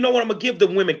 and you know what, I'm gonna give the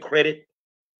women credit.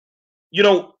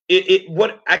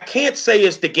 What I can't say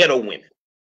is the ghetto women.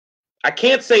 I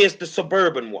can't say it's the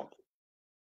suburban woman.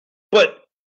 But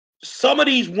some of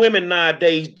these women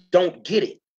nowadays don't get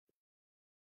it.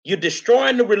 You're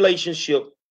destroying the relationship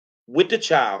with the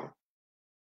child,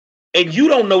 and you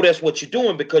don't know that's what you're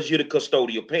doing because you're the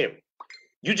custodial parent.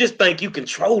 You just think you're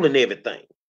controlling everything.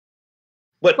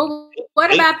 But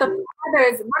what about the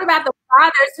fathers? What about the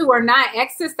fathers who are not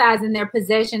exercising their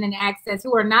possession and access,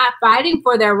 who are not fighting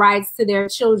for their rights to their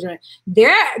children?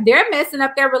 They're messing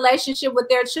up their relationship with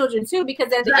their children too,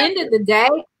 because at the end of the day,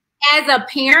 as a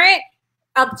parent,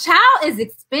 a child is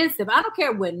expensive. I don't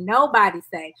care what nobody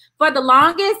say. For the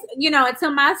longest,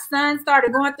 until my son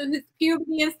started going through his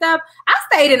puberty and stuff, I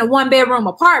stayed in a 1-bedroom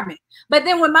apartment. But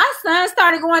then when my son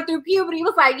started going through puberty, he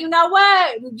was like, you know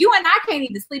what? You and I can't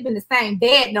even sleep in the same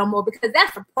bed no more, because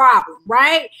that's a problem,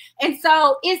 right? And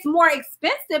so it's more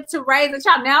expensive to raise a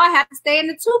child. Now I have to stay in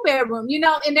the 2-bedroom,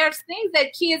 and there's things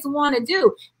that kids want to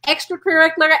do.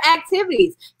 Extracurricular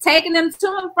activities, taking them to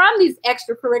and from these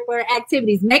extracurricular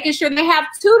activities, making sure they have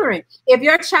tutoring. If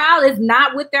your child is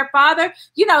not with their father,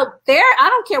 I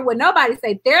don't care what nobody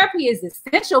say, therapy is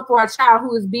essential for a child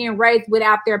who is being raised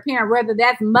without their parent, whether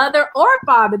that's mother or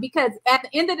father, because at the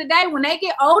end of the day, when they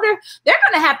get older, they're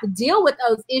going to have to deal with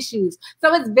those issues.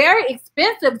 So it's very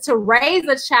expensive to raise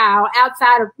a child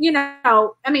outside of,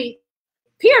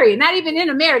 period, not even in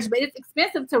a marriage, but it's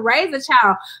expensive to raise a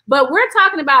child. But we're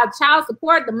talking about child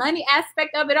support, the money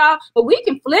aspect of it all. But we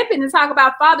can flip it and talk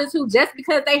about fathers who, just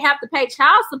because they have to pay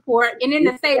child support, and in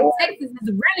the state of Texas,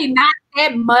 is really not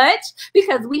that much,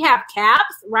 because we have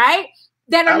caps, right?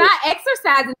 That are not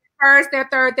exercising first, their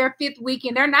third, their fifth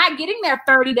weekend. They're not getting their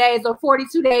 30 days or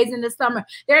 42 days in the summer.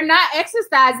 They're not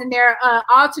exercising their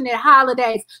alternate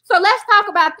holidays. So let's talk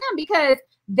about them, because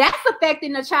that's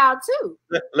affecting the child too.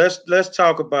 Let's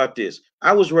talk about this.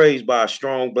 I was raised by a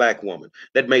strong Black woman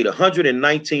that made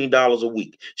 $119 a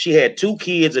week. She had 2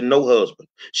 kids and no husband.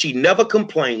 She never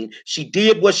complained. She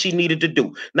did what she needed to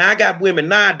do. Now I got women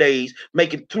nowadays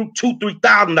making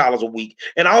 $2,000-3,000 a week,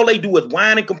 and all they do is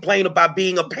whine and complain about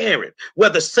being a parent,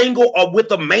 whether single or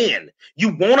with a man.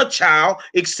 You want a child,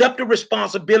 accept the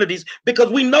responsibilities,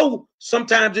 because we know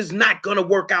sometimes it's not going to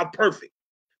work out perfect.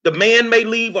 The man may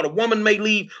leave, or the woman may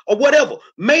leave, or whatever.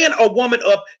 Man or woman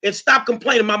up, and stop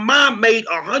complaining. My mom made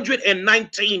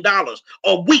 $119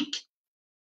 a week.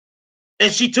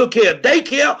 And she took care of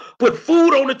daycare, put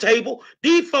food on the table.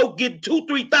 These folk get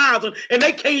 $2,000-3,000, and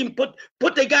they can't even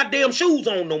put their goddamn shoes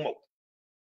on no more.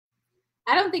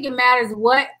 I don't think it matters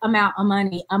what amount of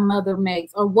money a mother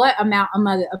makes, or what amount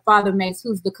a father makes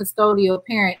who's the custodial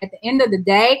parent. At the end of the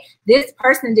day, this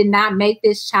person did not make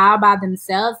this child by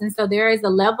themselves. And so there is a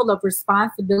level of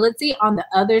responsibility on the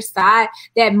other side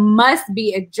that must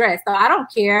be addressed. So I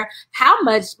don't care how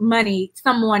much money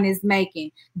someone is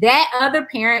making. That other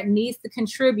parent needs to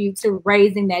contribute to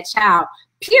raising that child,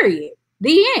 period.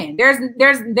 The end.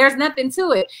 There's nothing to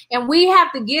it. And we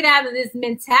have to get out of this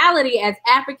mentality as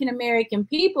African-American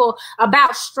people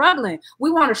about struggling. We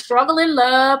want to struggle in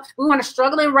love. We want to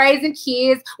struggle in raising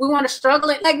kids. We want to struggle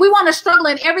in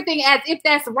everything as if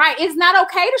that's right. It's not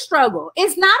okay to struggle.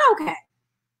 It's not okay.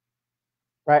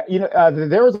 Right.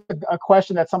 There was a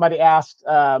question that somebody asked,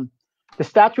 the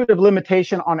statute of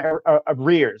limitation on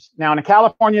arrears. Now in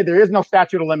California, there is no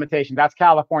statute of limitation. That's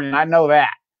California, and I know that.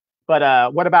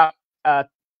 But what about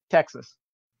Texas?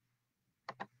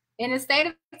 In the state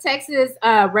of Texas,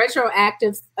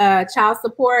 retroactive child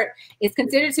support is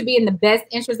considered to be in the best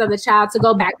interest of the child to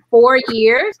go back 4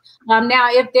 years. Now,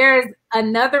 if there's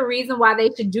another reason why they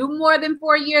should do more than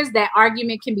 4 years, that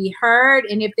argument can be heard.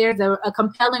 And if there's a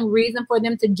compelling reason for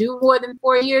them to do more than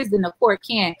 4 years, then the court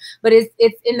can. But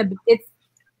it's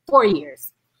 4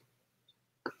 years.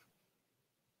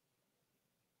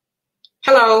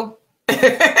 Hello.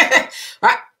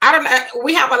 I don't know.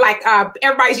 We have a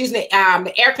everybody's using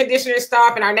the air conditioner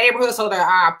stuff in our neighborhood, so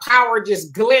the power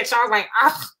just glitched. I was like,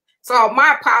 ugh. So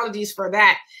my apologies for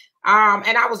that.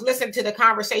 And I was listening to the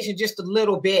conversation just a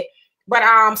little bit.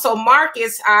 But so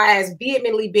Marcus has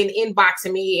vehemently been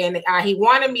inboxing me, and he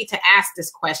wanted me to ask this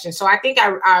question. So I think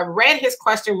I read his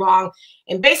question wrong.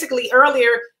 And basically earlier,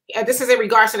 this is in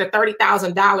regards to the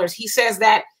 $30,000. He says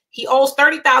that he owes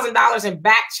 $30,000 in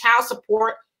back child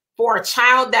support for a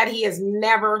child that he has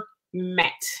never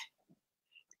met.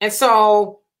 And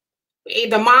so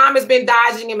the mom has been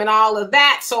dodging him and all of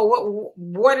that. So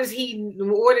what does he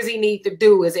need to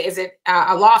do? Is it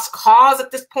a lost cause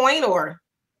at this point, or?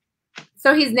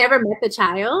 So he's never met the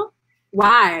child?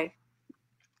 Why?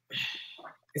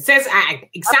 It says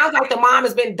it sounds like the mom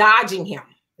has been dodging him.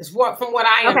 From what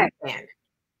I understand.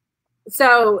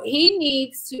 So he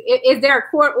needs to. Is there a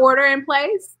court order in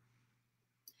place?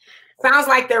 Sounds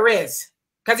like there is,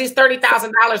 because he's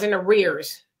 $30,000 in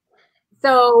arrears.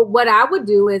 So what I would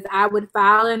do is I would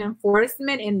file an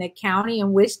enforcement in the county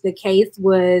in which the case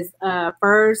was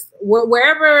first,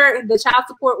 wherever the child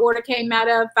support order came out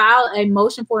of, file a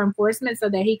motion for enforcement so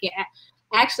that he can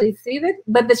actually see this.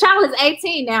 But the child is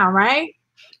 18 now, right?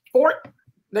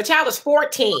 The child is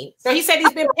 14. So he said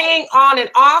he's been paying on and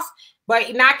off,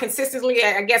 but not consistently.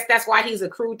 I guess that's why he's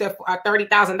accrued to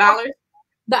 $30,000.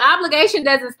 The obligation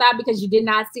doesn't stop because you did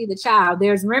not see the child.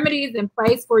 There's remedies in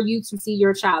place for you to see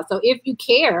your child. So if you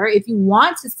care, if you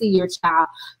want to see your child,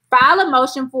 file a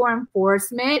motion for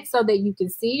enforcement so that you can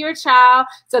see your child,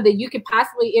 so that you could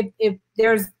possibly, if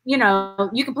there's, you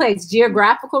can place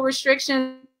geographical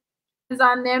restrictions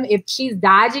on them. If she's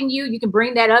dodging you, you can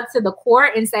bring that up to the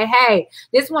court and say, hey,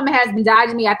 this woman has been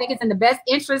dodging me. I think it's in the best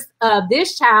interest of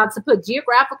this child to put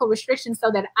geographical restrictions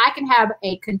so that I can have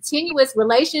a continuous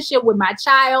relationship with my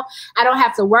child. I don't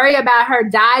have to worry about her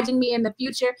dodging me in the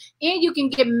future. And you can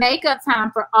get makeup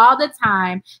time for all the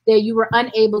time that you were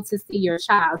unable to see your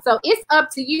child. So it's up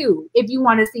to you if you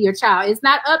want to see your child. It's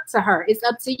not up to her. It's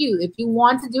up to you. If you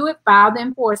want to do it, file the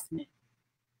enforcement.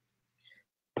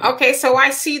 Okay, so I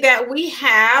see that we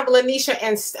have Lanisha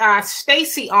and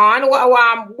Stacy on.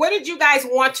 What did you guys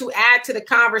want to add to the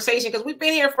conversation? Because we've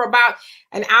been here for about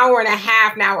an hour and a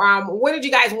half now. What did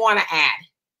you guys want to add?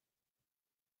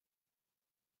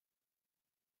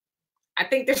 I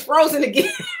think they're frozen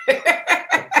again.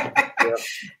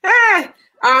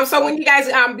 So when you guys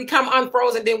become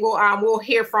unfrozen, then we'll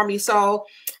hear from you. So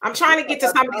I'm trying to get to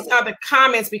some of these other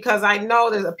comments because I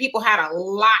know that people had a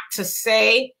lot to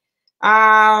say.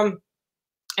 And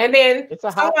then it's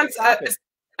a hot topic. It's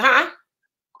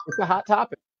a hot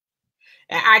topic.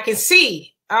 I can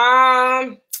see.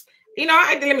 Let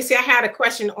me see. I had a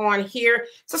question on here.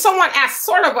 So someone asked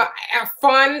sort of a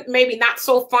fun, maybe not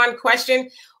so fun question.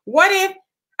 What if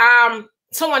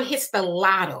someone hits the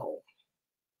lotto?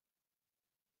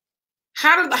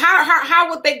 How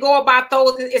would they go about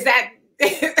those? Is that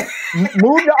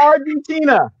move to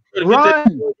Argentina?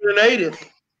 Run.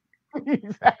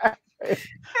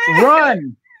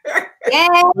 Run. Yes.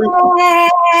 How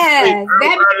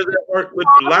does that work with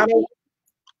the lotto?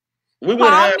 We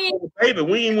went half on the paper.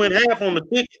 We ain't went half on the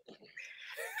ticket.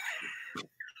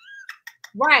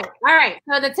 Right. All right.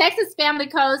 So the Texas Family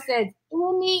Code says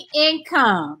any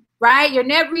income, right? Your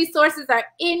net resources are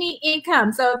any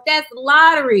income. So if that's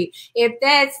lottery, if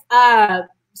that's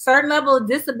certain level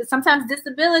of sometimes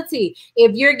disability,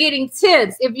 if you're getting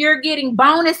tips, if you're getting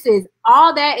bonuses,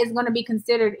 all that is going to be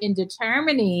considered in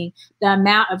determining the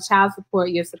amount of child support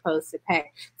you're supposed to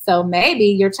pay. So maybe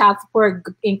your child support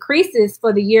increases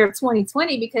for the year of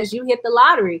 2020 because you hit the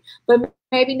lottery, but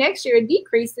maybe next year it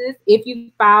decreases if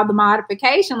you file the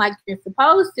modification like you're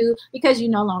supposed to because you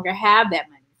no longer have that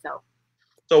money.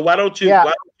 So why don't you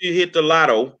hit the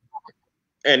lotto,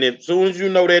 and as soon as you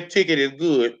know that ticket is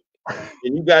good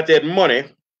and you got that money,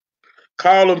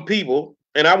 call them people,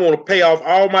 and I want to pay off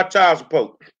all my child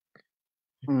support.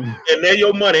 And they're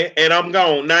your money, and I'm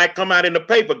gone. Now it come out in the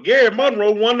paper. Gary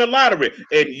Monroe won the lottery,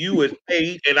 and you is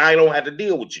paid, and I don't have to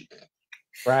deal with you.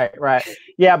 Right.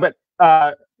 Yeah, but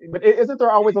isn't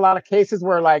there always a lot of cases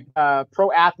where like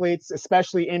pro athletes,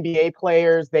 especially NBA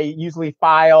players, they usually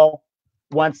file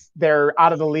once they're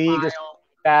out of the league or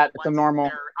that it's a normal.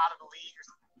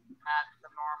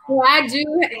 Well, I do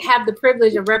have the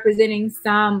privilege of representing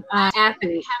some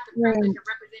athletes.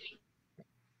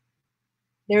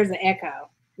 There's an echo.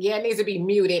 Yeah, it needs to be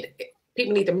muted.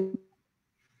 People need to.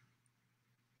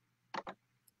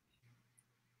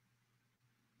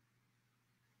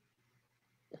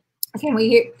 Can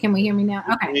we hear me now?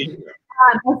 Okay.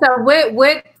 And so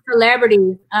with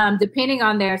celebrities, depending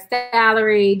on their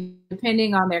salary,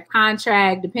 depending on their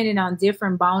contract, depending on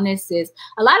different bonuses,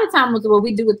 a lot of times what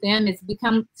we do with them is we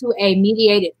come to a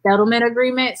mediated settlement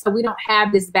agreement. So we don't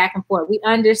have this back and forth. We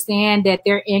understand that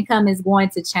their income is going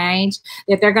to change,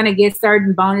 that they're going to get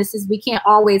certain bonuses. We can't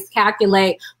always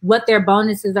calculate what their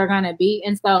bonuses are going to be.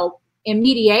 And so in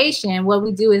mediation, what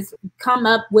we do is come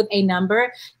up with a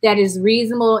number that is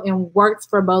reasonable and works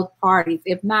for both parties.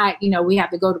 If not, we have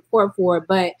to go to court for it.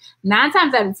 But 9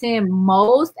 times out of 10,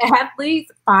 most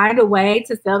athletes find a way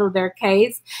to settle their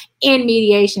case in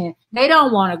mediation. They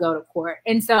don't want to go to court.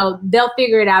 And so they'll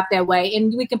figure it out that way.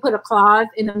 And we can put a clause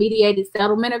in the mediated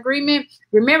settlement agreement.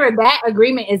 Remember, that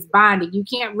agreement is binding. You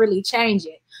can't really change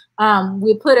it.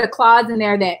 We put a clause in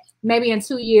there that maybe in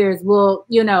 2 years we'll,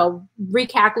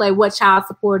 recalculate what child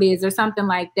support is or something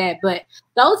like that. But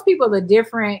those people are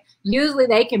different. Usually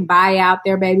they can buy out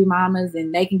their baby mamas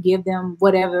and they can give them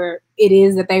whatever it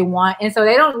is that they want. And so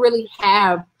they don't really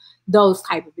have those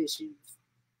type of issues.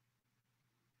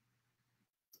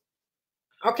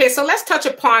 Okay, so let's touch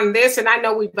upon this. And I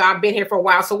know we've been here for a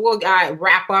while, so we'll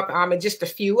wrap up in just a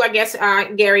few, I guess,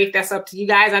 Gary, if that's up to you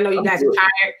guys. I know you guys are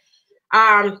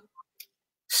tired.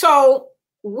 So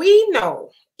we know,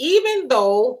 even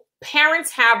though parents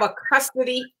have a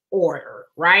custody order,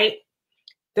 right?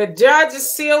 The judge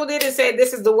has sealed it and said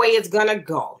this is the way it's going to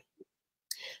go.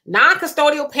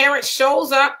 Non-custodial parent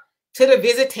shows up to the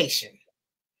visitation.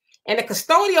 And the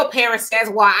custodial parent says,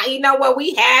 well, you know what?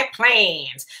 We had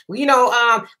plans.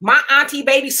 My auntie,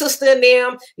 baby sister and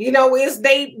them, it's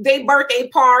they birthday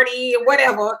party or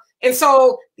whatever. And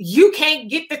so you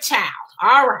can't get the child.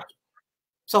 All right.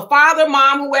 So father,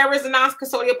 mom, whoever is the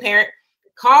non-custodial parent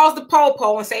calls the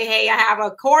popo and say, hey, I have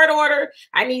a court order.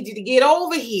 I need you to get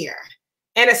over here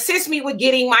and assist me with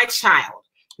getting my child.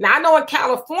 Now, I know in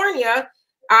California,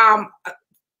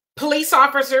 police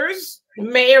officers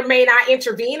may or may not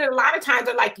intervene. And a lot of times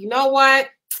they're like, you know what?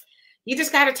 You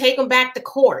just got to take them back to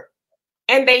court.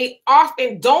 And they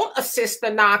often don't assist the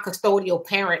non-custodial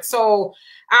parent. So,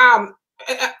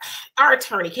 our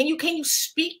attorney, can you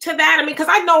speak to that? I mean, because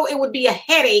I know it would be a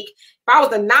headache if I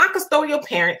was a non-custodial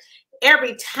parent.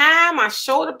 Every time I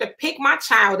showed up to pick my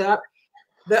child up,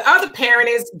 the other parent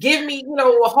is giving me,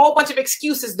 a whole bunch of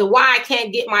excuses to why I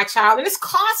can't get my child. And it's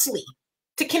costly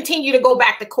to continue to go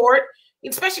back to court,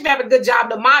 especially if you have a good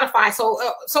job to modify. So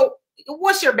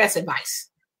what's your best advice?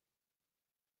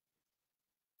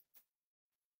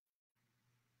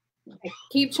 I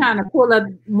keep trying to pull up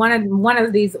one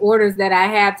of these orders that I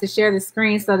have to share the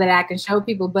screen so that I can show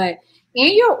people. But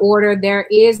in your order, there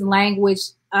is language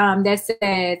that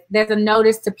says there's a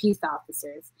notice to peace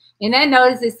officers. In that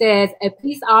notice, it says a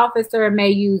peace officer may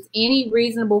use any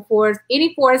force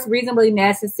reasonably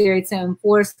necessary to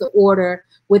enforce the order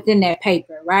within that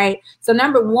paper, right? So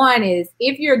number one is,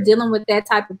 if you're dealing with that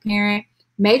type of parent,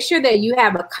 make sure that you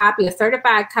have a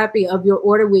certified copy of your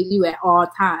order with you at all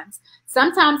times.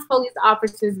 Sometimes police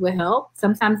officers will help.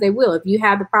 Sometimes they will. If you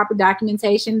have the proper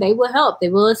documentation, they will help. They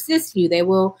will assist you. They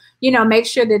will, make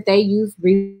sure that they use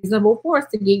reasonable force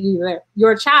to get you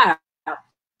your child.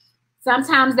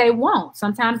 Sometimes they won't.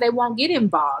 Sometimes they won't get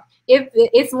involved. If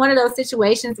it's one of those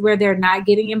situations where they're not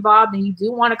getting involved, then you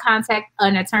do want to contact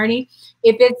an attorney.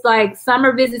 If it's like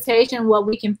summer visitation, what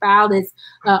we can file is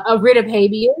a writ of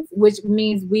habeas, which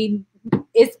means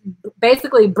it's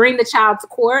basically bring the child to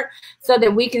court so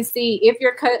that we can see if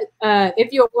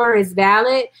your order is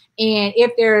valid and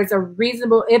if there's a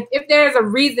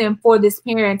reason for this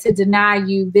parent to deny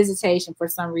you visitation for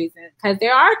some reason. Because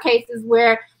there are cases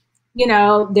where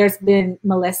there's been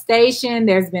molestation,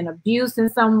 there's been abuse in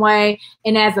some way.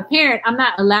 And as a parent, I'm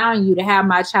not allowing you to have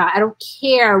my child. I don't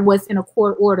care what's in a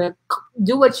court order.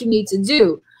 Do what you need to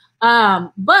do.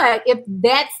 But if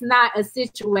that's not a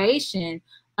situation,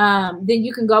 then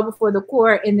you can go before the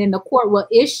court, and then the court will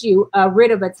issue a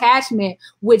writ of attachment,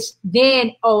 which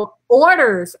then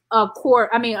orders a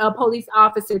police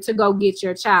officer to go get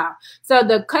your child. So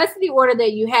the custody order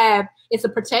that you have is a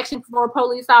protection for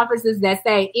police officers that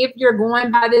say, if you're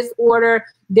going by this order,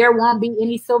 there won't be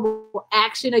any civil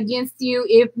action against you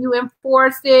if you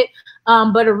enforce it.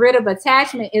 But a writ of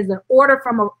attachment is an order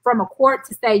from a court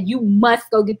to say you must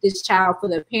go get this child for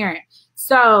the parent.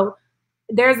 So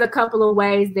there's a couple of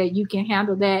ways that you can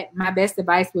handle that. My best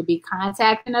advice would be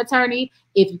contact an attorney.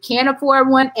 If you can't afford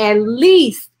one, at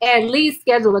least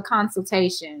schedule a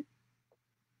consultation.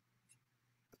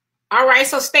 All right.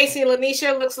 So Stacey and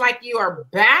Lanisha, looks like you are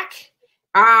back.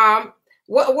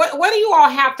 What do you all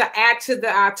have to add to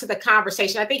the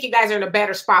conversation? I think you guys are in a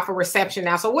better spot for reception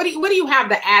now. So what do you have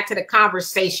to add to the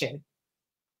conversation?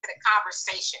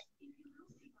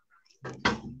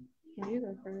 You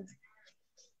go first.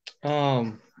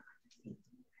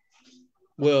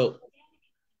 Well,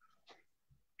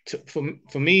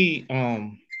 for me,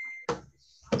 I'm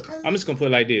just gonna put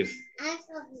it like this,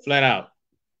 flat out.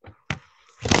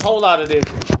 A whole lot of this,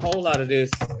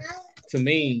 to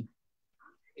me,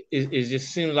 it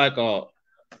just seems like a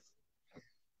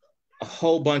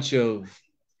whole bunch of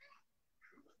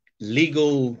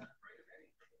legal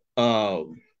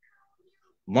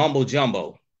mumbo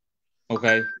jumbo.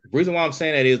 Okay, the reason why I'm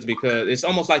saying that is because it's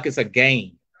almost like it's a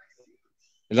game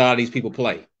a lot of these people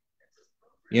play.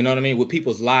 You know what I mean? With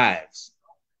people's lives,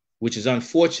 which is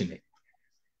unfortunate.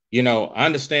 You know, I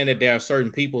understand that there are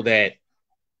certain people that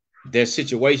their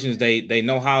situations, they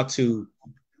know how to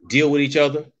deal with each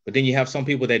other, but then you have some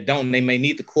people that don't. They may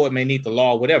need the court, may need the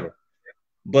law, whatever.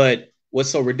 But what's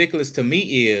so ridiculous to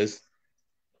me is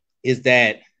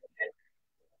that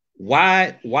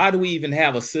why do we even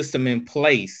have a system in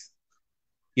place?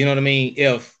 You know what I mean?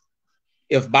 If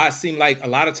by seem like a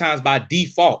lot of times by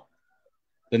default,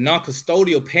 the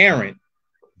non-custodial parent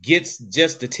gets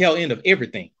just the tail end of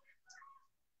everything,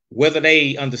 whether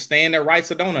they understand their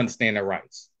rights or don't understand their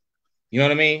rights. You know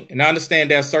what I mean? And I understand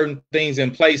there are certain things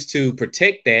in place to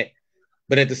protect that,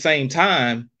 but at the same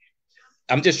time,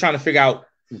 I'm just trying to figure out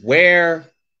where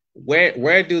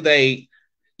do they,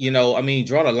 you know, I mean,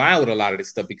 draw the line with a lot of this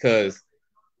stuff, because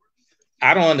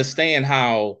I don't understand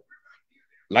how,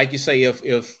 like you say, if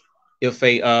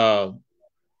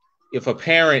a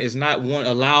parent is not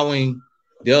allowing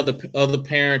the other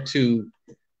parent to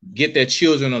get their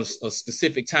children on a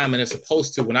specific time and they're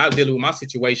supposed to. When I was dealing with my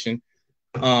situation,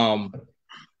 I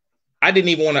didn't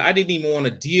even want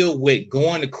to deal with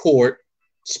going to court,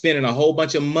 spending a whole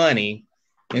bunch of money.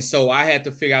 And so I had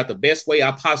to figure out the best way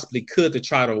I possibly could to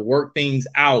try to work things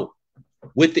out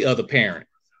with the other parent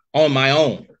on my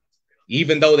own,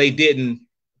 even though they didn't,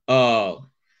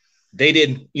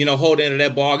 you know, hold into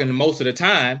that bargain most of the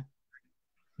time.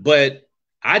 But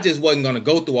I just wasn't going to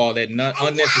go through all that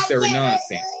unnecessary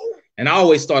nonsense. And I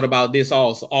always thought about this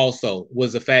also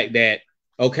was the fact that,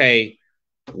 okay,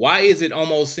 why is it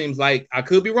almost seems like, I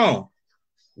could be wrong,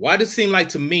 why does it seem like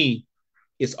to me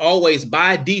it's always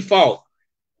by default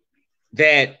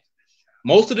that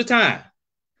most of the time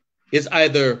it's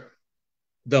either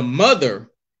the mother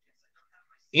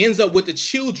ends up with the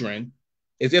children,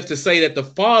 as if to say that the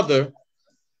father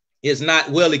is not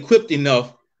well equipped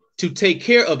enough to take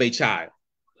care of a child,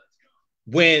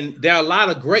 when there are a lot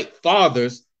of great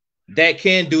fathers that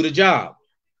can do the job.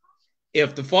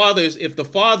 If the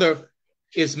father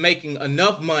is making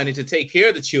enough money to take care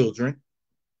of the children,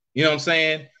 you know what I'm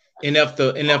saying? And if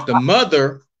the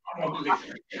mother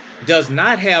does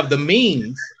not have the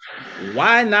means,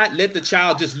 why not let the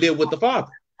child just live with the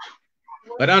father?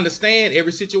 But I understand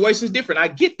every situation is different. I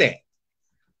get that.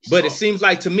 But it seems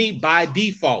like to me, by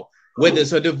default, whether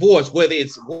it's a divorce, whether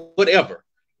it's whatever,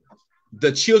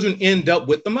 the children end up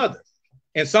with the mother.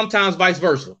 And sometimes vice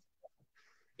versa.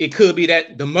 It could be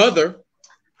that the mother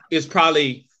is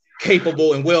probably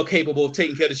capable and well capable of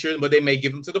taking care of the children, but they may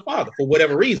give them to the father for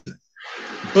whatever reason.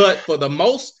 But for the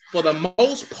most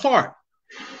part,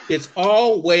 it's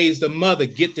always the mother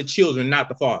get the children, not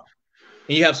the father.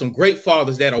 And you have some great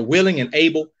fathers that are willing and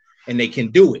able, and they can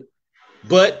do it.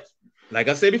 But like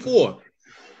I said before,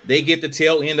 they get the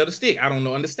tail end of the stick. I don't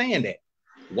understand that.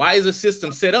 Why is the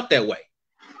system set up that way?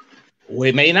 Well,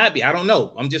 it may not be. I don't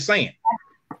know. I'm just saying.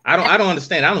 I don't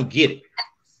understand. I don't get it.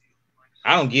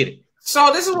 I don't get it.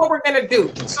 So this is what we're going to do.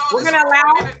 We're going to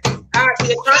allow the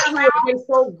attorney who has been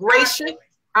so gracious.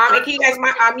 And can you guys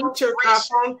mute your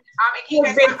phone? He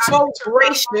has been so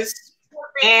gracious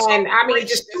and I mean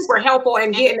just super helpful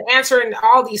and answering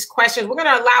all these questions. We're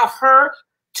going to allow her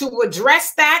to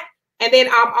address that. And then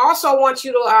also want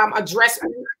you to address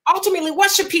ultimately what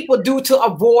should people do to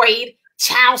avoid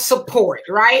child support,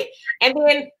 right? And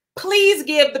then please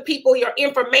give the people your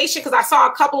information, because I saw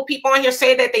a couple of people on here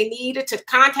say that they needed to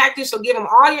contact you. So give them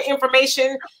all your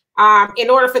information in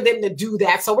order for them to do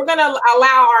that. So we're going to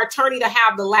allow our attorney to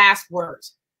have the last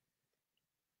words.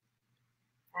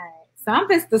 All right. So I'm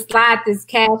just to slide this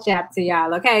Cash App to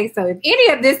y'all, okay? So if any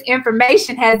of this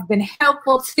information has been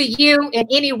helpful to you in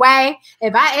any way,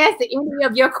 if I answer any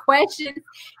of your questions,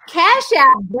 Cash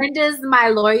App Brenda's My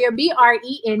Lawyer, BRENDAS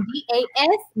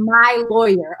My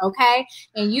Lawyer, okay?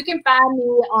 And you can find me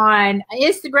on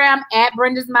Instagram at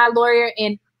Brenda's My Lawyer.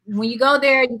 And when you go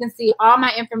there, you can see all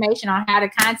my information on how to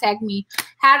contact me,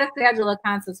 how to schedule a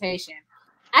consultation.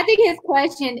 I think his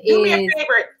question is... Do me a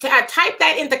favor, type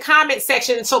that in the comment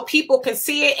section so people can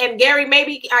see it. And Gary,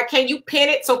 maybe can you pin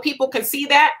it so people can see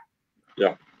that?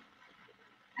 Yeah.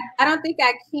 I don't think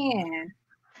I can.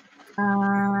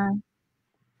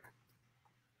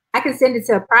 I can send it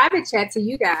to a private chat to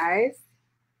you guys.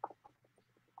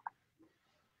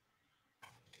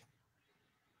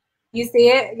 You see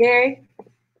it, Gary?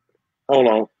 Hold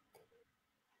on.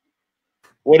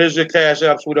 What is your Cash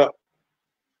App, sweetheart?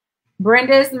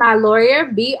 Brenda's my lawyer,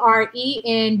 BRENDAS.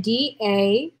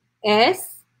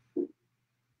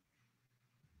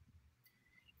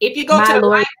 If you go to the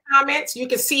live comments, you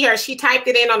can see her. She typed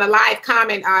it in on the live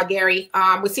comment, Gary.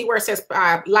 We see where it says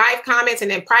live comments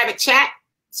and then private chat.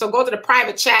 So go to the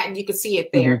private chat and you can see it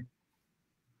there.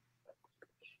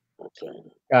 Okay.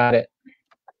 Got it.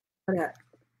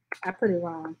 I put it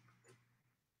wrong.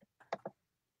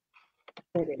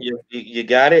 You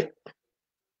got it?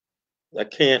 I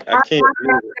can't.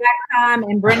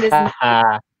 And Brenda's.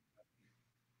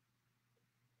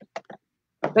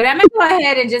 But I'm gonna go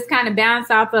ahead and just kind of bounce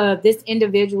off of this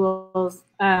individual's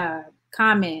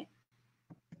comment.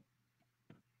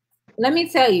 Let me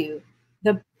tell you,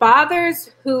 the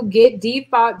fathers who get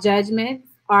default judgments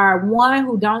are one,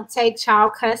 who don't take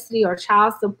child custody or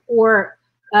child support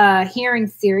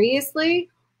hearings seriously,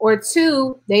 or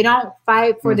two, they don't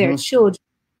fight for their children.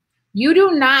 You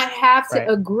do not have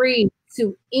to agree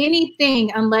to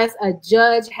anything unless a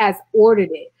judge has ordered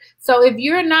it. So if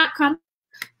you're not comfortable,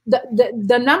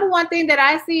 the number one thing that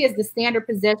I see is the standard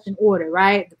possession order,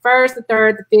 right? The first, the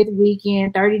third, the fifth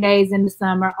weekend, 30 days in the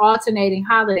summer, alternating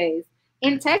holidays.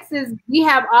 In Texas, we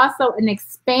have also an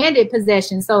expanded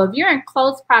possession. So if you're in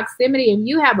close proximity and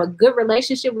you have a good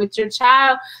relationship with your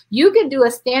child, you can do a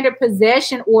standard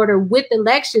possession order with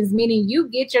elections, meaning you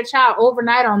get your child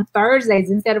overnight on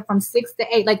Thursdays instead of from 6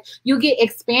 to 8. Like, you get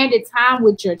expanded time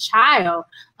with your child.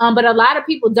 But a lot of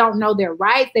people don't know their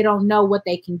rights. They don't know what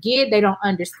they can get. They don't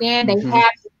understand.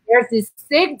 There's this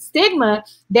stigma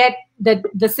that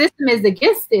the system is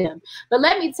against them. But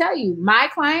let me tell you, my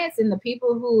clients and the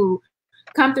people who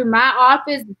come through my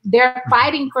office, they're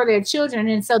fighting for their children.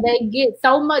 And so they get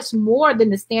so much more than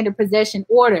the standard possession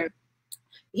order.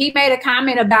 He made a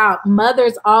comment about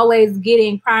mothers always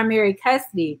getting primary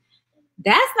custody.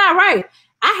 That's not right.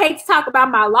 I hate to talk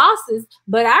about my losses,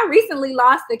 but I recently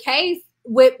lost a case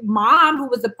with mom, who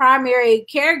was the primary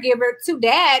caregiver, to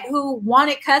dad, who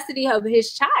wanted custody of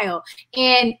his child.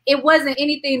 And it wasn't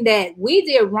anything that we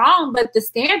did wrong, but the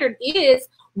standard is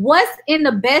what's in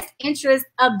the best interest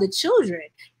of the children.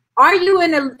 Are you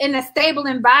in a stable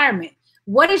environment?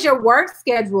 What is your work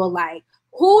schedule like?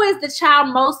 Who is the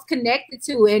child most connected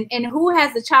to, and who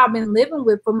has the child been living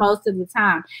with for most of the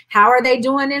time? How are they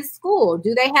doing in school?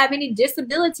 Do they have any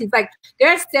disabilities? Like,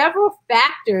 there are several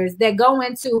factors that go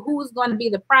into who's going to be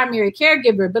the primary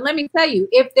caregiver. But let me tell you,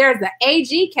 if there's an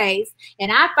AG case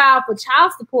and I file for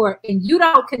child support and you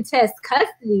don't contest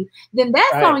custody, then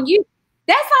that's on you.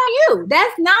 That's on you.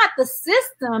 That's not the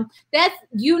system. That's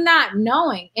you not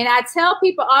knowing. And I tell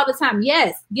people all the time,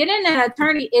 yes, getting an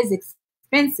attorney is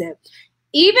expensive.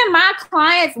 Even my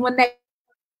clients, when they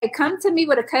come to me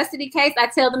with a custody case, I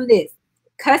tell them this: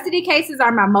 custody cases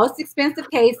are my most expensive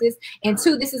cases. And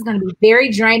two, this is going to be very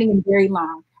draining and very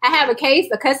long. I have a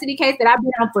custody case that I've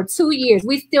been on for 2 years.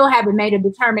 We still haven't made a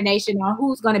determination on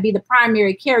who's going to be the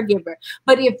primary caregiver.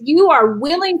 But if you are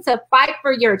willing to fight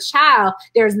for your child,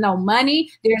 there's no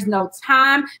money, there's no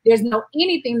time, there's no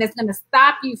anything that's going to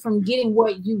stop you from getting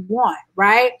what you want,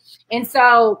 right? And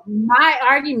so my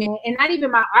argument, and not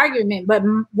even my argument, but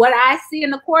what I see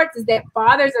in the courts is that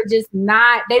fathers are just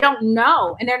not, they don't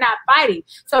know, and they're not fighting.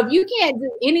 So if you can't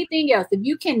do anything else, if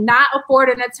you cannot afford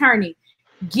an attorney,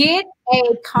 get a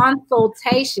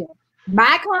consultation.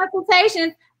 My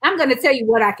consultations, I'm going to tell you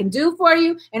what I can do for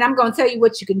you, and I'm going to tell you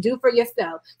what you can do for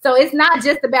yourself. So it's not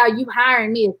just about you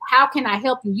hiring me. It's how can I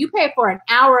help you? You pay for an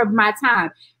hour of my time.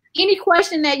 Any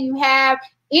question that you have,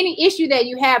 any issue that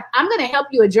you have, I'm going to help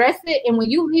you address it. And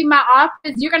when you leave my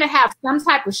office, you're going to have some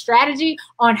type of strategy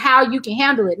on how you can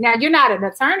handle it. Now, you're not an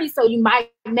attorney, so you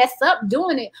might mess up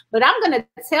doing it, but I'm going to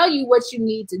tell you what you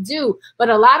need to do. But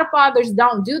a lot of fathers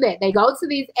don't do that. They go to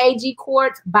these AG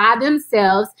courts by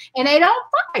themselves, and they don't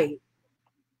fight.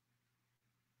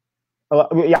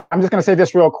 Yeah, I'm just going to say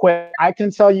this real quick. I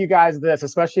can tell you guys this,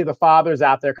 especially the fathers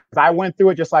out there, because I went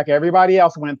through it just like everybody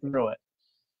else went through it.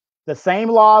 The same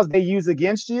laws they use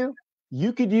against you,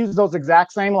 you could use those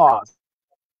exact same laws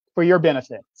for your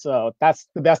benefit. So that's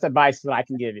the best advice that I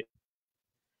can give you.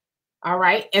 All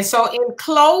right. And so in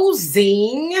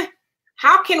closing,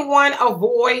 how can one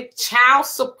avoid child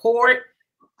support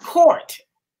court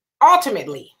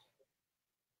ultimately?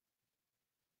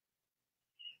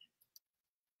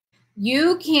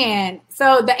 You can.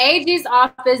 So the AG's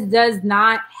office does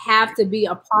not have to be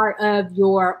a part of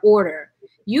your order.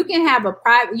 You can have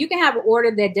an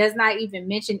order that does not even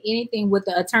mention anything with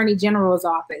the Attorney General's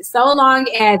office, so long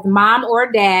as mom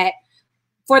or dad,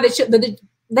 for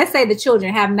let's say the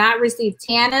children have not received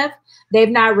TANF, they've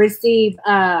not received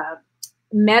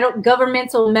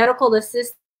governmental medical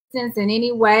assistance in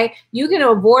any way. You can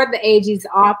avoid the AG's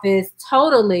office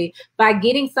totally by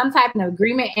getting some type of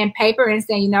agreement and paper and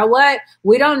saying, you know what,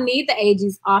 we don't need the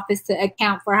AG's office to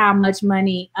account for how much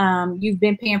money you've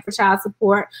been paying for child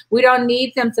support. We don't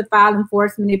need them to file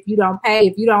enforcement if you don't pay.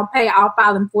 If you don't pay, I'll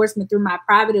file enforcement through my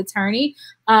private attorney.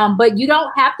 But you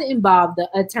don't have to involve the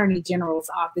Attorney General's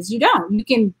office. You don't. You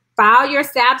can file your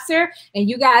SAPSER and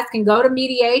you guys can go to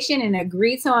mediation and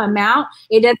agree to an amount.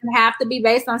 It doesn't have to be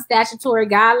based on statutory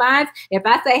guidelines. If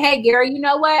I say, hey, Gary, you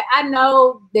know what? I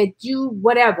know that you,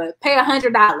 whatever, pay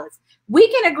 $100. We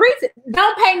can agree to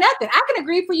don't pay nothing. I can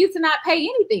agree for you to not pay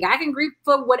anything. I can agree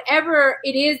for whatever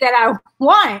it is that I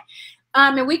want.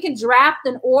 And we can draft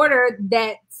an order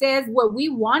that says what we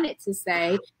want it to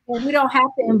say, and we don't have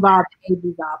to involve the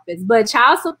AG's office. But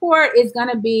child support is going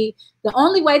to be the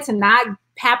only way to not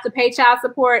have to pay child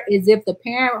support is if the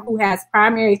parent who has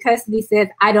primary custody says,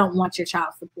 I don't want your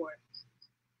child support.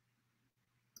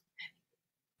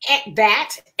 At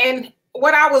that, and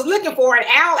what I was looking for, and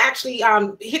Al actually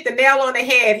hit the nail on the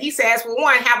head. He says, for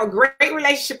one, have a great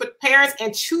relationship with parents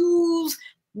and choose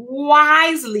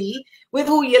wisely with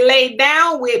who you lay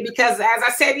down with, because as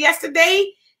I said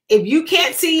yesterday, if you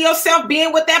can't see yourself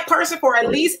being with that person for at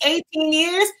least 18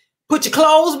 years, put your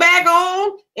clothes back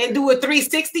on and do a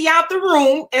 360 out the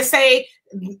room and say,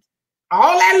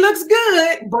 all that looks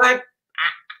good, but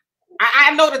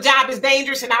I know the job is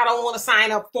dangerous and I don't want to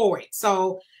sign up for it.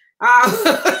 So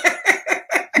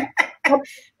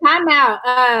time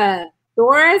out.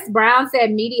 Doris Brown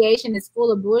said mediation is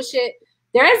full of bullshit.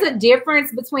 There is a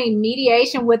difference between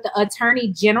mediation with the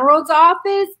Attorney General's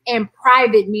office and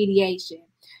private mediation.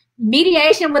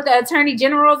 Mediation with the Attorney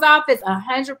General's office,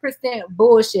 100%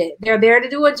 bullshit. They're there to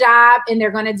do a job and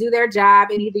they're going to do their job,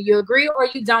 and either you agree or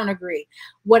you don't agree.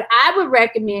 What I would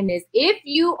recommend is if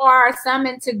you are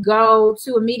summoned to go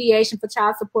to a mediation for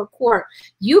child support court,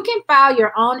 you can file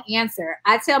your own answer.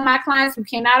 I tell my clients who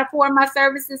cannot afford my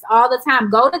services all the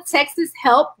time, go to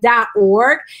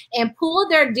texashelp.org and pull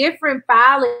their different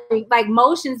filing, like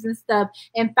motions and stuff,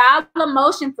 and file a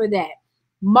motion for that.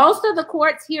 Most of the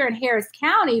courts here in Harris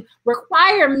County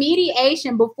require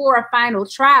mediation before a final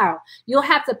trial. You'll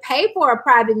have to pay for a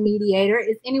private mediator.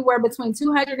 It's anywhere between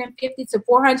 $250 to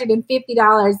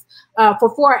 $450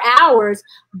 for 4 hours.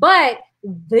 But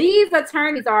these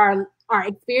attorneys are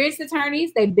experienced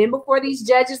attorneys. They've been before these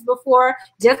judges before.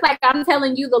 Just like I'm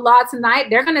telling you the law tonight,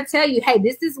 they're going to tell you, hey,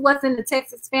 this is what's in the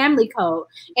Texas Family Code.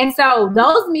 And so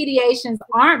those mediations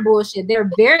aren't bullshit.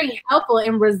 They're very helpful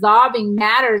in resolving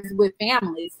matters with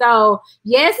families. So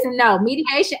yes and no.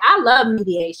 Mediation, I love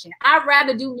mediation. I'd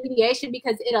rather do mediation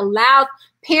because it allows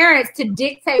parents to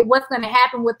dictate what's going to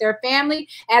happen with their family,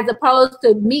 as opposed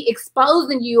to me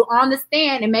exposing you on the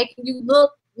stand and making you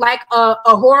look like a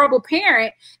horrible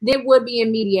parent that would be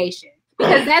in mediation.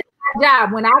 Because that's my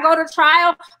job. When I go to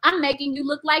trial, I'm making you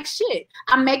look like shit.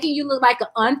 I'm making you look like an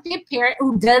unfit parent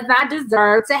who does not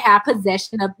deserve to have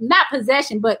possession of, not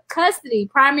possession, but custody,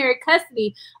 primary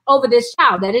custody over this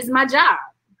child. That is my job.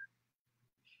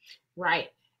 Right.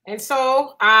 And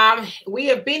so we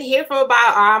have been here for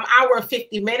about hour and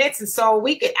 50 minutes. And so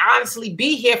we could honestly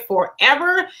be here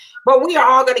forever, but we are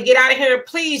all going to get out of here.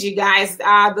 Please, you guys,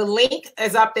 the link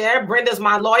is up there. Brenda's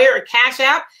my lawyer at Cash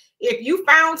App. If you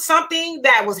found something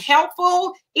that was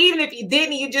helpful, even if you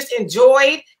didn't, you just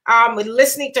enjoyed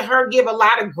listening to her give a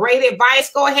lot of great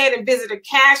advice, go ahead and visit her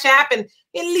Cash App and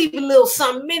leave a little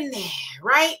something in there,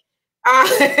 right?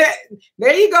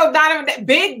 There you go, Donovan,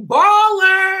 big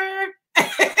baller.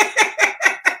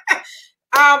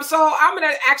 So I'm going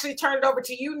to actually turn it over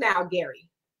to you now, Gary.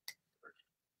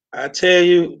 I tell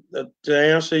you, to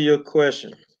answer your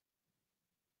question,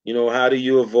 you know, how do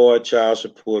you avoid child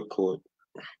support court?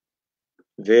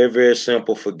 Very, very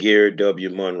simple for Gary W.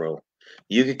 Monroe.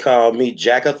 You can call me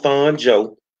Jackathon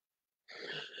Joe,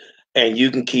 and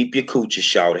you can keep your coochie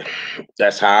shouted.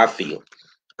 That's how I feel.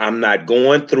 I'm not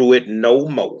going through it no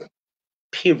more,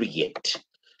 period.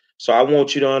 So I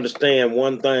want you to understand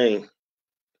one thing,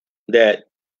 that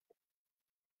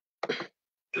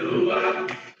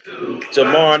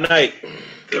tomorrow night,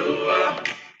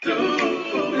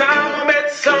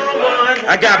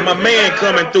 I got my man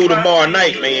coming through tomorrow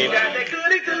night, man.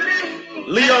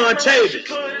 Leon Chambers,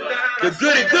 the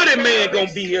goody man,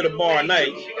 gonna be here tomorrow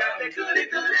night.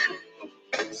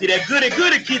 See, that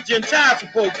goody keeps you in child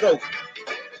support court.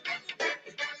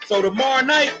 So tomorrow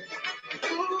night,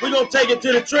 we're gonna take it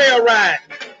to the trail ride.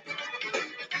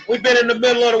 We've been in the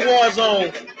middle of the war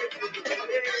zone.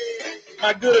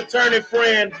 My good attorney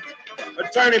friend,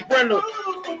 Attorney Brenda,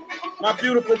 my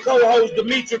beautiful co-host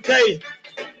Demetra K,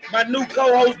 my new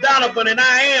co-host Donovan, and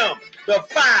I am the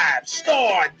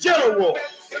 5-star general.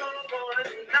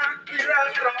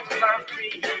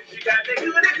 She got the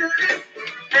goody goody,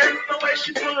 and the way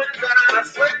she put it